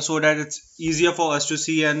over here so that it's easier for us to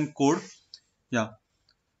see and code. Yeah.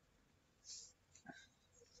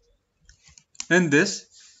 In this,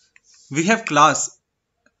 we have class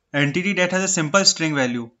entity that has a simple string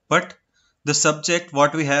value, but the subject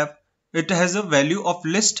what we have, it has a value of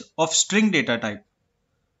list of string data type.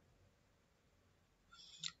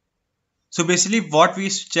 So basically what we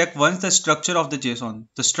check once, the structure of the JSON.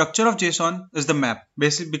 The structure of JSON is the map.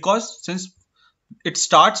 Basically because since it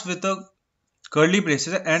starts with a curly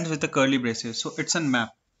braces and ends with a curly braces. So it's a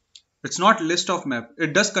map. It's not list of map.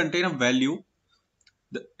 It does contain a value.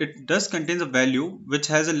 It does contain a value which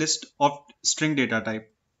has a list of string data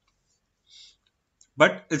type.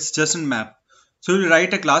 But it's just a map. So we'll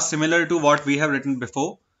write a class similar to what we have written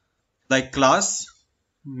before. Like class,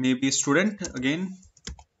 maybe student again.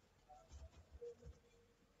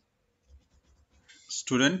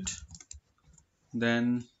 Student.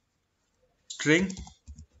 Then string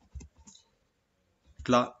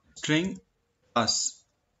string class.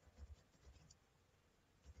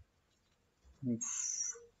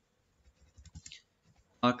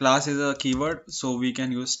 Class is a keyword, so we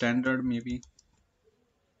can use standard maybe.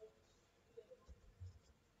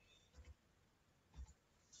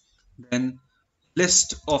 Then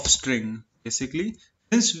list of string. Basically,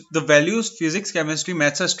 since the values physics, chemistry,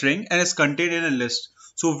 maths a string and is contained in a list,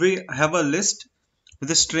 so we have a list with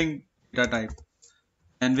a string data type,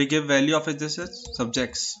 and we give value of it this as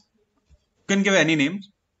subjects. You can give any names,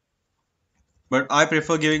 but I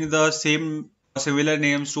prefer giving the same similar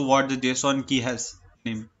names to what the JSON key has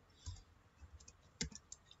name.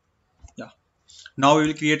 Yeah. Now we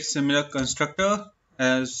will create similar constructor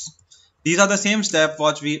as these are the same step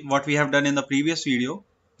what we have done in the previous video.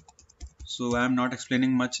 So I am not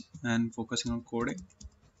explaining much and focusing on coding.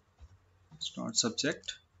 Start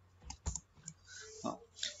subject.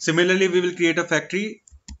 Similarly, we will create a factory,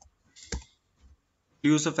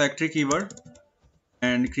 use the factory keyword,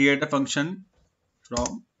 and create a function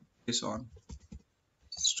from JSON.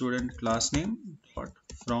 Student class name dot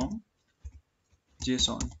from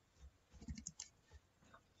JSON.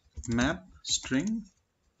 Map string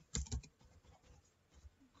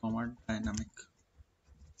comma dynamic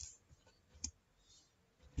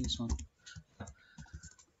JSON.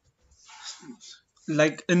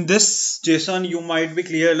 Like in this JSON, you might be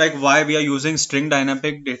clear like why we are using string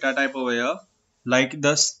dynamic data type over here. Like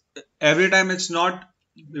this, every time it's not,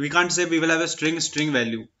 we can't say we will have a string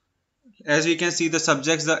value. As we can see, the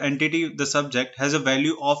subjects, the entity, the subject has a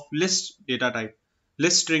value of list data type,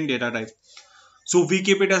 list string data type. So we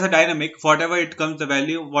keep it as a dynamic. Whatever it comes, the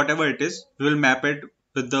value, whatever it is, we will map it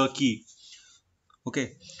with the key.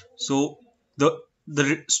 Okay. So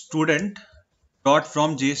the student dot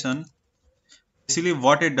from JSON, basically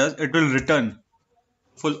what it does, it will return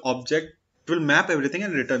full object. It will map everything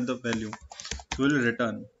and return the value. It will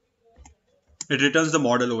return. It returns the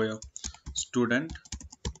model over here. Student.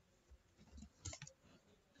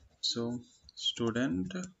 So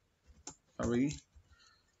student. Sorry.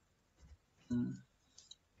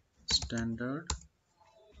 Standard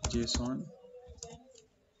JSON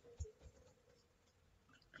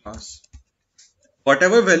class.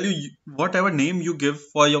 Whatever value, whatever name you give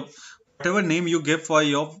for your, whatever name you give for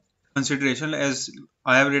your consideration, as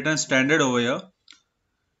I have written standard over here.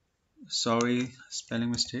 Sorry,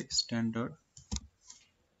 spelling mistake. Standard.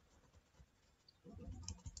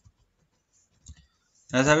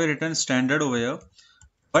 As I have written standard over here,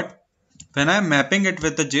 but when I am mapping it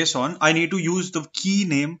with the JSON, I need to use the key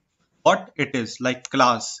name what it is, like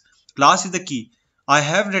class. Class is the key. I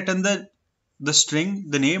have written the string,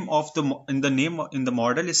 the name of the name in the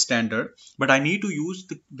model is standard, but I need to use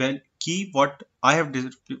the key what I have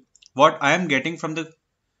what I am getting from the,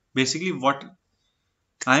 basically what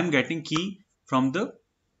I am getting key from the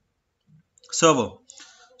server.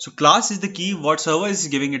 So class is the key what server is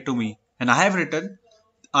giving it to me, and I have written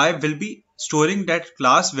I will be storing that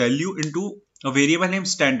class value into a variable named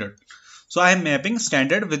standard. So I am mapping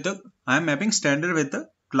standard with the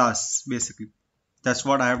class basically. That's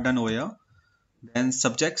what I have done over here. Then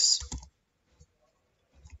subjects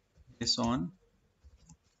is on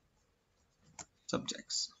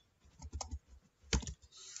subjects.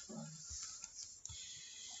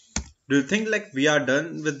 Do you think like we are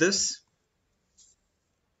done with this?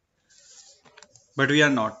 But we are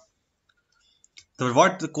not.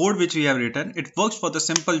 The code which we have written, it works for the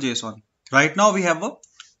simple JSON. Right now we have a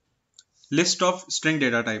list of string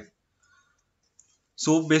data type.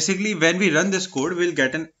 So basically when we run this code, we'll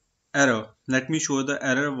get an error. Let me show the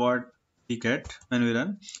error what we get when we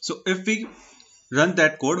run. So if we run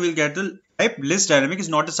that code, we'll get the type list dynamic is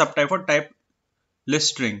not a subtype for type list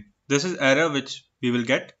string. This is error which we will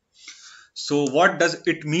get. So what does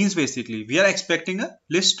it means basically? We are expecting a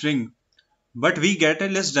list string, but we get a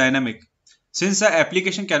list dynamic since the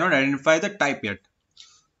application cannot identify the type yet.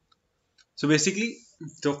 So basically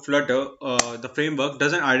the Flutter, the framework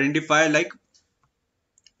doesn't identify like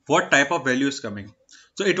what type of value is coming.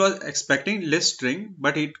 So it was expecting list string,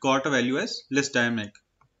 but it got a value as list dynamic.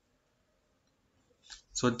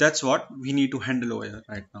 So that's what we need to handle over here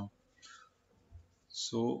right now.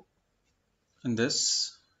 So in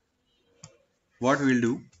this, what we'll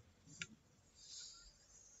do,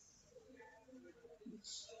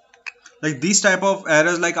 like these type of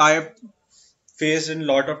errors, like I faced in a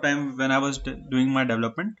lot of time when I was doing my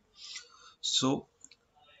development. So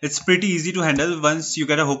it's pretty easy to handle once you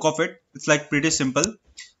get a hook of it. It's like pretty simple.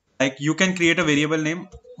 Like you can create a variable name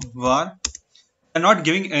var. I'm not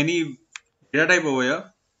giving any data type over here.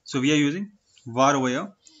 So we are using var over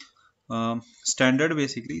here. Standard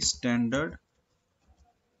basically standard.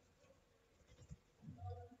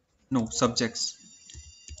 No, subjects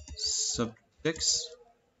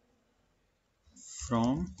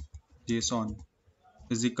from JSON.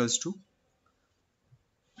 is equals to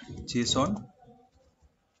JSON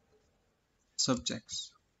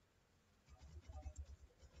subjects.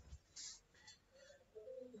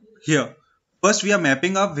 Here, first we are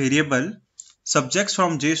mapping a variable subjects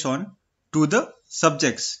from JSON to the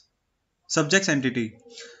subjects entity.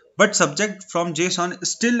 But subject from JSON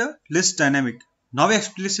is still a list dynamic. Now we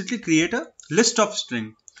explicitly create a list of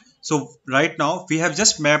string. So right now we have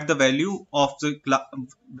just mapped the value of the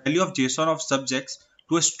value of JSON of subjects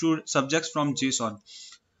to a subjects from JSON.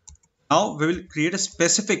 Now we will create a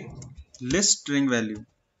specific list string value.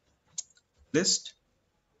 List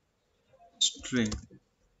string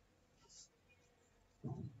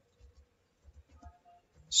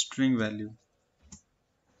value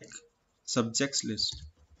subjects list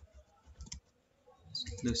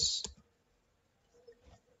which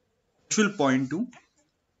will point to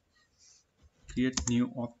create new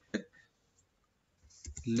object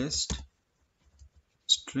list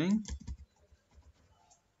string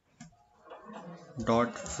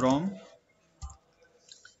dot from,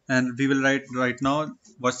 and we will write right now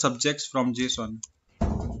what subjects from JSON.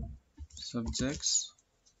 Subjects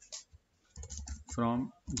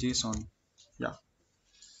from JSON. Yeah.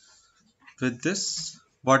 With this,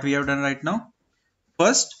 what we have done right now,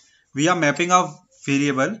 first we are mapping our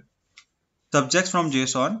variable subjects from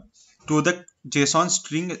JSON to the JSON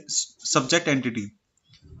string subject entity.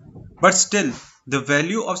 But still, the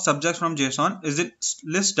value of subjects from JSON is in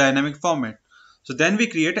list dynamic format. So then we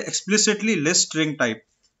create an explicitly list string type.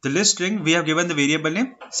 The list string, we have given the variable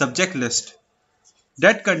name subject list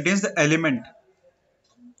that contains the element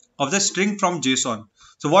of the string from JSON.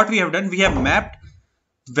 So what we have done, we have mapped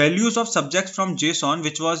values of subjects from JSON,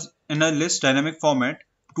 which was in a list dynamic format,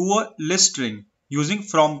 to a list string using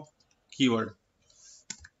from keyword.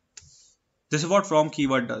 This is what from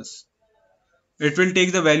keyword does. It will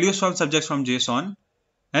take the values from subjects from JSON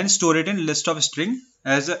and store it in list of string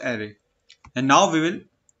as an array. And now we will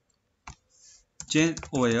change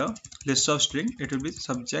over here list of string. It will be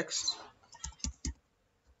subjects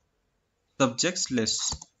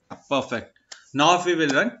list. Perfect. Now if we will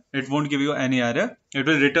run, it won't give you any error. It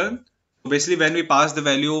will return. Basically, when we pass the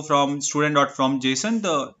value from student.from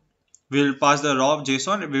JSON, we will pass the raw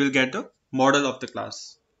JSON. We will get the model of the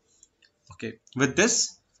class. Okay. With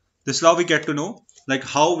this now we get to know like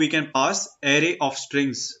how we can pass array of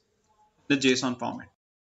strings in the JSON format.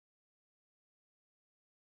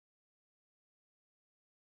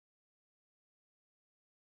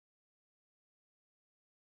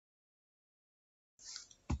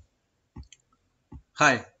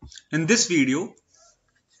 Hi. In this video,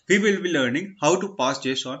 we will be learning how to pass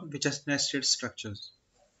JSON which has nested structures.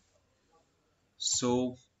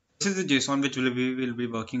 So this is the JSON which we will be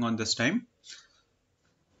working on this time.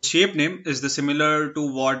 Shape name is the similar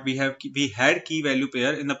to what we had key value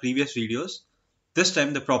pair in the previous videos. This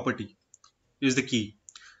time the property is the key,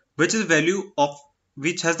 which has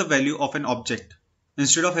the value of an object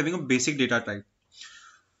instead of having a basic data type.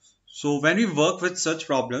 So when we work with such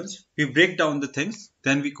problems, we break down the things,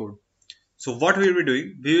 then we code. So what we will be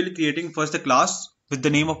doing, we will be creating first a class with the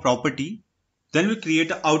name of property, then we create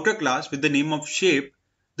an outer class with the name of shape,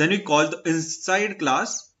 then we call the inside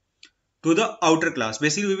class to the outer class.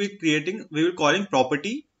 Basically, we will calling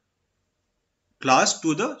property class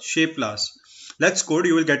to the shape class. Let's code.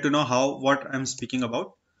 You will get to know what I'm speaking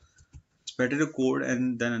about. It's better to code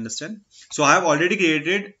and then understand. So I have already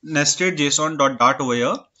created nested JSON.dart over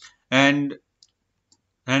here and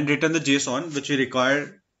written the JSON which we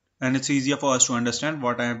require, and it's easier for us to understand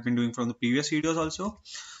what I have been doing from the previous videos also.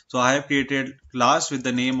 So I have created class with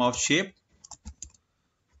the name of shape.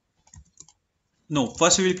 No,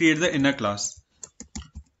 first we will create the inner class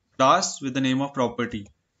with the name of property.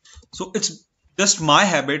 So it's just my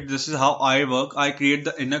habit. This is how I work. I create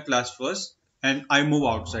the inner class first and I move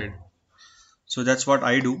outside. So that's what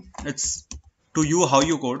I do. It's to you how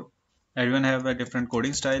you code. Everyone have a different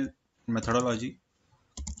coding style, methodology.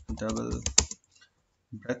 Double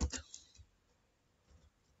breadth.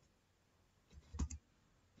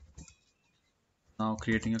 Now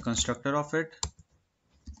creating a constructor of it.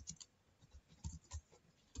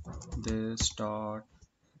 This dot.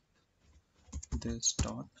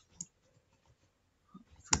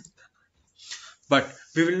 But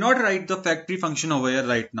we will not write the factory function over here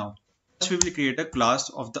right now. First we will create a class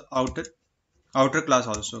of the outer class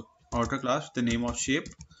also. Outer class with the name of shape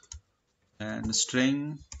and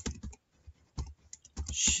string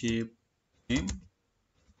shape name,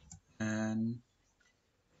 and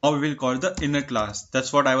now we will call the inner class.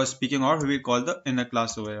 That's what I was speaking of. We will call the inner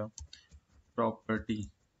class over here. Property.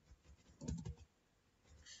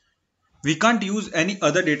 We can't use any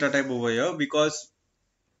other data type over here because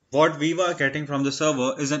what we were getting from the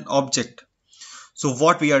server is an object. So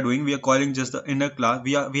what we are doing, we are calling just the inner class.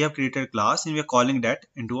 We have created a class and we are calling that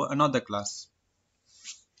into another class,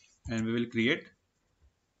 and we will create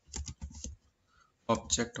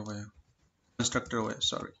object over here, constructor over here.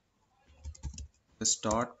 Sorry, this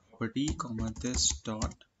dot property comma this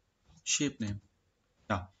dot shape name.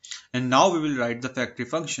 Yeah, and now we will write the factory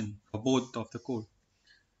function for both of the code.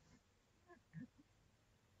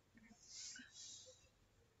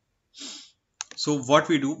 So what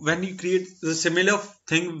we do when we create the similar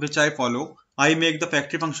thing which I follow, I make the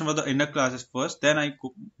factory function for the inner classes first, then I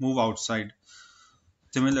move outside.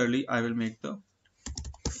 Similarly, I will make the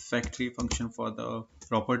factory function for the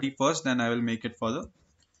property first, then I will make it for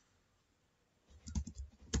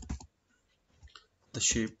the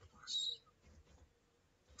shape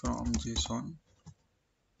from JSON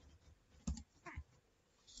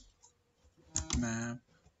map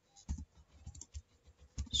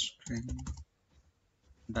string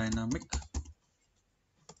dynamic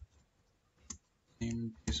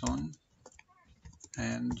name JSON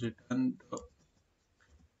and return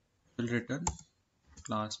will return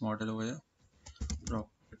class model over here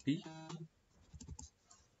property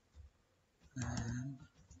and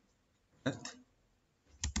path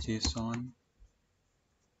JSON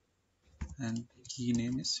and key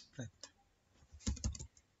name is breadth.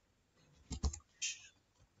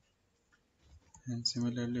 And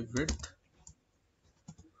similarly width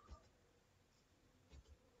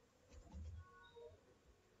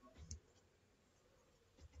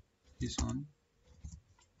JSON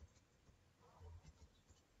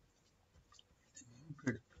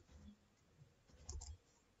breadth.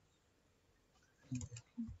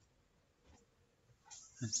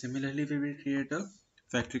 And similarly we will create a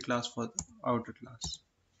factory class for the outer class.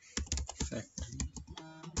 Factory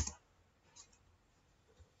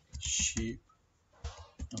shape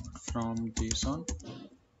from JSON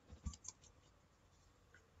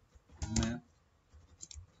map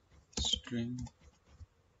string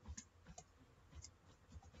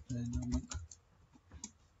dynamic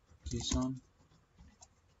JSON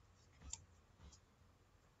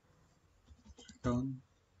return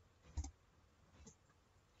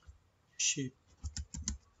shape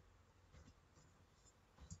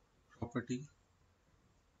property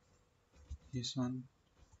JSON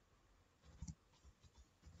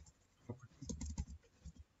property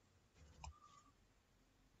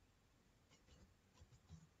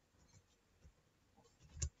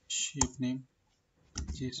shape name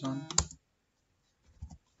JSON.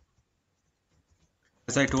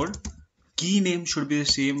 As I told, key name should be the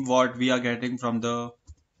same what we are getting from the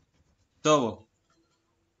server.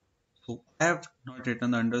 So I have not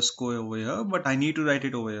written the underscore over here, but I need to write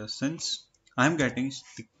it over here since I'm getting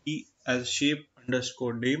the key as shape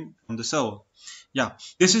underscore name from the server. Yeah,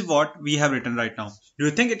 this is what we have written right now. Do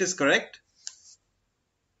you think it is correct?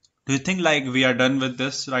 Do you think like we are done with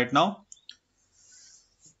this right now?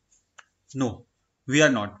 No, we are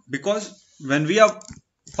not, because when we are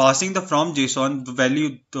passing the from JSON the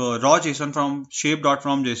value, the raw JSON from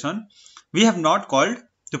shape.from JSON, we have not called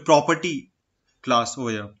the property class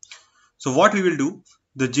over here. So what we will do,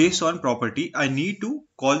 the JSON property, I need to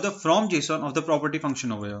call the from JSON of the property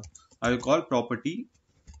function over here. I will call property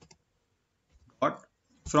dot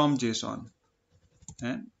from JSON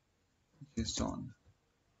and JSON.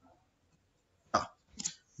 Yeah,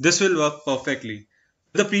 this will work perfectly.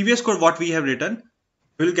 The previous code what we have written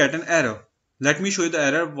will get an error. Let me show you the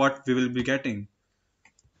error what we will be getting.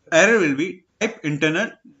 Error will be type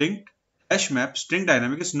internal linked hash map string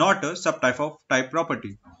dynamic is not a subtype of type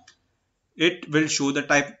property. It will show the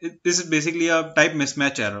type. This is basically a type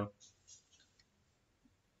mismatch error.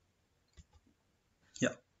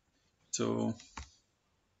 Yeah. So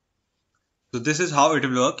this is how it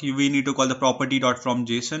will work. We need to call the property dot from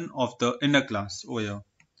JSON of the inner class over here.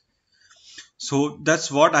 So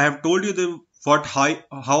that's what I have told you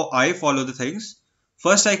how I follow the things.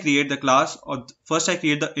 First I create the class, or first I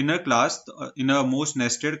create the inner class, the innermost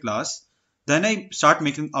nested class. Then I start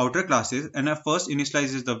making outer classes, and I first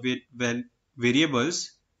initializes the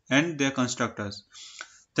variables and their constructors.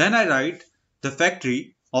 Then I write the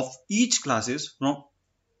factory of each classes from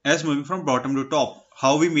as moving from bottom to top.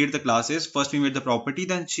 How we made the classes? First we made the property,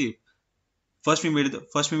 then shape. First we made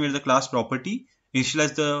the class property,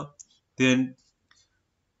 initialize then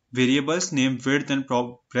variables name width and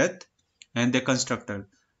breadth and their constructor.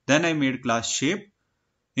 Then I made class shape,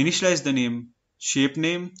 initialized the name shape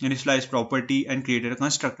name, initialized property and created a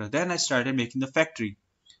constructor. Then I started making the factory,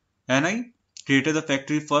 and I created the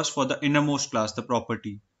factory first for the innermost class, the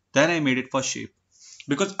property. Then I made it for shape,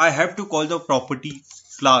 because I have to call the property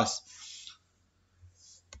class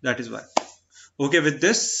That is why. Okay, with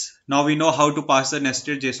this, now we know how to pass the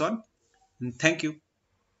nested JSON. Thank you.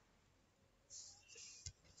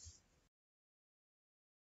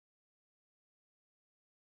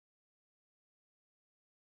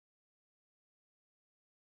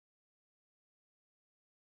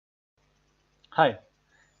 Hi,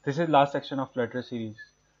 this is last section of Flutter series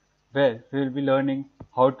where we will be learning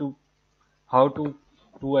how to do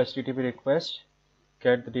HTTP request,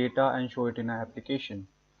 get the data and show it in an application.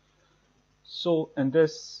 So in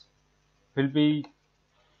this we'll be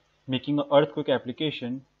making an earthquake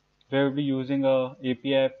application where we'll be using a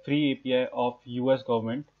API, free API of US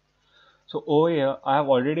government. So over here I have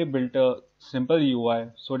already built a simple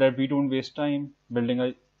UI so that we don't waste time building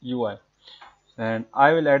a UI. And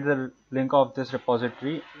I will add the link of this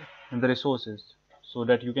repository in the resources so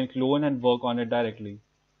that you can clone and work on it directly.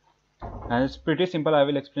 And it's pretty simple. I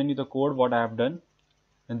will explain you the code what I have done.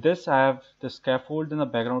 In this I have the scaffold in the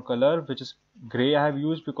background color which is gray I have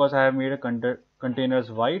used because I have made a containers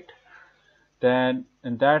white. Then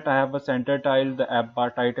in that I have a center tile, the app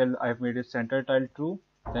bar title I have made it center tile true.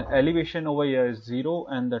 Then elevation over here is 0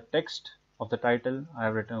 and the text of the title I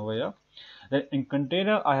have written over here. Then in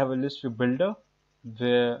container I have a list view builder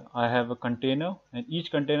where I have a container, and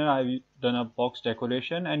each container I've done a box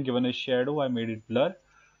decoration and given a shadow. I made it blur,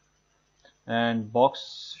 and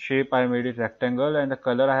box shape I made it rectangle, and the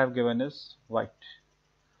color I have given is white.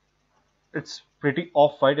 It's pretty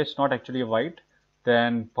off white, it's not actually white.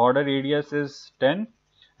 Then border radius is 10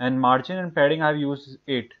 and margin and padding I've used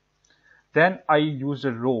 8. Then I used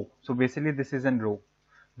a row. So basically this is a row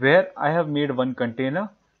where I have made one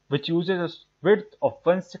container which uses a width of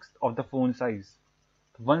 1/6 of the font size.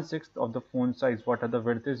 1/6 of the font size, what are the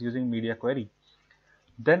width is using media query.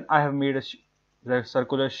 Then I have made the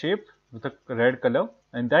circular shape with a red color,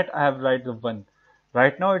 and that I have write the 1.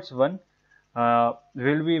 Right now it's 1.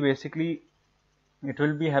 Will be basically it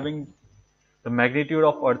will be having the magnitude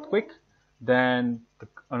of earthquake. Then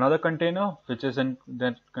another container which is in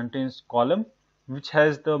that contains column which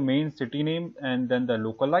has the main city name and then the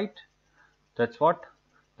localite. That's what.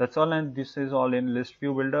 That's all, and this is all in list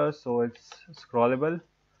view builder, so it's scrollable.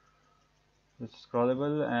 It's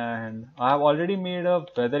scrollable, and I have already made a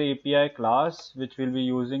weather API class which will be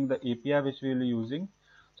using the API which we will be using.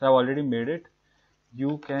 So I've already made it.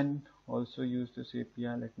 You can also use this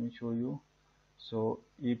API. Let me show you. So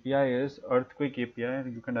API is earthquake API.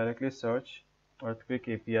 You can directly search earthquake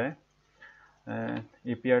API and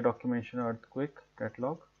API documentation earthquake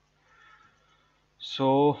catalog.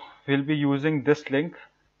 So we'll be using this link,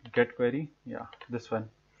 get query. Yeah, this one.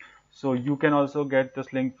 So you can also get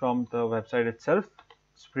this link from the website itself.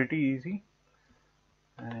 It's pretty easy,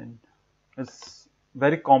 and it's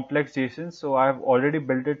very complex JSON. So I've already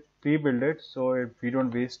built it, pre-built it, so if we don't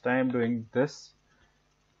waste time doing this.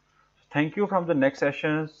 Thank you. From the next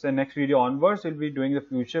sessions and next video onwards, we'll be doing the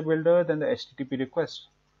future builder, then the HTTP request.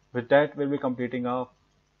 With that, we'll be completing our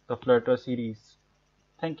the Flutter series.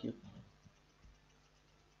 Thank you.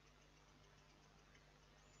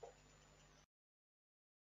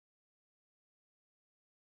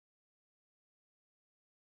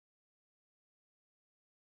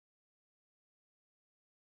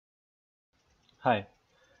 Hi.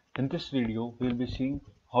 In this video, we'll be seeing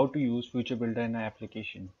how to use future builder in an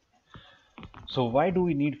application. So why do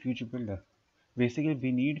we need future builder? Basically,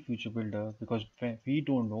 we need future builder because we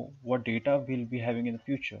don't know what data we'll be having in the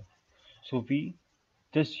future. So we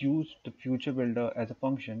just use the future builder as a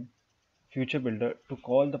function, future builder, to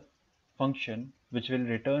call the function which will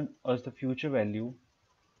return us the future value.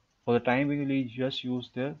 For the time we will just use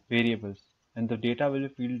the variables, and the data will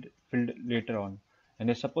be filled later on. And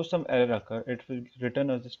if suppose some error occur, it will return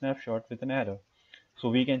us a snapshot with an error. So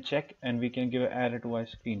we can check and we can give an error to our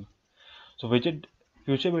screen. So widget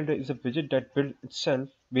future builder is a widget that builds itself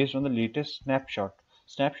based on the latest snapshot.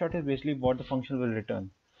 Snapshot is basically what the function will return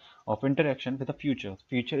of interaction with the future.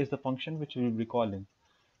 Future is the function which we will be calling.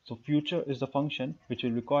 So future is the function which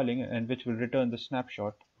will be calling and which will return the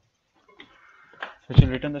snapshot.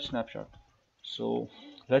 So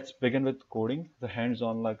let's begin with coding, the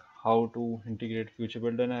hands-on, like how to integrate future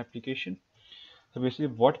builder in an application. So basically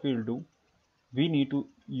what we will do, we need to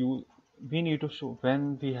use we need to show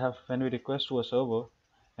when we request to a server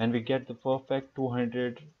and we get the perfect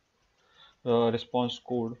 200 response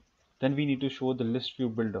code, then we need to show the list view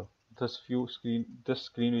builder. This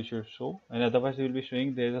screen we should show, and otherwise we will be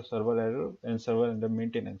showing there is a server error and server under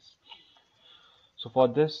maintenance. So for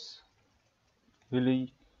this we'll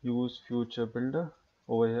use future builder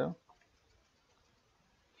over here,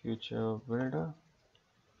 future builder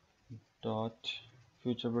dot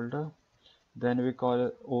future builder. Then we call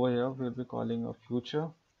it over here, we'll be calling a future.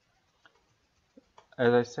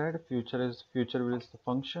 as I said, future is the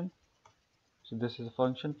function. So this is a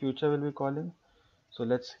function future will be calling. So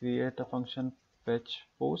let's create a function fetch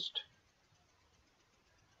post.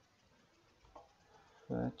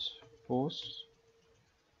 Fetch post,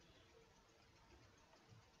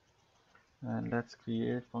 and let's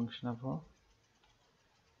create function of a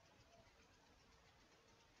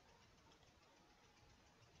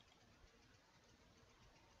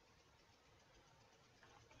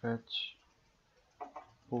fetch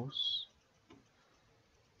post.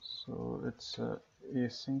 So it's a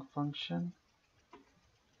async function.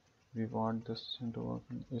 We want this to work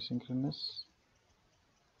in asynchronous.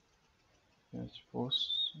 Fetch post.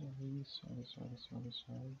 Sorry.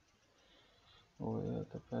 Over here,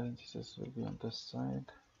 the parenthesis will be on this side.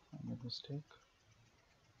 I made a mistake.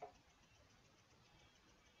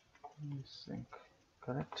 Async,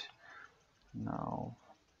 correct. Now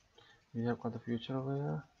we have got the future over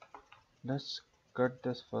here. Let's cut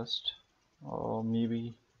this first, or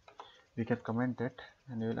maybe we can comment it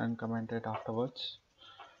and we will uncomment it afterwards.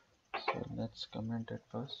 So let's comment it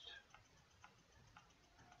first,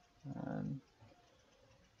 and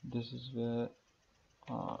this is where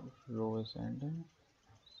our row is ending.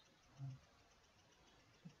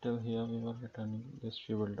 Till here we were returning this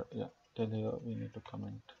tree builder. Yeah, till here we need to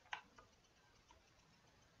comment.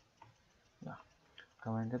 Yeah,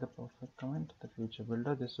 commented the perfect comment. The future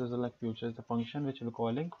builder. This is like future is the function which we're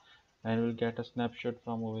calling, and we'll get a snapshot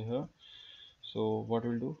from over here. So what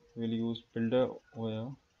we'll do, we'll use builder over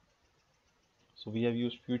here. So we have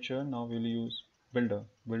used future, now we'll use builder.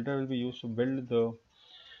 Builder will be used to build the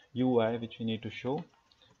UI which we need to show.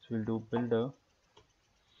 So we'll do builder,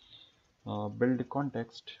 build the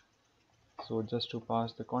context. So just to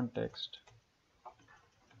pass the context,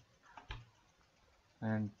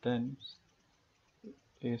 and then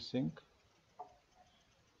async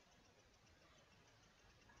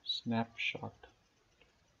snapshot.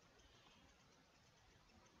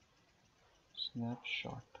 Yeah,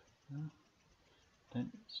 then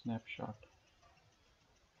snapshot.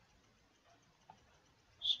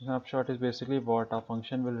 Snapshot is basically what our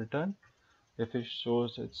function will return. If it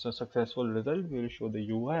shows it's a successful result, we will show the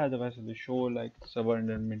UI. Otherwise, it will show like server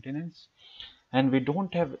under maintenance. And we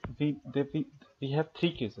don't have we have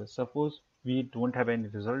three cases. Suppose we don't have any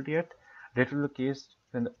result yet. That will be the case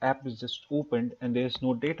when the app is just opened and there is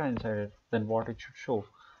no data inside it. Then what it should show.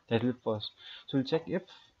 That will be first. So we'll check if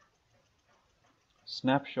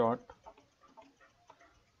snapshot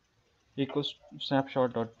equals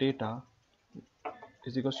snapshot.data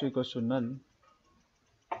is equals to null.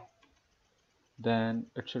 Then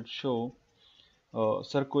it should show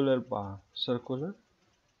circular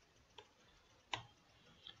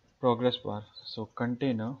progress bar. So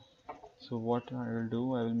container. So what I will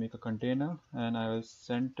do, I will make a container and I will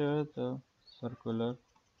center the circular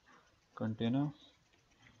container,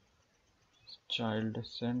 child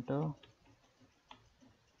center,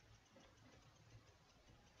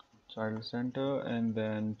 and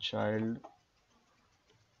then child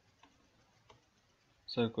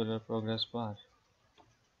circular progress bar,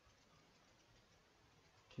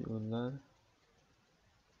 circular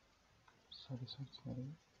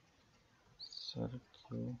circular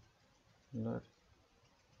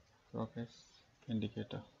progress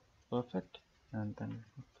indicator. Perfect. And then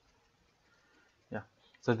yeah,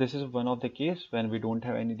 so this is one of the case when we don't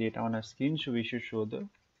have any data on our screen, so we should show the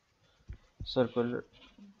circular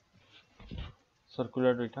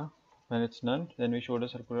data. When it's none, then we show the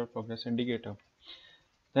circular progress indicator.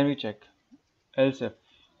 Then we check else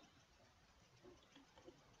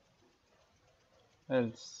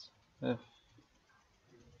if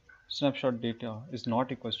snapshot data is not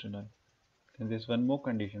equals to null. Then there's one more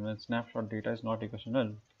condition. When snapshot data is not equals to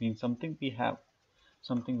null, means something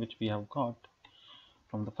which we have got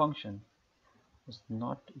from the function is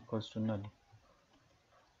not equals to null.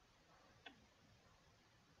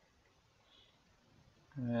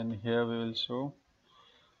 And here we will show,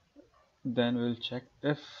 then we'll check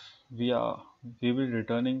if we will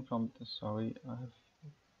returning from the, sorry, I have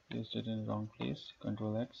placed it in the wrong place,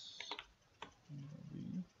 Control X.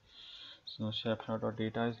 So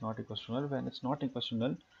snapshot.data is not equals to null. When it's not equals to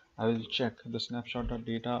null, I will check the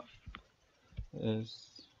snapshot.data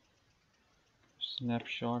is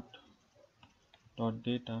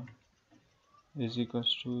snapshot.data is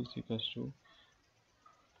equals to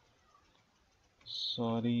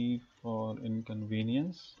sorry for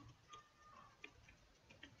inconvenience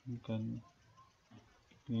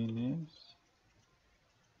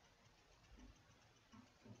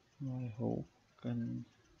I hope convenience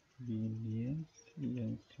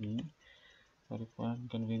enc, sorry for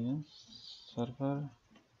inconvenience, server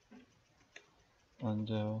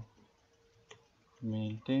under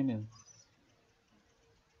maintenance.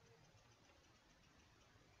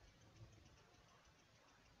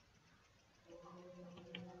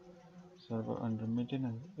 Server under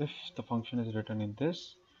maintenance. If the function is written in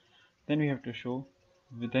this, then we have to show,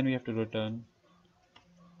 then we have to return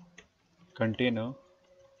container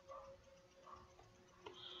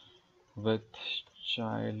with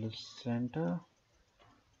child center,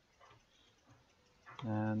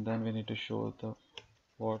 and then we need to show the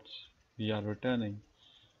what we are returning,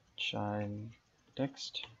 child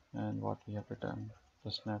text, and what we have returned,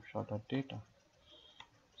 the snapshot of data.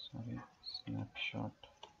 Sorry, snapshot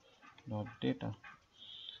dot data.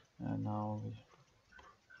 And now we,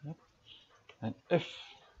 yep. And if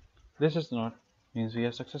this is not, means we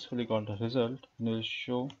have successfully got the result, and we'll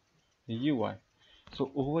show the UI.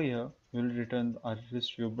 So over here we will return our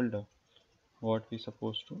list view builder, what we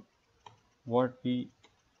supposed to, what we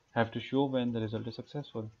have to show when the result is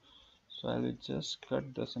successful. So I will just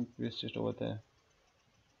cut this and paste it over there.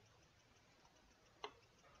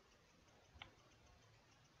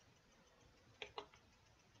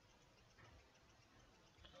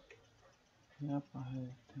 Yep, I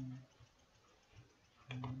think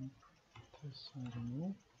this I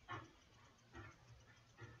remove.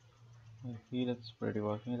 I feel it's pretty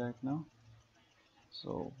working right now.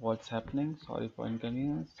 So what's happening? Sorry for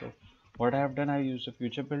inconvenience. So what I have done, I used a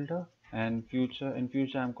future builder, and in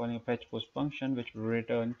future I'm calling a fetch post function which will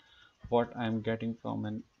return what I'm getting from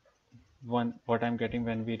an what I'm getting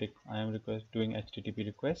when I am doing HTTP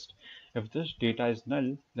request. If this data is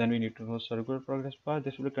null, then we need to know circular progress bar.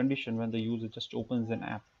 This will be a condition when the user just opens an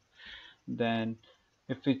app. Then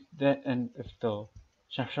if the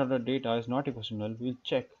snapshot of data is not equal to null, we'll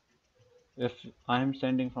check. If I am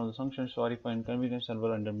sending from the function sorry for inconvenience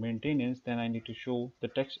server under maintenance, then I need to show the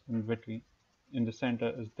text in between in the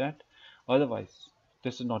center is that. Otherwise,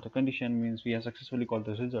 this is not a condition, means we have successfully called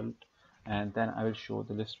the result, and then I will show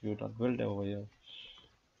the list view dot build over here.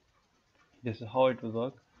 This is how it will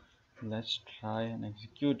work. Let's try and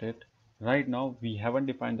execute it. Right now we haven't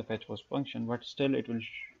defined the fetch post function, but still it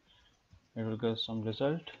will give some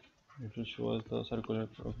result. It will show us the circular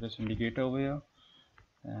progress indicator over here,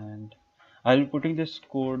 and I'll be putting this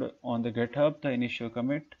code on the GitHub, the initial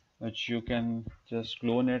commit, which you can just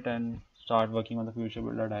clone it and start working on the future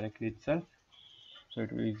builder directly itself. So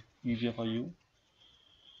it will be easier for you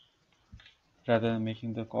rather than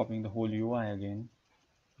making the copying the whole UI again.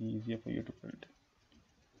 Be easier for you to build.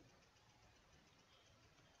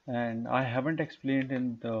 And I haven't explained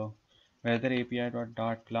in the weather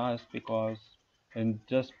API.dart class because in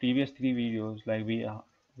just previous 3 videos, like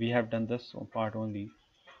we have done this part only.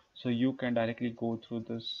 So you can directly go through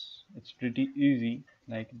this. It's pretty easy,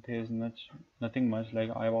 like there's nothing much, like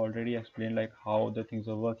I've already explained like how the things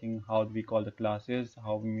are working, how we call the classes,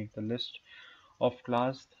 how we make the list of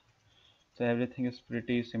class. So everything is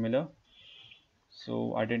pretty similar,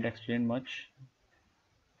 so I didn't explain much.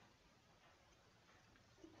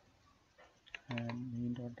 And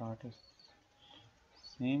main.dart is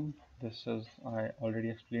same. This is, I already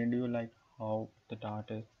explained to you like how the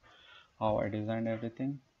dart is, how I designed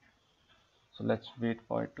everything. So let's wait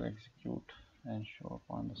for it to execute and show up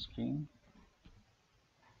on the screen.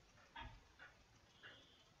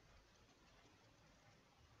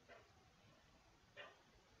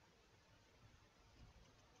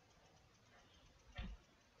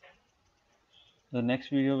 The next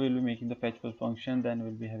video we'll be making the fetch post function, then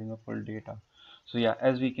we'll be having a full data. So yeah,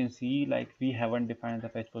 as we can see, like we haven't defined the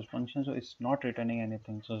fetch post function, so it's not returning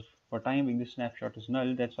anything. So for time being, the snapshot is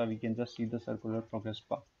null. That's why we can just see the circular progress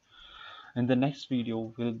bar. In the next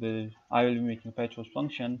video, I will be making a fetch post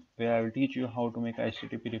function where I will teach you how to make a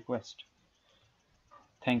HTTP request.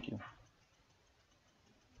 Thank you.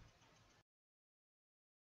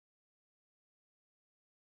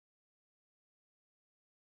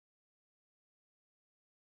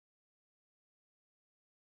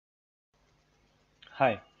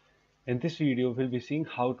 Hi. In this video, we'll be seeing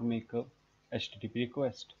how to make a HTTP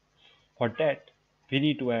request. For that, we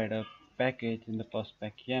need to add a package in the first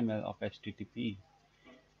pack YAML of HTTP.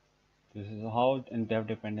 This is how in dev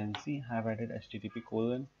dependency I have added HTTP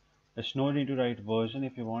colon. There's no need to write version.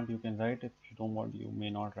 If you want, you can write. If you don't want, you may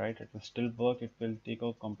not write. It will still work. It will take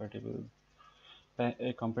a compatible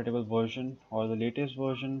version or the latest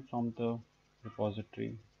version from the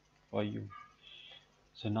repository for you.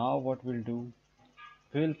 So now what we'll do,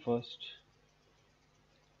 we'll first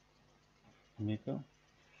make a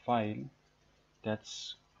file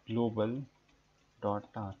that's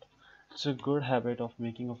global.dart. It's a good habit of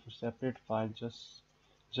making a separate file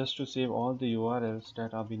just to save all the URLs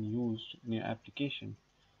that are being used in your application.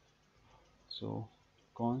 So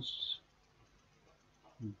const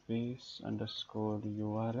base underscore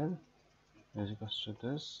URL is equals to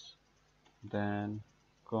this, then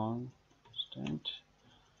constant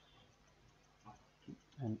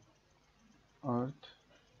and earthquake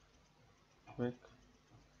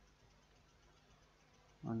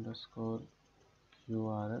underscore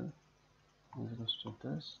URL is equals to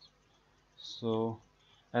this. So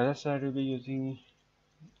as I said, we'll be using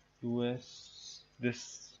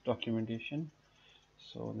this documentation.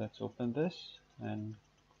 So let's open this and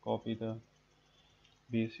copy the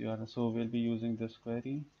base URL. So we'll be using this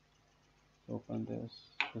query. Open this.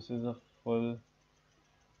 This is a full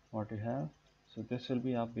what we have. So this will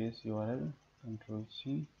be our base URL. Control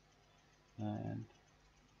C and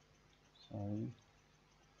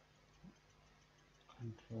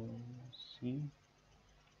Control C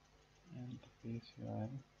and the base URL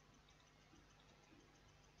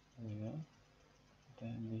here.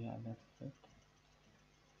 Then we have left with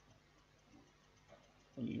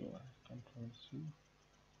full URL. Control C.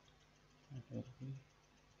 It will be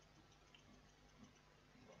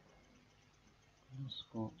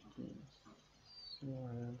underscore base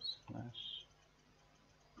URL slash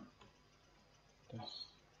this.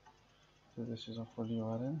 So this is a full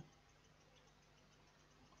URL.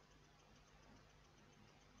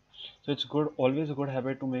 So it's always a good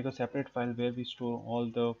habit to make a separate file where we store all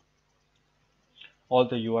the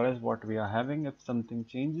URLs what we are having if something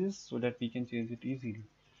changes, so that we can change it easily.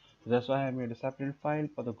 So that's why I made a separate file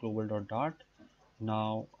for the global.dart.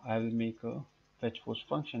 Now I will make a fetch post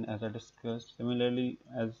function as I discussed. Similarly,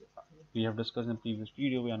 as we have discussed in previous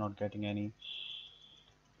video, we are not getting any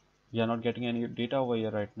data over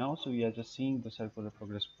here right now, so we are just seeing the circular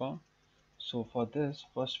progress bar. So for this,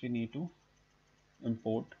 first we need to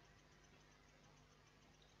import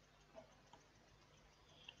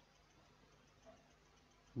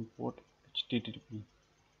http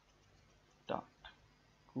dart.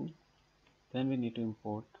 Cool. Then we need to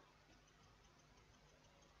import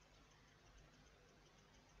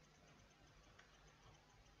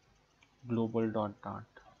global.dart.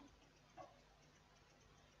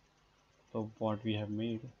 So what we have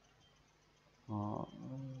made, the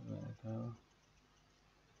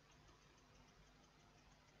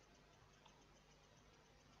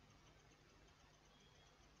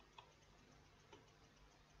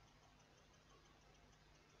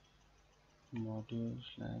module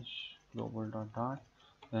slash global.dart.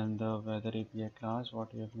 Then the weather API class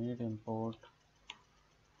what we have made, import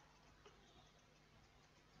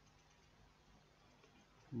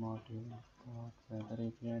module weather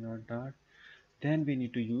API.dart. Then we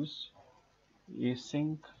need to use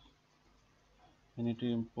async. We need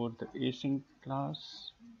to import the async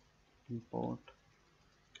class. Import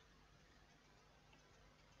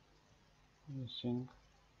async.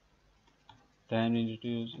 Then we need to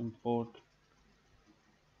use import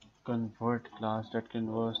convert class that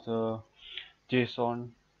converts the JSoN.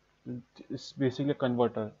 It's basically a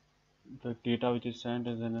converter. The data which is sent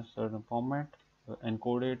is in a certain format,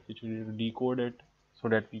 encoded, which we need to decode it so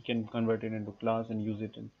that we can convert it into class and use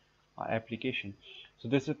it in our application. So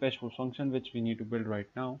this is a fetch post function which we need to build right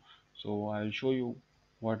now. So I'll show you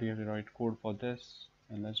what we have to write code for this,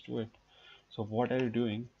 and let's do it. So what are you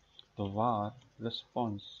doing? The var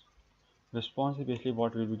response. Response is basically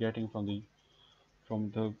what we'll be getting from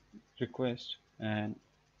the request, and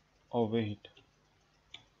await.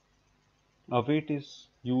 Await is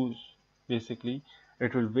used basically.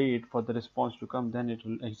 It will wait for the response to come, then it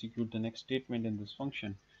will execute the next statement in this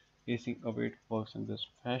function. Async await works in this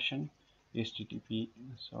fashion. http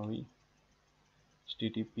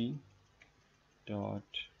dot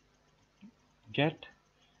get,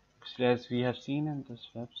 as we have seen in this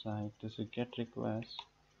website, this is a get request.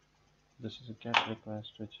 This is a get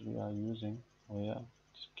request which we are using. Oh yeah,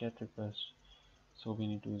 it's get request. So we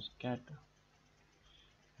need to use get.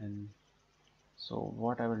 And so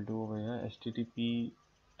what I will do over here, https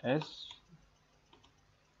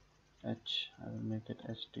h, I will make it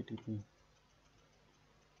http.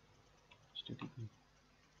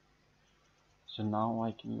 So now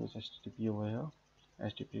I can use http over here,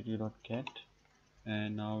 http.get,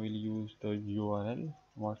 and now we'll use the URL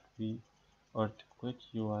what we earthquake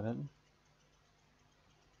URL,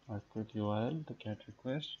 the get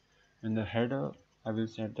request. In the header I will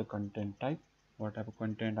set the content type, what type of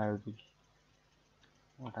content I will be,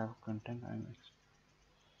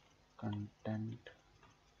 content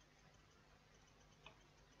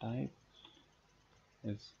type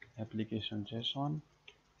is application JSoN,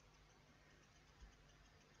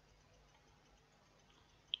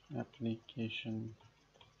 application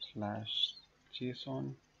slash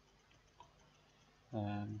JSON,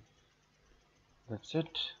 and That's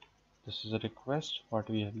it. This is a request what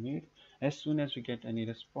we have made. As soon as we get any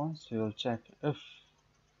response, we will check if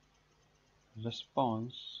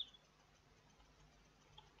response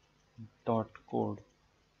dot code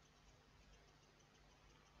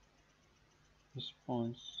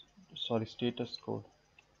response status code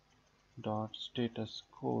dot status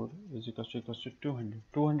code is equals to 200.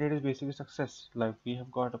 200 is basically success, like we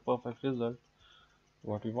have got a perfect result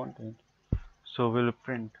what we wanted. So we'll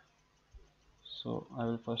print. So I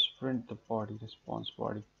will first print the body, response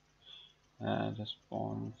body, and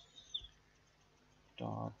response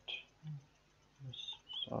dot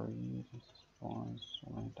response,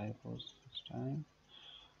 so many typos this time,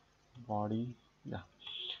 body. Yeah,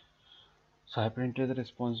 so I printed the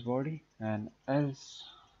response body, and else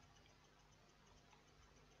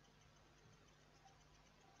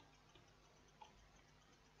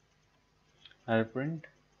I'll print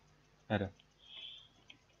error.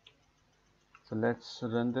 So let's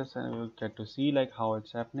run this and we'll get to see like how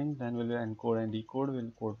it's happening. Then we'll encode and decode,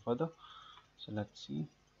 we'll code further. So let's see.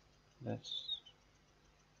 Let's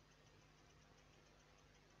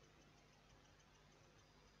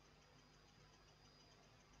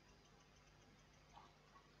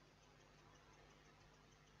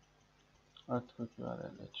earthquake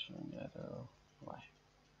URL, let's show error. Why?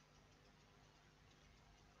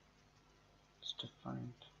 It's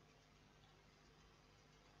defined.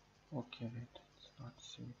 Okay, wait, it's not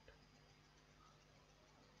saved.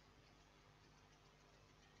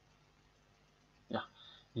 Yeah,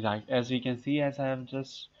 right. As we can see, as I have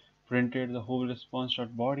just printed the whole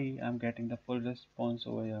response.body, I'm getting the full response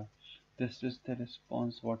over here. This is the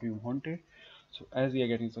response what we wanted. So as we are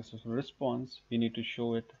getting successful response, we need to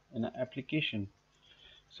show it in an application.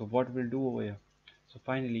 So what we'll do over here. So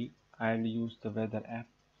finally, I'll use the weather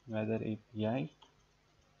API,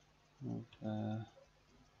 uh,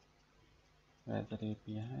 weather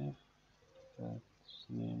API. Let's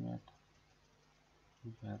name it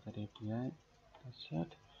weather API. That's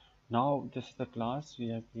it. Now this is the class we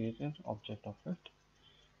have created, object of it.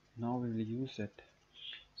 Now we will use it.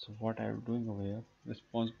 So what I'm doing over here,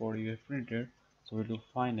 response body we have printed. So we'll do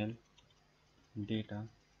final data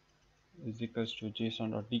is equals to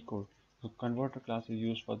JSoN.decode. So converter class is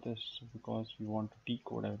used for this because we want to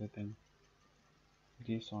decode everything.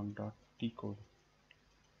 JSoN.decode,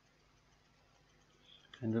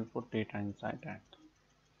 and we'll put data inside that.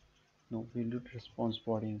 No, we'll do response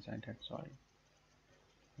body inside that. Sorry,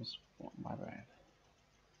 my bad.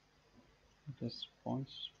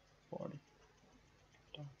 Response body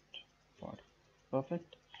dot body.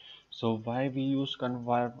 Perfect. So why we use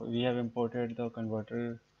why we have imported the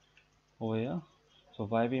converter over here. So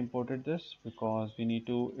why we imported this? Because we need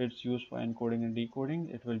to, it's used for encoding and decoding.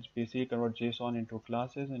 It will basically convert JSON into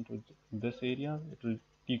classes into this area. It will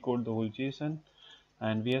decode the whole JSON,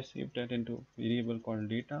 and we have saved that into variable called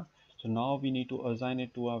data. So now we need to assign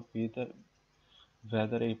it to a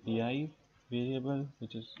weather API variable,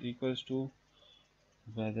 which is equals to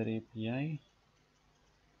weather API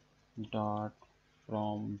dot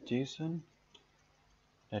from JSON,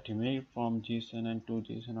 that you made from JSON, and to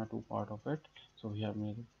JSON are two part of it. So we have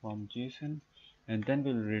made it from JSON, and then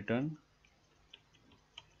we'll return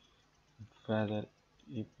weather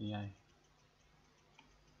API.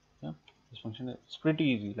 Yeah, this function is pretty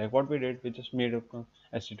easy. Like what we did, we just made a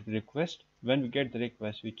HTTP request. When we get the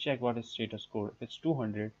request, we check what is status code. If it's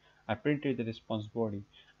 200, I printed the response body.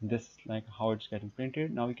 And this is like how it's getting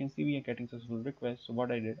printed. Now we can see we are getting successful request. So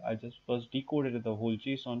what I did, I just first decoded the whole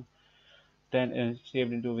JSON, then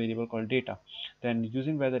saved into a variable called data. Then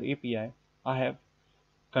using weather API, I have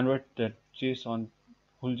converted JSON,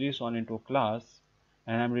 whole JSON into a class,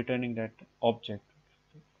 and I'm returning that object,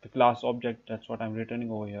 the class object. That's what I'm returning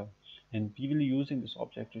over here, and we will be using this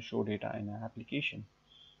object to show data in an application.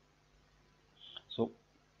 So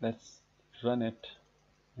let's run it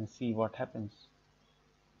and see what happens.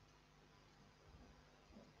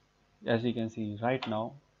 As you can see right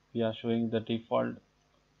now, we are showing the default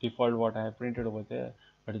what I have printed over there,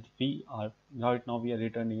 but we are right now we are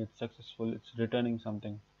returning it's successful, it's returning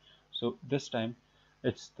something. So this time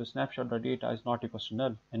it's the snapshot.data is not equals to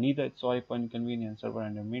null, and neither it's sorry for inconvenience server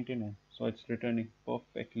under maintenance, so it's returning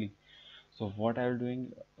perfectly. So what I will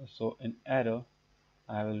doing, so in error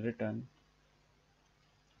I will return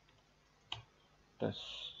this,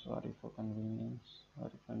 sorry for inconvenience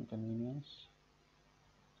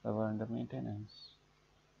server under maintenance.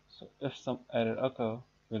 So if some error occur,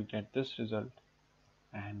 we'll get this result,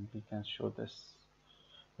 and we can show this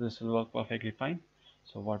will work perfectly fine.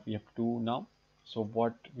 So what we have to do now, so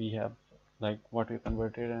what we have, like what we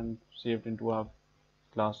converted and saved into our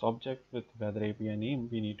class object with weather API name,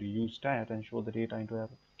 we need to use that and show the data into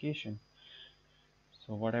application.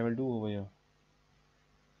 So what I will do over here,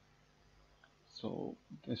 so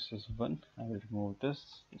this is one, I will remove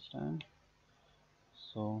this time.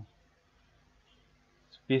 So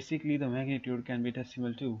basically the magnitude can be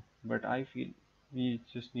decimal too, but I feel we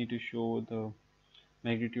just need to show the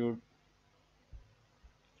magnitude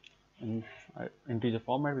in integer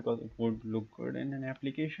format because it would look good in an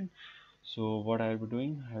application. So what I'll be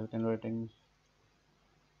doing, I'll be converting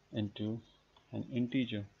into an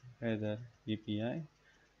integer weather API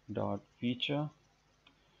dot feature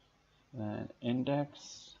and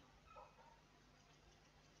index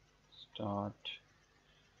dot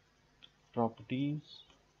properties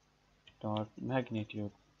dot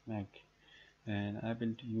magnitude mag, and I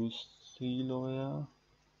will use seal over here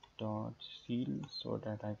dot seal so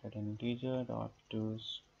that I get an integer dot to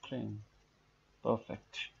string.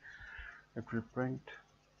 Perfect, it will print.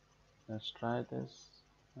 Let's try this.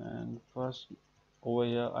 And first over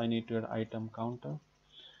here I need to add item counter.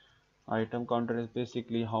 Item counter is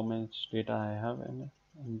basically how much data I have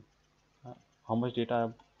and how much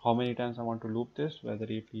data, how many times I want to loop this, weather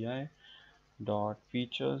API dot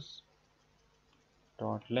features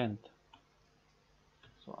dot length.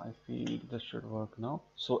 So I feel this should work now.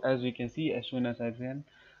 So as we can see, as soon as I ran,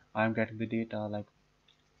 I'm getting the data like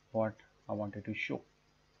what I wanted to show.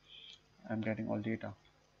 I'm getting all data.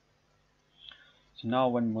 So now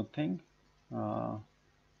one more thing,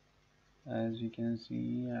 as you can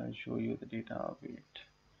see, I will show you the data. Wait,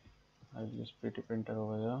 I will use pretty printer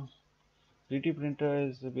over here. Pretty printer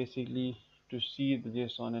is basically to see the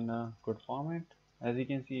JSON in a good format. As you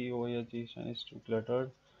can see over here, JSON is too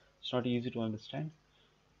cluttered. It's not easy to understand.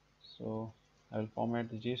 So I will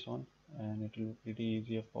format the JSON and it will be pretty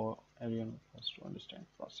easier for everyone else to understand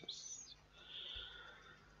the process.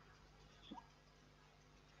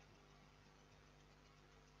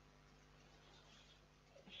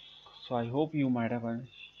 So I hope you might have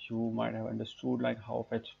understood like how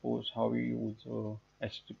fetch post, how we use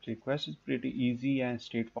HTTP request. Is pretty easy and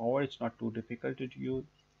straightforward. It's not too difficult to use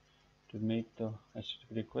to make the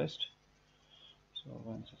HTTP request. So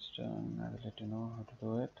once it's done, I will let you know how to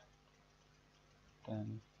do it.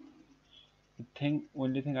 Then the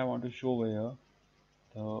only thing I want to show here,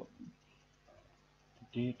 the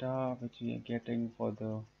data which we are getting for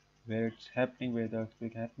the where it's happening, where the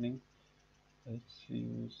earthquake happening. Let's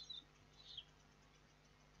use,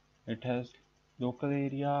 it has local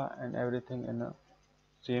area and everything in a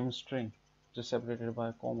same string, just separated by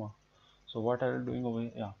a comma. So what I will doing over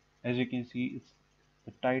here, yeah, as you can see, it's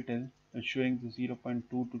the title is showing the 0.2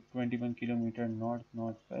 to 21 kilometer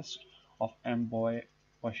northwest of Amboy,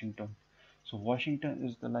 Washington. So Washington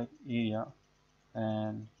is the like area,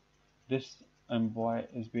 and this Amboy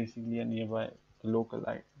is basically a nearby the local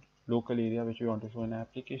area which we want to show in an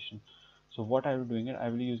application. So what I will doing it, I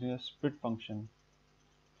will using a split function.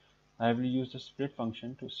 I will use the split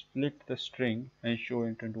function to split the string and show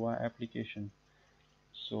it into our application.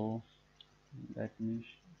 So let me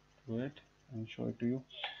do it and show it to you.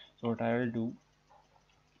 So what I will do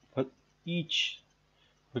for each,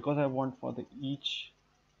 because I want for the each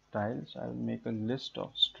tiles, I will make a list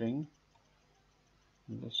of string.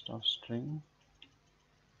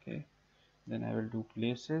 Okay, then I will do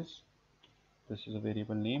places. This is a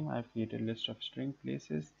variable name. I've created a list of string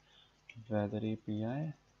places, weather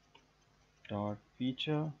API dot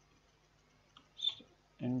feature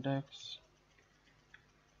index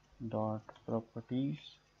dot properties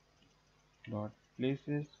dot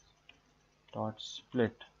places dot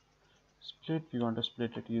split. Split, we want to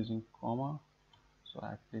split it using comma, so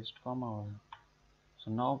I placed comma over here.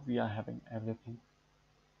 So now we are having everything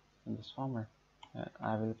in this format.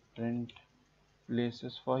 I will print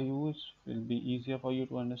places for you. It will be easier for you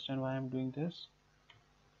to understand why I'm doing this,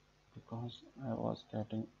 because I was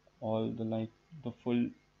getting all the the full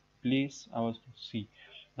place I was to see.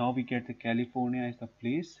 Now we get the California as the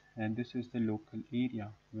place, and this is the local area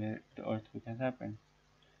where the earthquake has happened.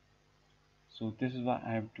 So this is why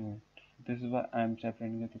I have to it. This is why I am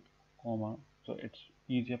separating it with comma, so it's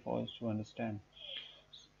easier for us to understand,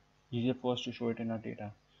 easier for us to show it in our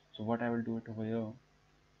data. So what I will do it over here,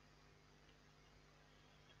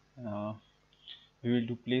 uh, we will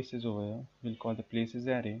do places over here. We'll call the places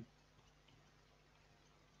array,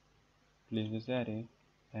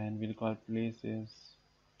 and we'll call places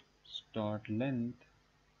start length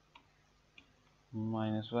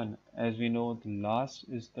 -1. As we know, the last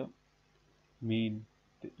is the mean,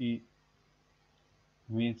 the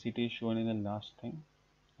main city is shown in the last thing,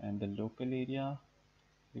 and the local area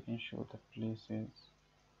we can show the places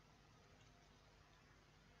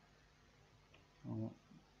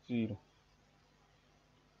 0.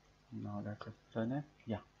 Now let's run it.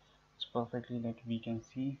 Yeah, it's perfectly, like we can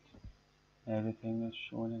see everything is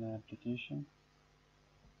shown in our application,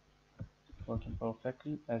 working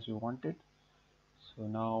perfectly as we wanted. So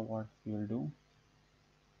now what we'll do,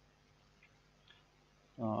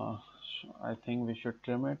 I think we should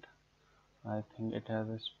trim it. I think it has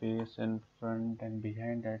a space in front and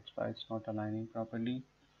behind, that's why it's not aligning properly.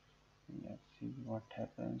 Let's see what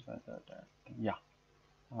happens whether that, yeah,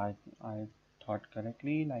 I thought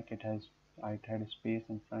correctly, like it had a space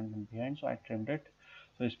in front and behind, so I trimmed it,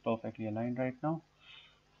 so it's perfectly aligned right now.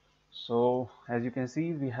 So as you can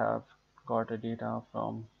see, we have got a data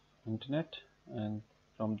from internet and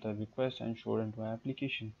from the request and showed into our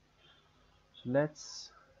application. So let's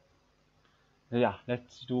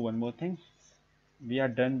do one more thing. We are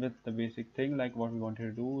done with the basic thing, like what we wanted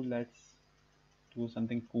to do. Let's do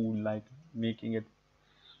something cool, like making it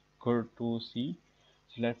good to see.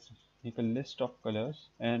 So let's make a list of colors,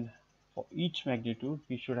 and for each magnitude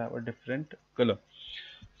we should have a different color.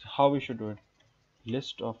 So how we should do it?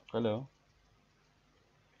 List of color.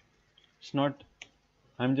 It's not,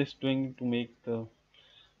 I'm just doing to make the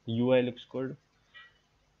UI looks good.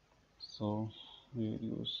 So we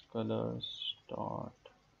will use colors dot,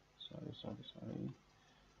 sorry,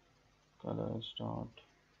 colors dot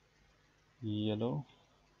yellow,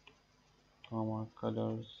 comma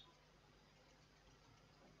colors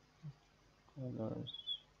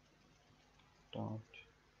dot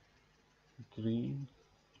green,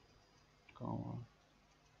 comma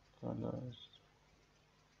colors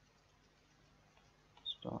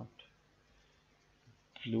dot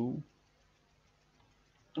blue.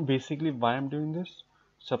 Basically, why I'm doing this,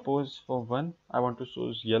 suppose for 1 I want to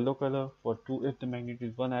choose yellow color, for 2 if the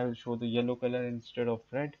magnitude is 1 I will show the yellow color instead of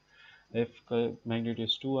red, if magnitude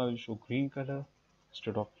is 2 I will show green color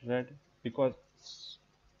instead of red, because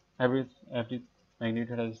every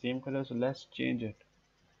magnitude has the same color, so let's change it.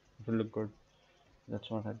 It will look good. That's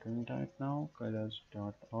what I'm doing right now. Colors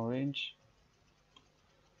dot orange,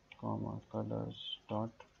 comma colors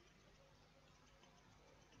dot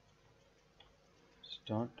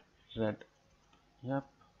red. Yep,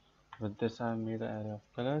 with this I made an array of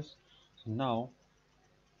colors. So now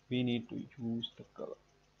we need to use the color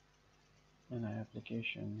in our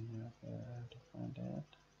application. We have to find that.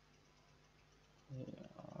 Yeah,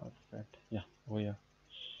 perfect. Yeah, over here.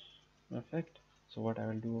 Perfect. So what I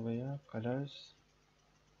will do over here, colors.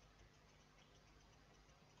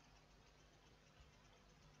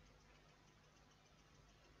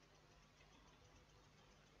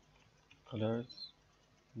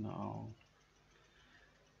 Now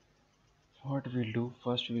what we'll do,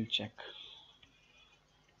 first we will check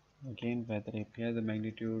again whether API the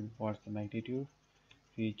magnitude, what's the magnitude,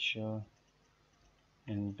 feature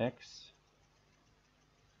index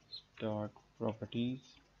dot properties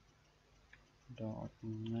dot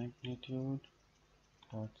magnitude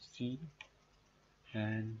dot c,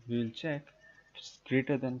 and we will check if it's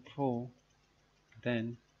greater than 4,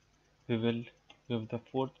 then we will give the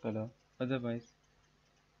fourth color, otherwise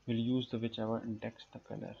we'll use the whichever index the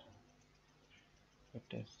color it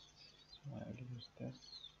is. So I'll use this.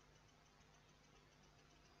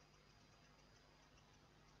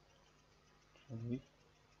 Shall we?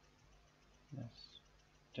 Yes.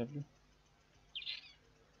 W.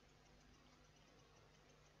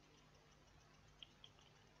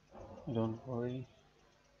 Don't worry,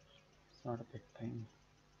 it's not a big thing.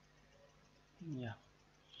 Yeah.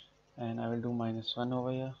 And I will do -1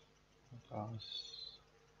 over here because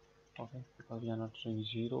because we are not showing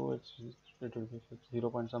 0, it will be 0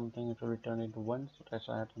 point something, it will return into 1, so that's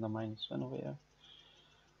why I have to the -1 over here.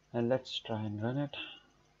 And let's try and run it.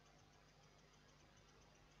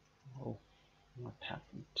 Oh, what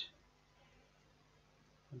happened?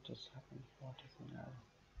 What just happened? What is an error?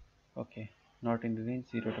 Okay, not in the range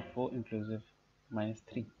 0 to 4 inclusive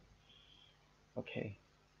 -3. Okay,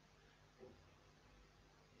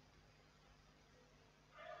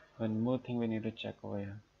 one more thing we need to check over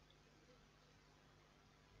here.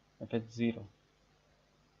 If it's 0,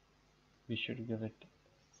 we should give it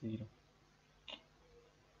 0.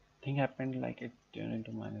 Thing happened like it turned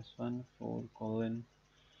into -1, 4 colon.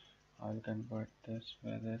 I'll convert this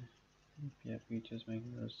whether API features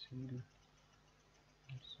magnitude seal.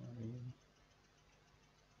 Sorry.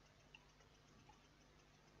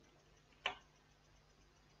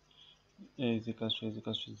 Is equals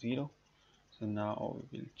to 0. So now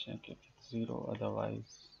we will check if it's 0,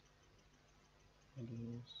 otherwise we'll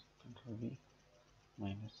use Ctrl V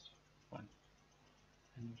 -1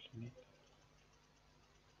 and we'll make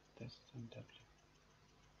this and W.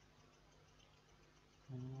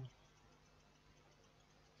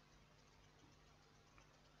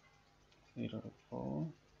 0 to 4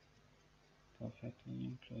 perfectly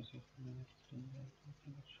inclusive -3. I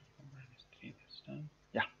think it should go -3 this time.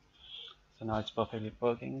 Yeah. So now it's perfectly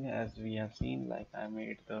working. As we have seen, like I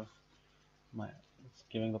made it's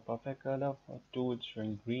giving a perfect color. For 2 it's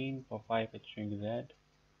showing green, for 5 it's showing red.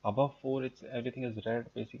 Above 4 it's everything is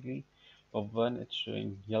red basically. For 1 it's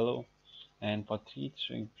showing yellow, and for 3 it's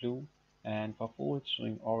showing blue, and for 4 it's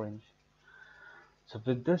showing orange. So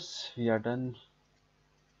with this we are done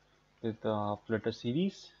with the Flutter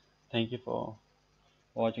series. Thank you for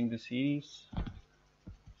watching the series.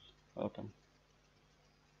 Welcome.